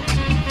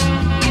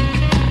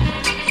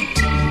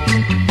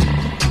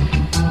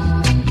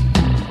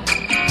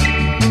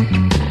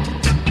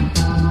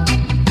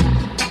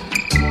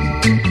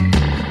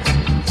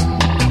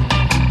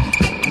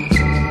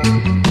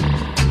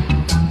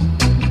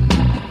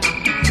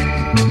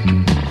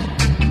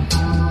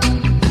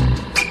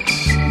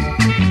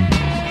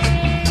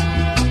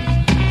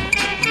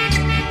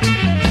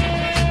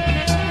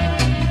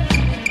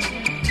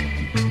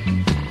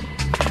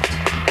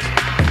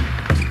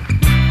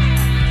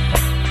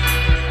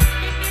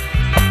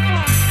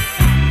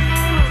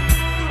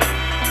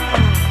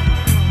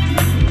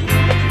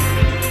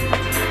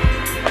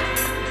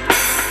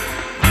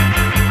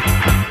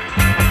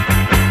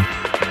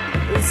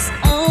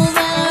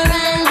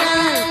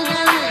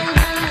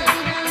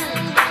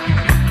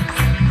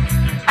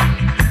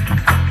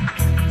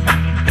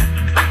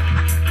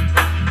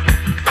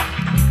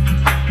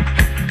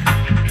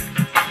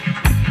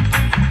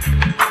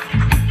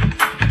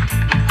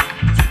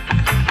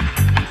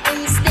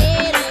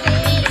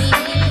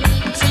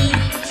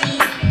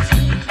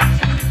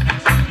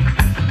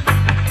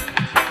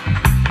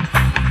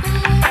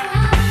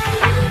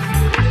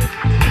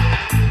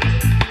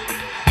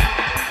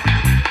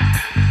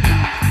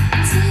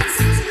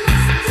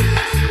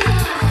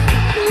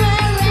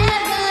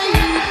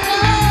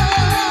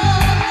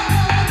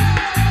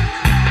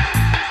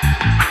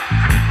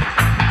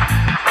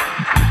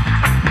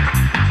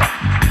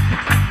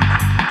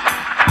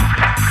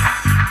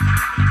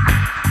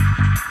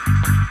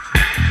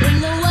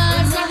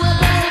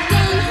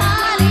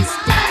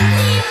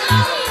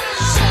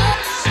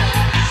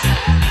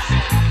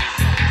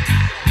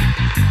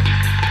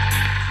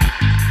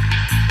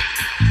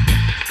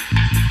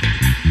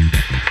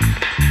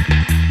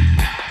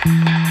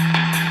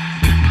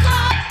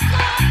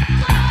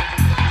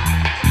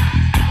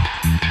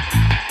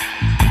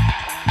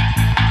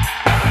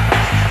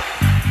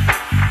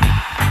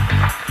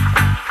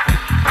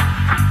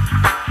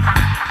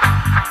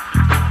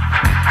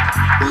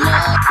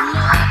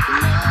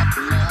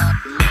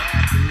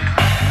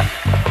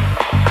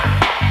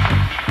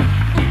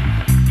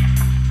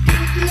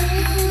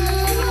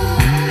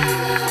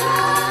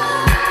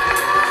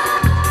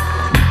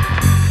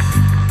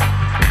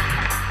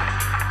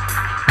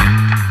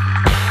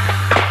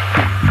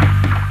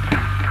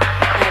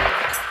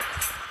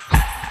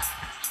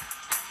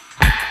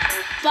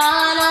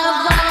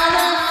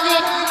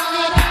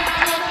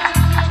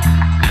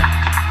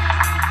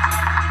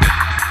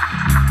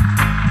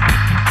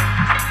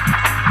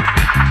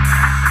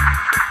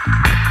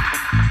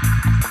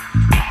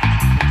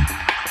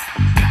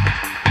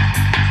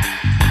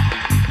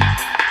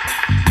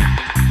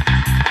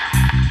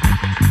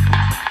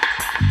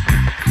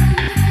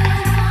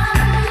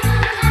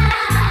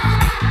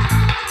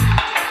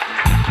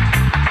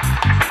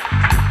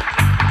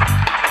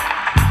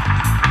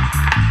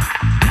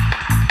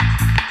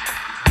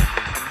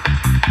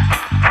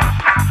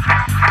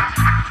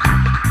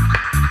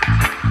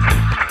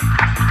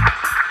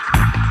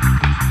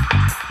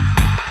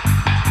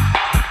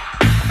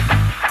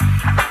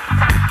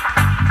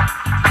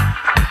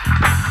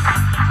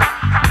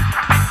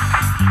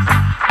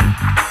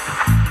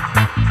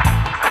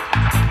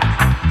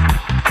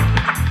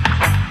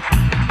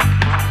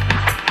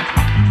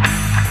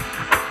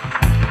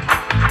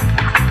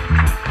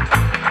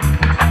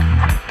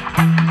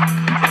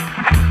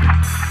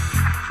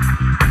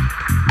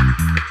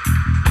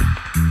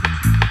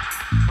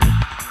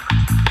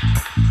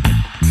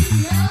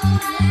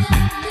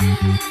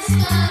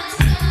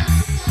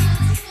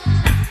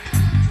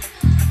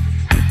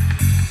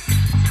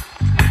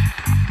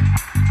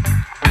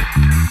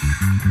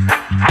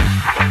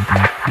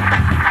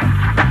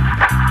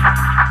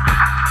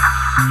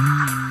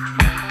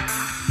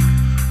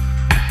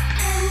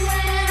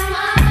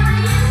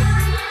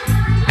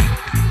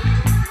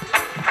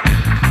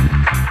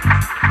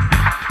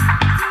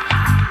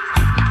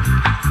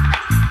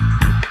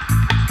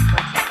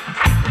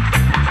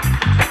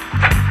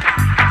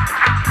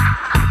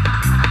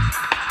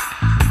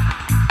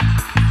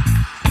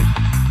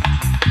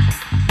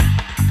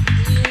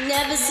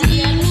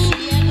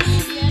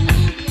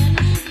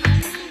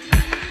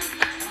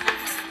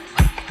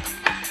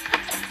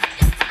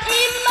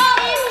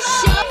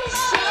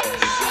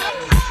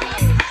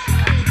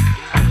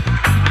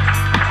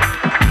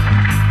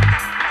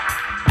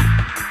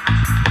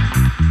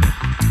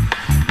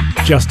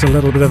 Just a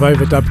little bit of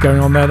overdub going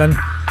on there then.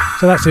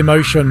 So that's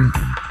Emotion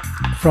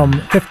from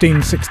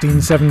 15,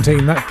 16,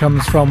 17. That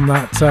comes from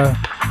that, well,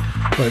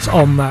 it's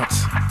on that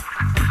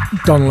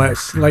Don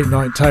Letts Late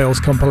Night Tales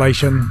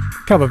compilation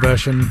cover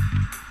version,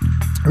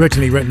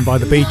 originally written by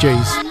the Bee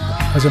Gees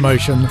as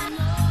Emotion,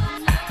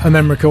 and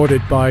then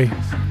recorded by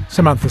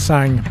Samantha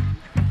Sang.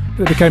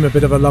 It became a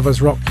bit of a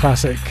lovers rock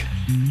classic.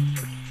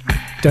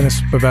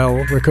 Dennis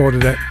Bovell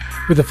recorded it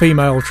with the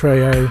female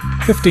trio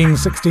 15,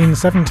 16,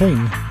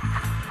 17.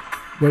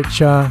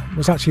 Which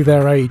was actually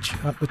their age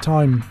at the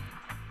time.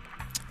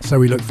 So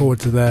we look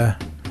forward to their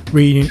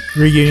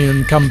reunion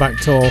and comeback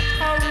tour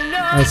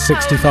as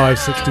 65,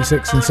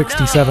 66 and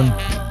 67.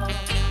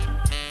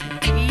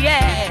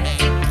 Yeah.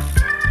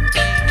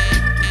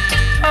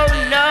 Oh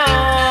no.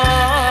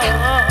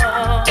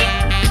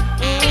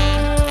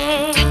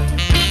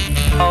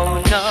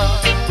 Oh no,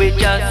 we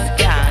just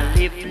can't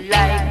live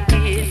like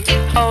this.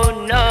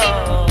 Oh no.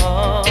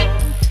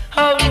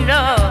 Oh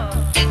no,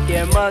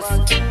 there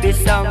must be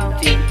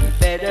something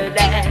better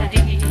than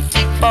this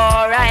for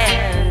I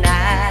and I.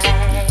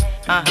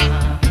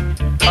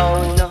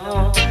 Oh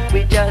no,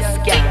 we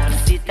just can't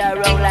sit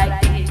around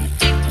like this.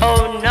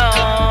 Oh no,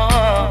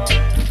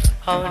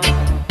 oh no,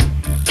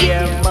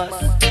 there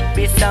must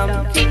be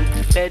something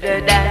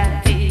better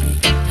than this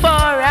for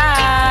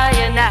I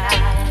and I.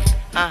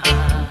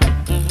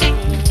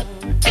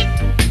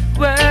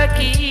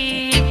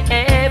 Working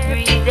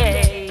every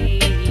day.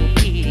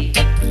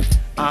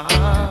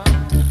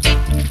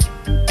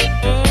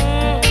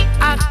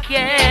 I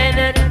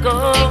cannot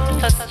go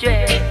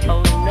astray.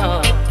 Oh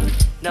no,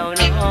 no,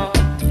 no.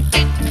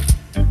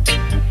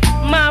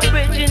 My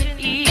brethren,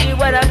 hear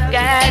what I've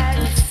got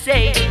to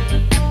say.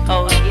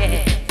 Oh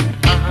yeah,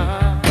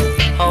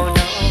 oh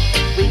no,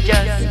 we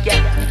just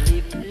can't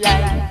live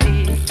like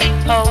this.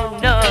 Oh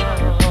no,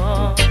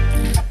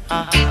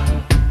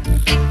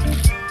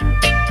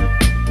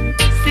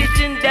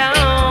 sitting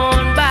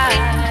down by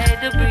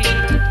the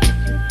bridge.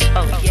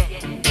 Oh yeah,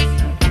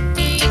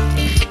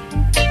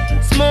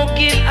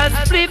 smoking a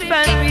spliff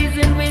and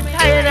reason with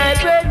high and high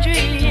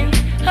brethren.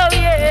 Oh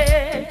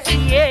yes,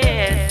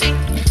 yes.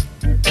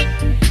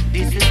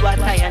 This is what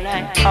I and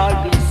I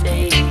always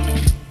say.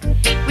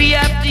 We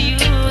have to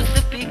use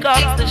the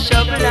pickaxe, the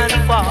shovel and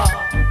fall.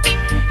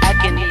 I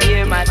can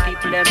hear my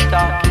people them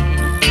talking.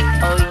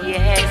 Oh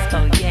yes,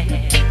 oh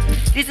yes.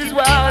 This is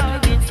what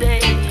we've been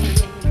saying.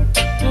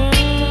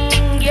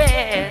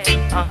 Yes.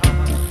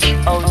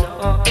 Oh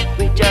no,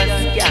 we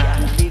just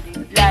can't live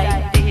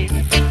like this.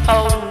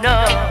 Oh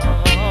no,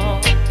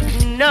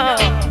 no.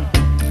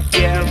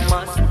 There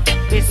must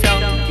be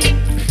something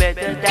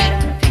better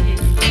than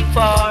this for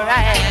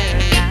I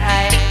and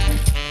I.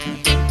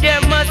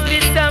 There must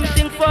be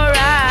something for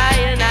I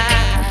and I.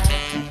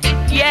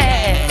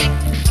 Yeah.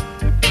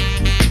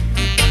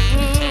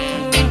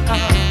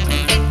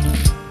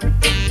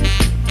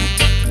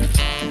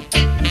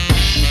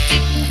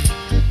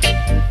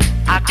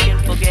 I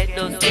can't forget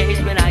those days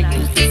when I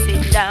used to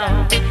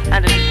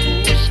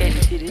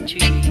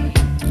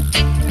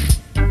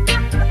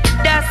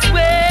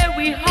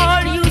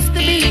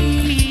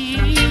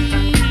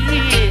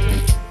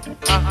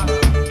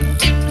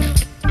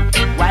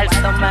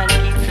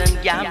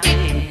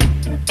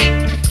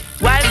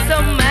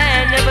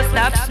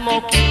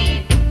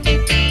smoking.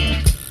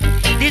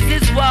 This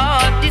is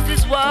what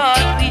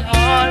we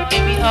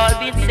all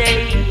been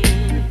saying.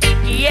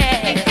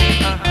 Yeah.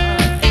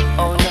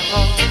 Oh no,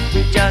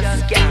 we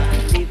just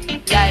can't live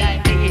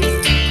like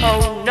this.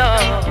 Oh no,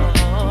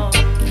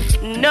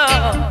 no.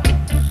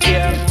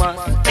 There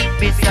must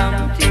be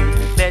something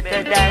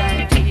better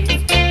than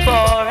this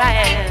for I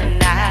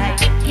and I.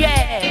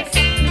 Yes.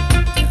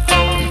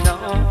 Oh no,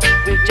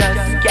 we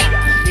just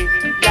can't live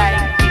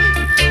like this.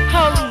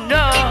 Oh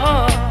no,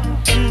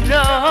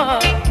 no.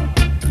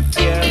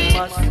 There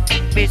must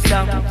be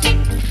something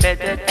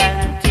better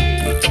than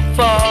this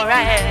for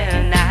I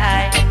and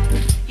I.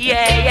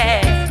 Yeah,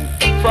 yes,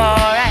 for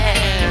I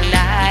and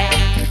I.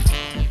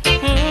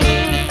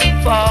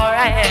 For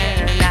I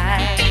and I.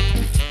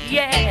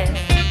 Yes.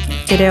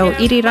 Te reo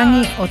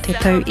irirangi o te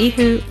tau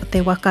ihu o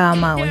te waka a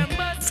Maui.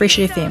 Fresh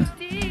FM.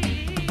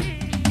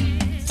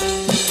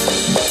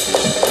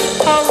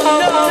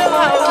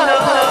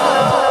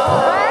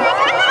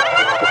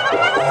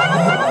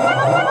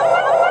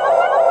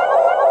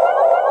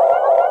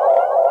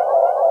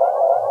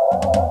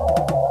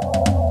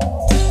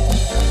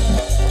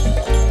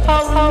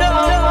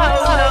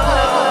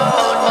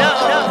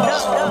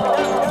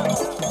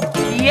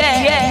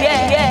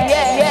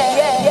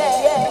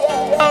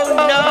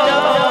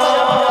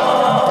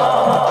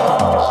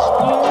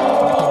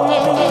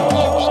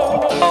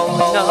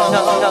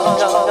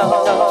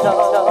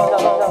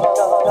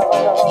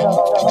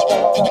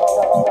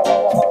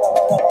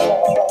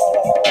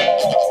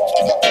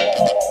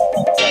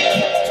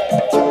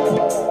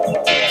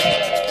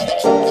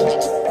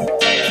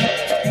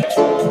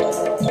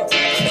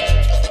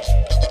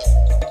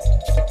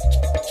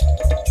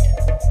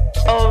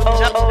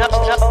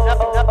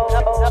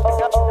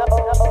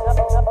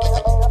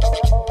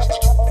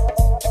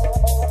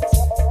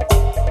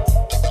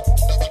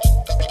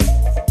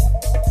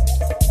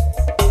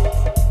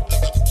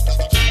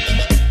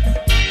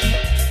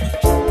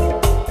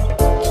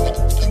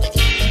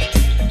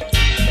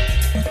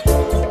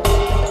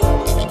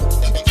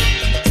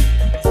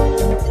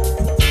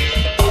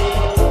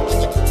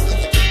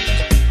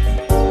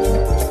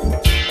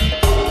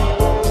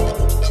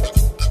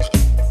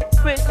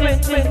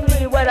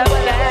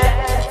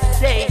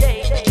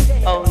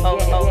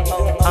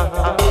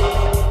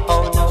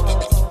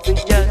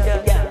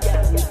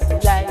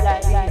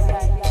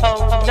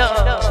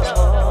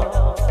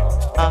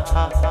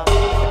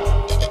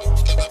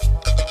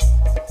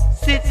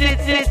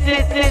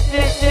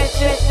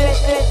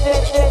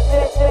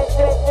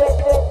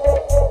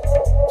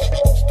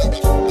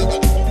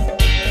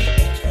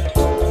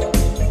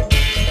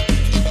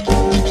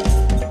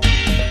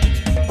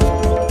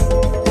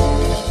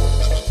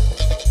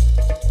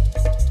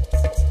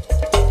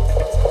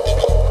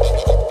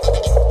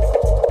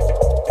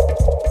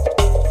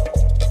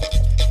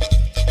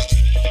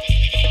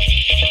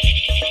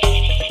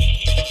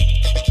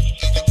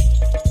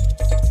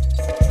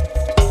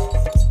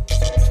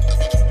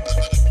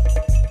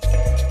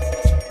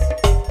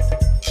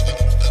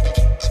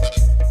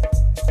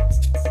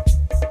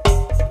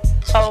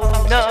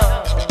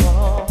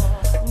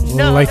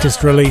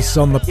 Latest release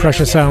on the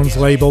Pressure Sounds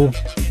label.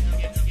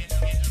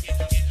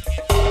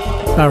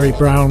 Barry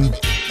Brown,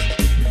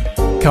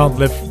 Can't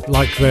Live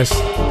Like This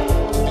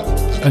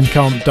and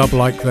Can't Dub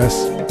Like This.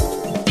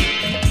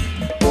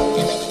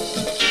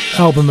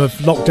 Album of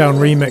lockdown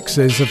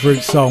remixes of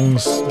root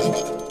songs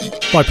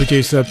by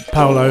producer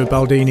Paolo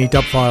Baldini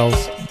Dub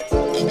Files.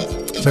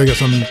 So we got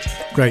some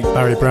great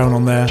Barry Brown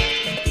on there,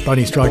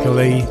 Bunny Striker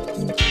Lee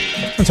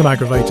and some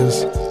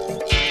aggravators.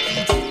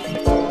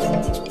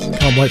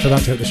 Can't wait for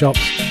that to hit the shops.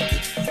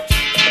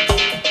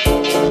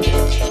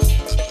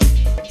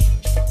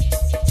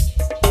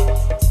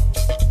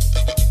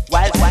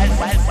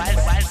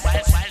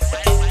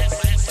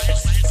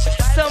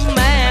 Some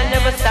man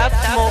never stops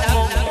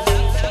smoking.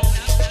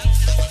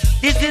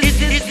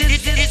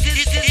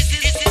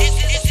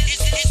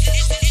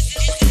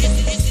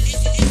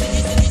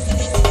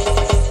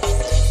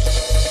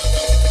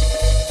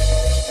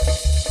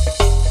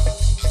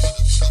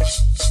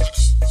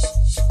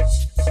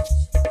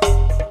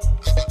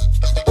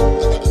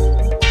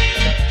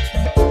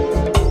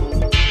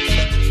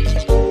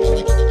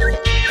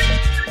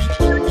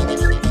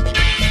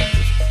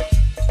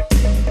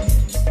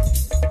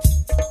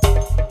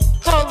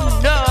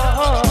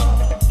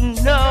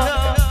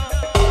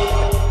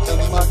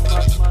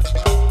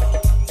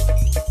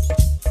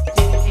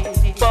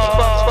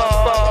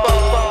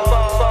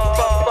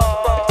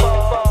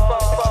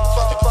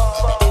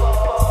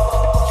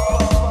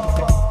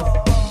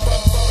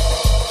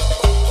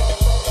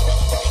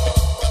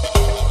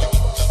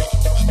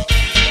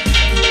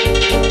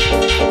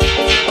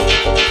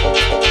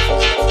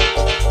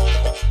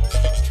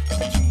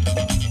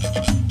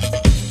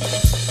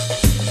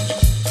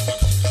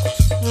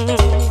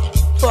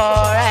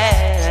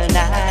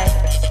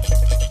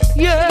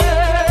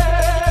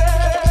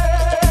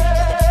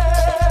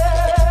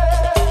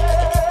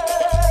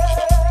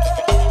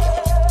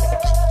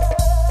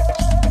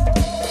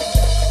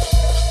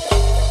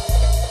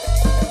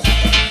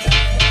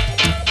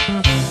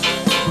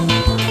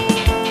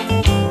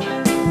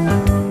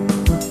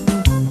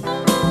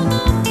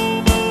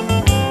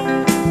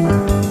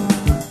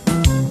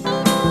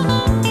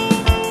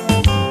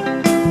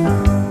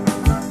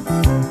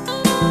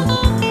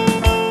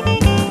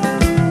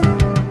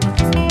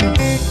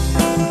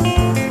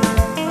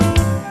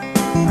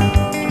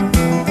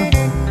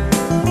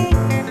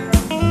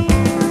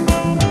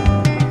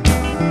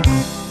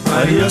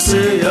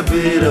 se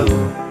yapera o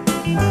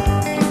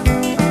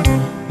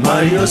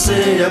Mario se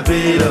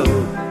yapera o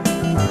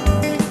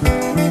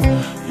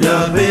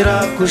Yapera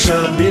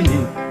kushabini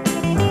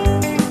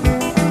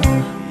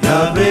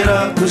Yapera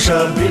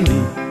kushabini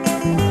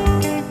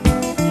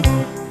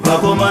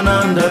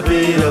Vakomananda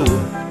pera o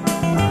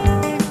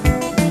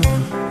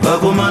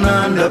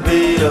Vakomananda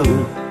pera o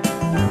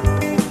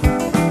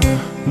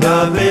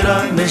Ndabera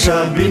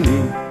neshabini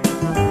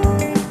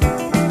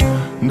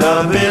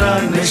Ndabera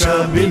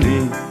neshabini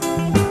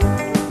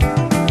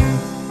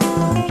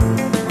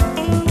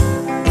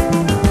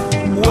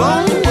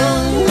Wow,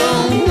 wow,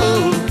 wow,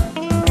 wow.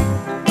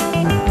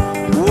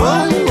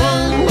 Wow,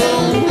 wow,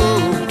 wow,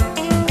 wow.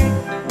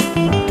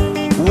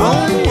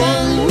 Wow,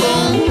 wow,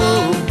 wow,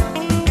 wow.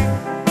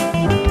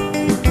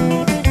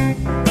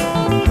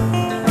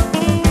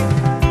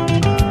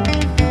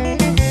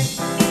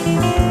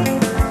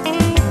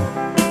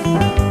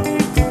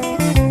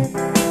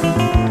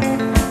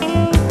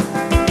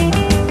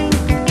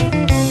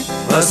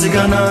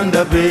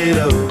 Vasigananda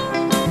pera o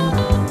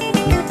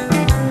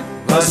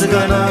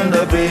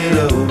Vasigananda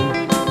pera o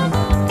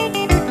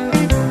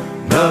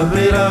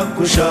Ndabera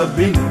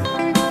kushabini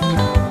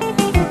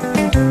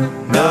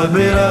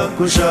Ndabera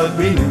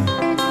kushabini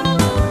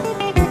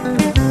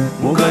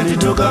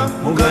Muganditoka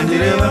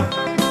mugandireva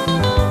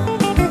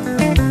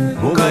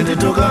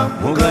Muganditoka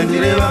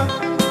mugandireva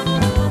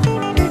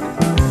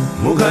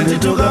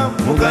Muganditoka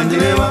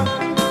mugandireva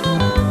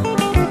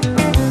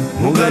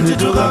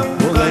Muganditoka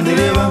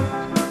mugandireva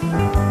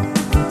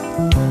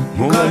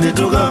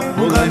Muganditoka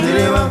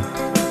mugandireva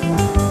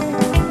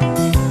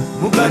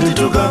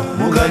Muganditoka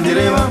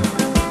mugandireva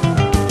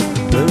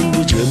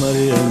Gandi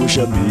chemari yangu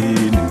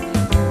shabini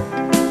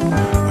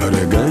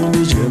Are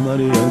gandi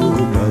chemari yangu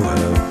kubawa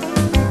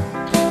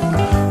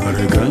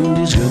Are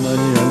gandi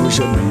chemari yangu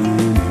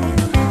shabini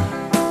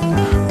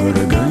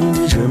Are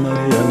gandi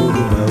chemari yangu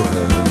kubawa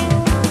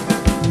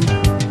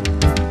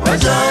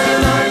Wajaya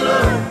nailo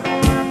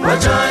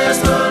Wajaya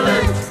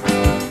stolet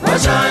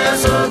Wajaya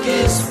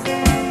sokis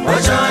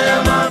Wajaya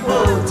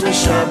mabote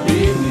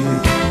shabini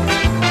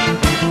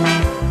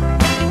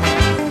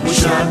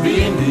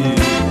Mushabini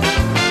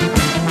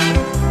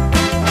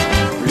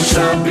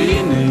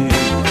Mushabini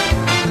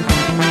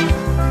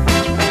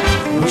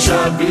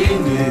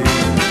Mushabini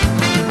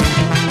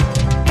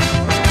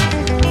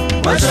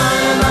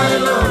Wajaya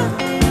nylon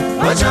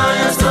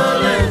Wajaya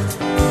stolet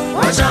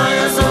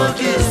Wajaya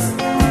sokis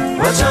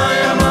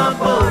Wajaya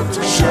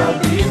mabote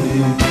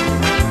shabini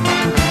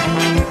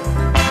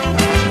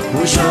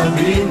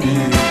Mushabini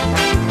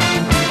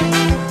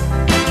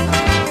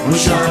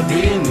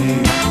Mushabini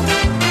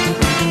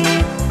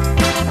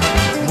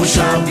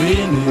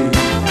Mushabini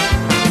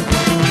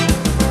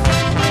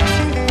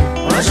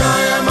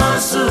Wajaya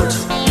masut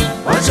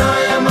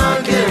Wajaya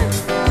market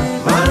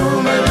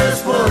Marume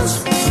sports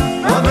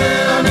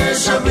Wabera ne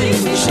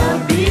shabini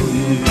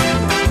Shabini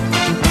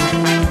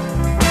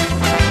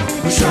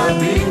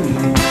Mushabini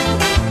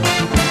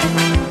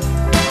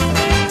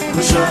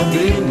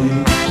Mushabini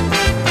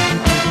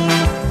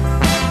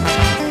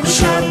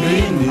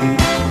Mushabini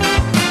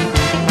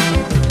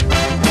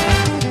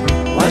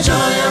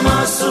Wajaya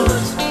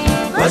masut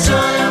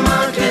Wajaya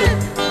market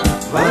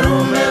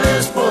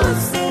Varume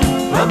sports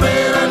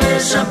Wabera ne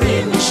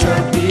shabini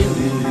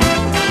Shabini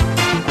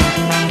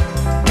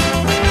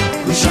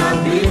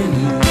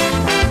Mushabini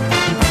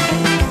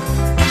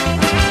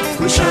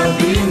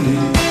Mushabini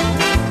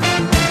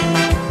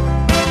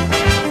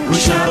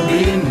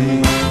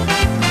Mushabini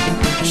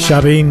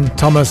Shabin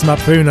Thomas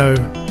Mapuno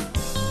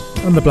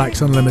and the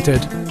Blacks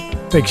Unlimited.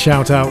 Big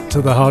shout out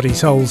to the Hardy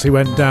Souls who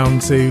went down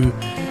to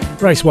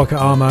Race Waka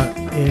Arma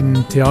in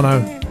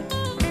Tiano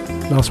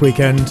last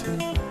weekend.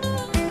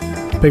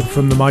 People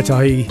from the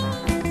Maitahi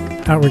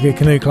Outrigger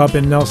Canoe Club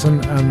in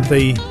Nelson and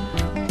the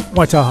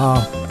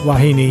Waitaha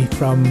Wahine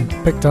from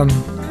Picton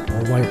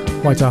or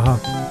Waitaha.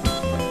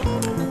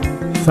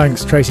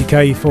 Thanks Tracy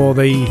K for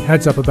the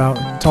heads up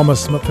about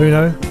Thomas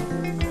Mapuno.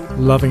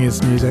 Loving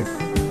his music.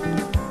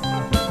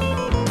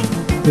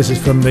 This is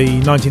from the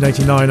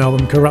 1989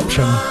 album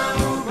Corruption.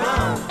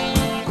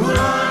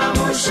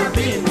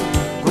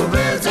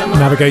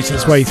 Navigates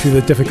its way through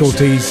the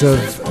difficulties of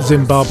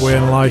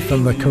Zimbabwean life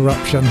and the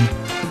corruption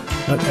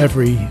at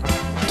every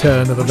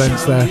turn of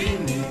events there.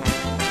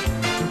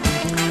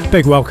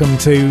 Big welcome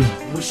to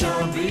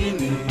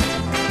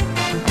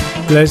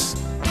Liz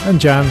and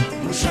Jan.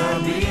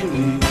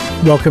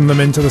 Welcome them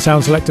into the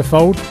Sound Selector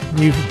fold.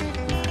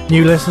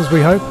 New listeners,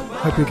 we hope.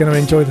 Hope you're going to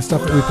enjoy the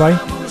stuff that we play.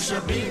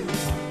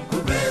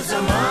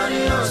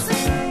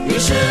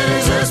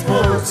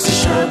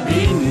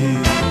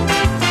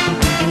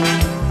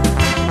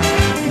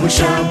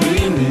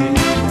 Mushabini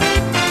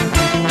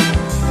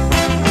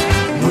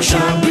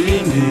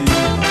Mushabini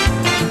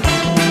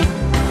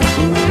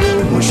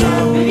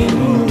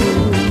Mushabini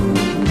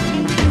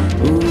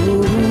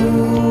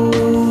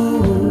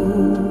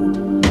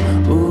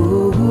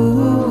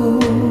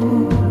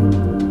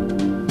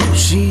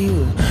She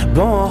was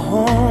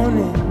born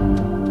in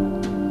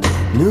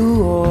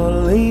New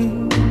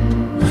Orleans,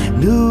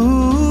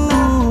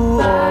 New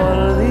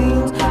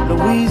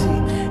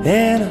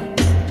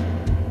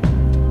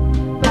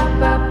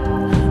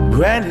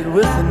branded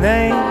with the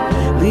name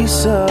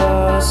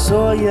Lisa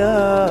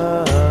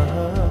Sawyer.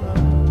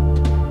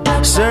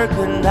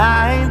 Circa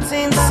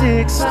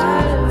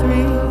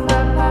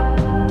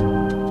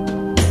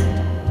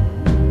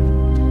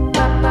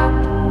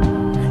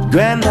 1963.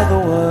 Grandmother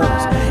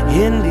was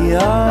Indian.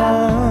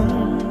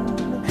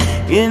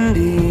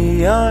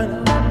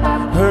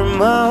 Her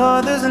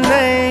mother's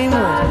name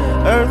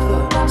was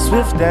Eartha,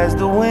 swift as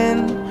the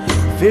wind,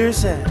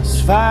 fierce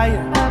as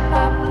fire.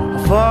 Her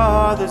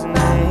father's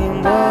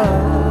name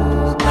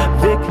was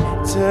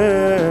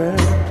Victor.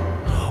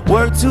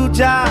 Worked 2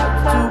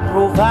 jobs to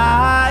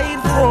provide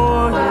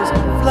for his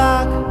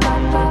flock.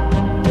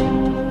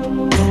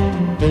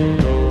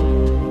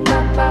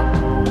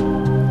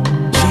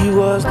 She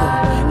was the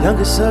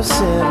youngest of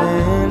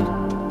 7.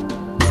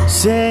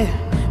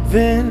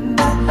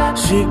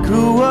 She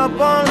grew up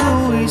on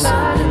Louis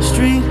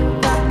Street,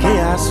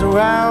 chaos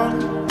around,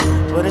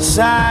 but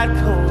inside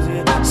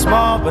cozy,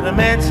 small, but a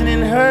mansion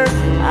in her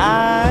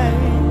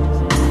eyes.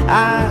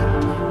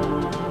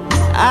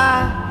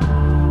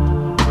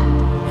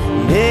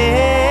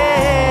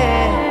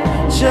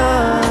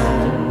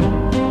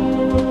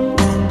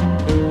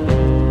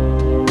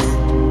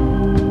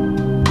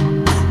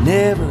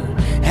 Never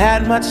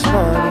had much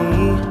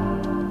money,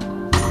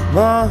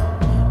 but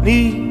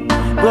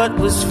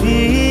was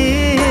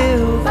filthy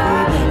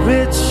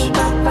rich.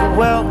 The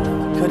wealth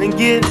couldn't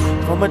get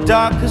from a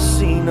dark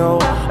casino,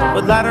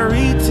 but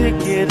lottery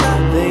ticket.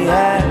 They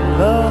had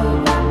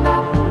love,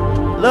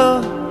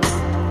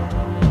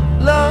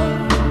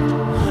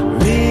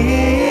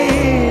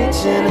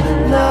 rich in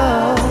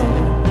love.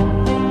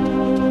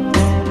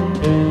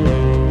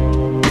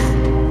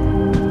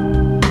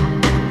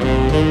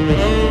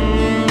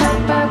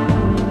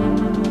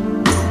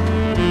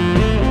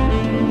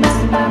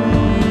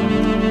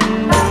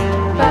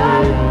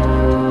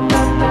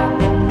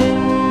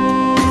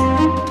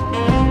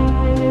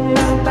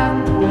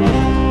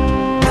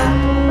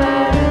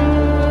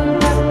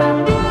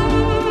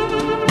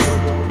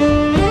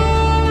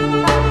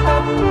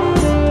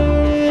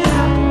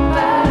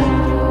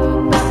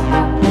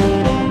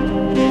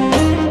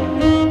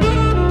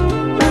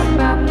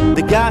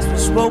 Gospel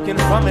spoken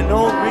from an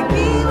old wrinkled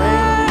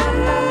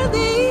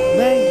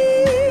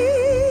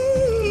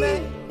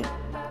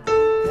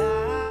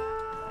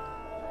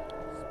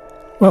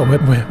Well,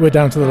 we're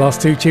down to the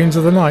last 2 tunes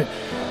of the night.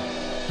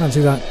 Fancy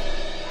that.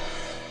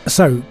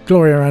 So,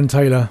 Gloria Ann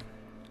Taylor,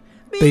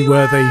 Be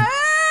Worthy.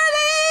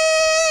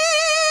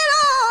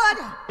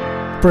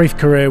 Brief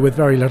career with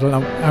very little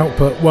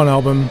output, 1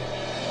 album,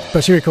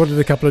 but she recorded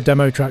a couple of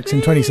demo tracks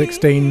in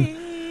 2016,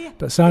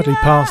 but sadly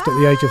passed at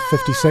the age of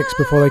 56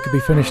 before they could be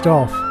finished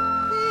off.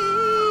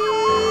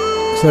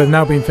 So they've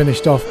now been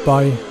finished off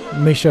by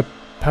Misha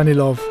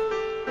Pamfilov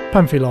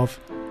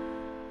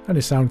and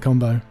his sound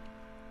combo.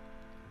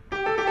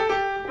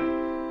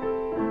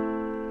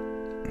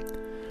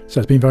 So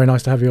it's been very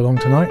nice to have you along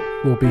tonight.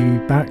 We'll be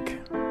back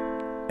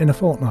in a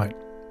fortnight.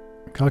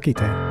 Ka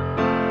kite.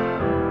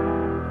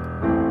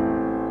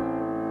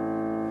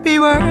 Be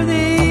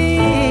worthy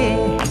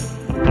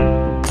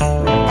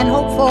and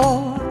hope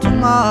for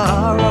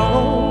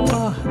tomorrow.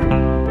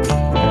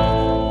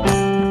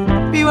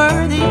 Be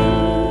worthy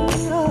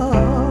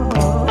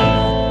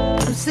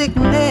of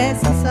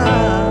sickness and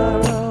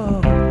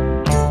sorrow.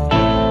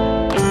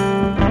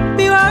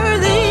 Be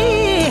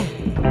worthy,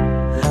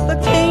 the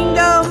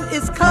kingdom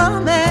is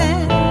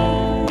coming,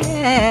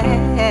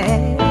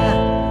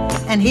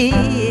 and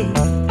he's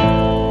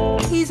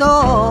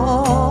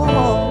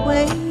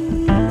always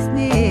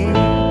near.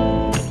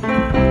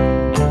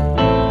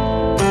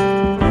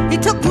 He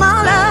took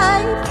my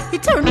life, he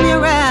turned me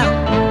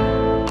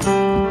around,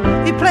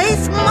 he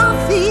placed my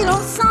feet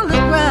on solid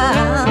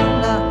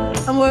ground.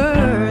 I'm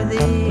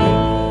worthy.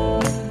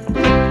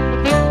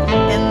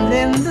 And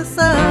then the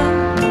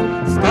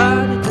sun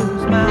started to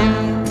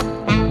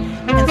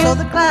smile, and so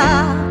the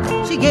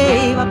cloud, she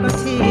gave up her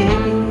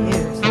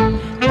tears,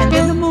 and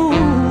then the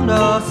moon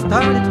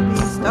started to be,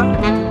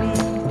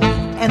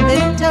 and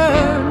then it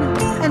turned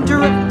and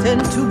dripped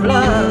into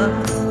blood.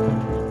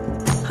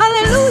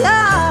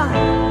 Hallelujah.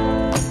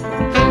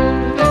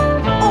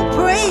 Oh,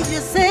 praise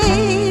your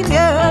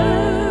Savior,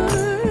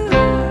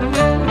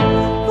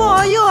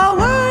 for you are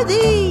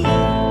worthy.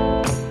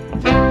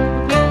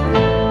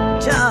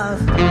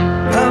 Just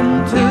come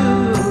to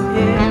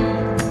Him,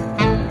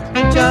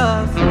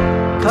 just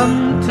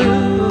come to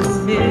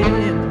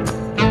Him,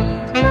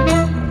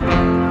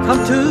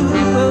 come to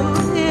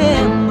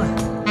Him,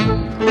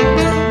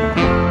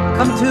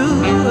 come to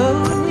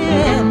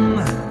Him,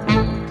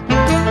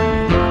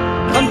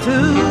 come to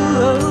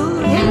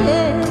Him.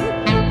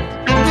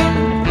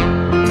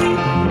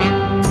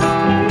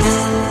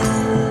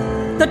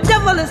 The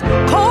devil is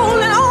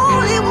calling,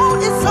 all he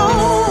wants is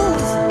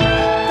souls.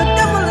 The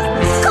devil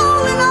is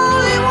calling,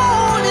 all he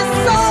wants is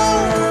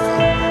souls.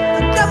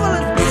 The devil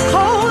is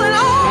calling,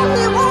 all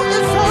he wants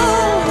is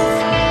souls.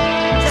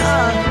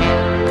 Just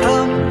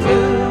come to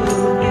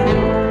Him.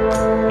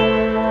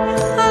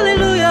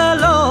 Hallelujah,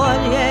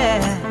 Lord,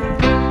 yeah.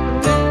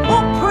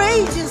 Oh, praise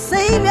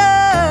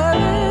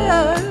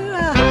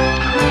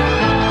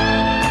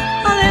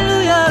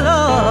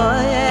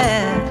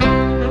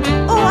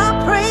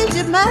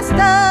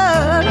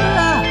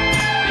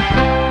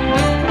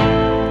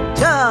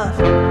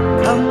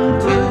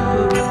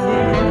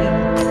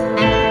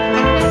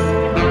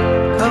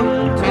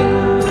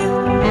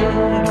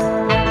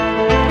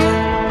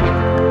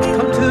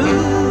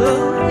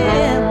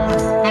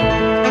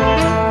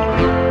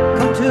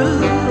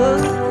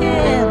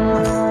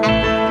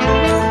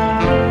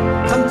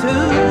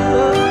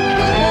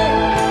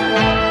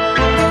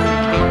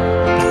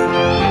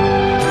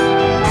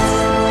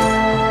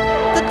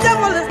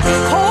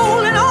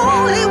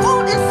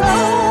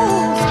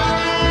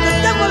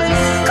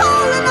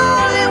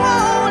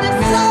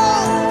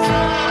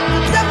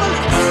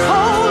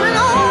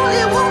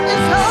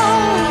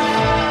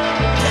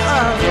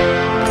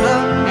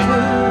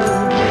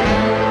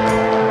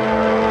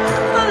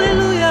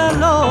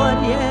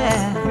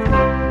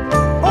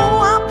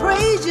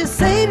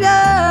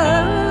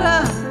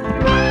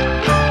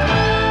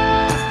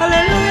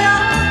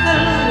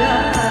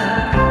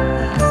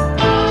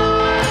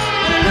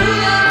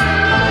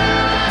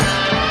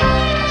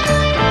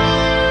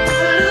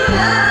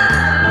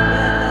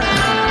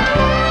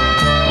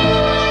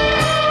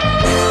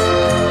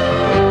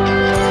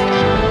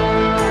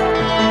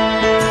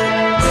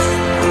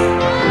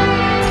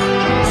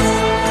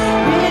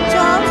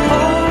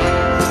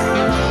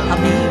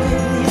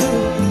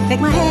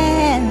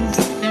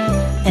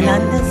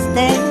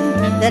understand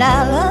that I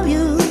love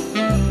you.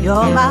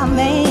 You're my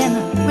man,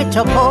 rich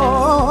or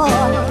poor.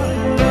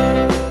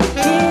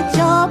 Rich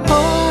or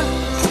poor,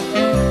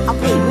 I'll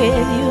be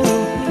with you.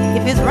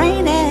 If it's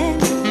raining,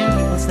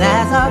 the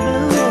skies are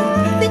blue.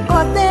 Thick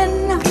or thin,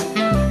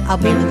 I'll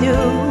be with you,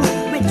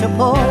 rich or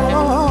poor.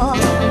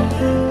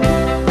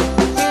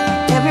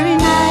 Every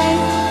night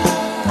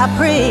I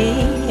pray,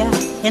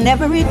 and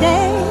every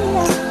day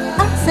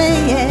I say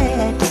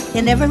it.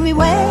 In every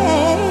way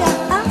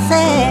I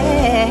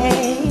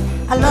say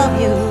I love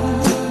you.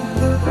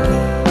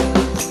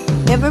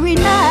 Every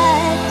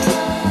night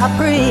I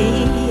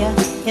pray,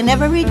 and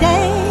every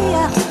day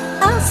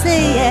I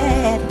say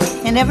it.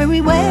 In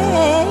every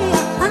way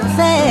I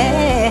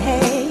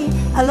say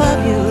I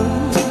love you.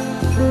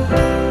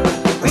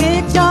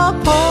 Rich or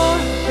poor,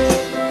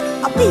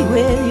 I'll be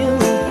with you.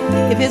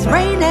 If it's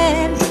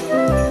raining,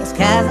 the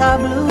skies are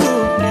blue.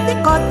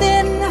 Thick or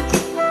thin,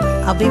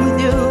 I'll be with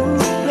you,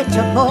 rich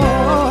or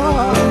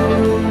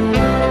poor.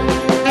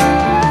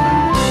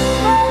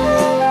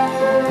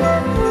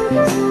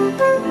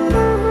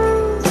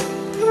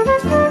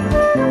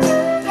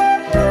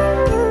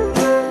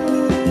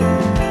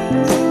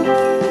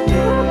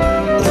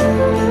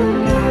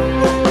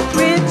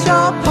 Rich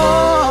or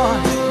poor,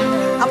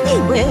 I'll be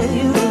with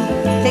you.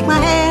 Take my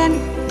hand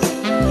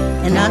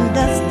and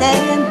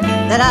understand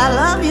that I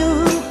love you.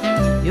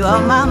 You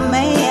are my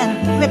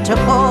man, rich or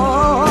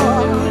poor.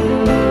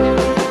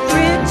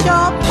 Rich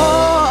or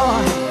poor,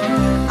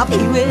 I'll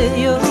be with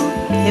you.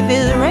 If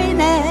it's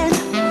raining,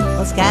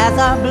 the skies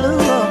are blue.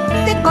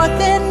 Thick or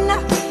thin,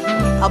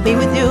 I'll be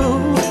with you,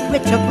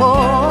 rich or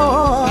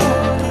poor.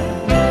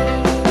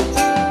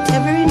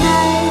 Every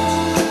night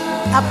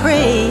I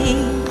pray,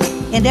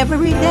 and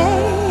every day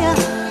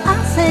I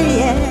say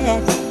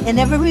it. In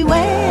every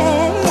way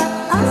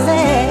I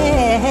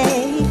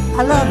say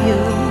I love you.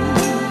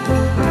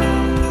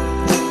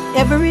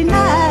 Every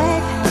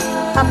night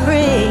I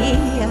pray,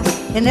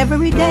 and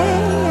every day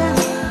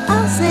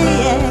I say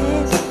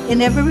it.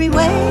 In every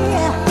way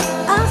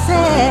I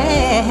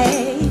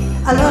say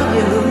I love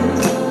you.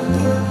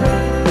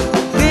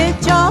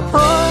 Rich or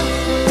poor,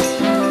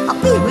 I'll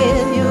be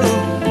with you.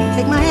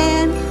 Take my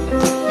hand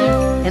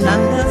and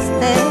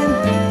understand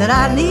that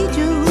I need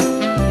you.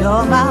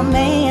 You're my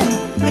man,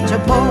 rich or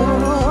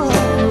poor.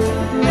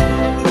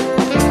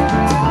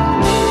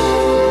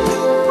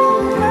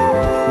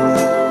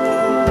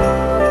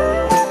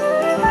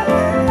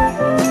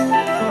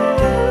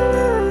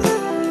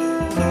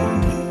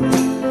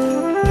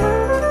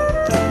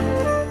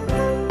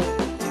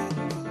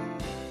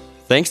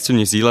 Thanks to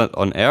New Zealand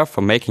On Air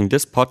for making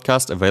this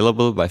podcast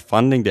available by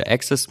funding the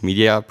Access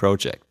Media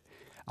project.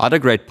 Other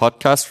great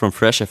podcasts from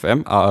Fresh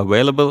FM are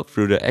available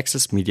through the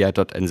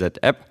accessmedia.nz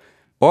app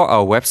or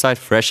our website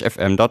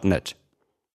freshfm.net.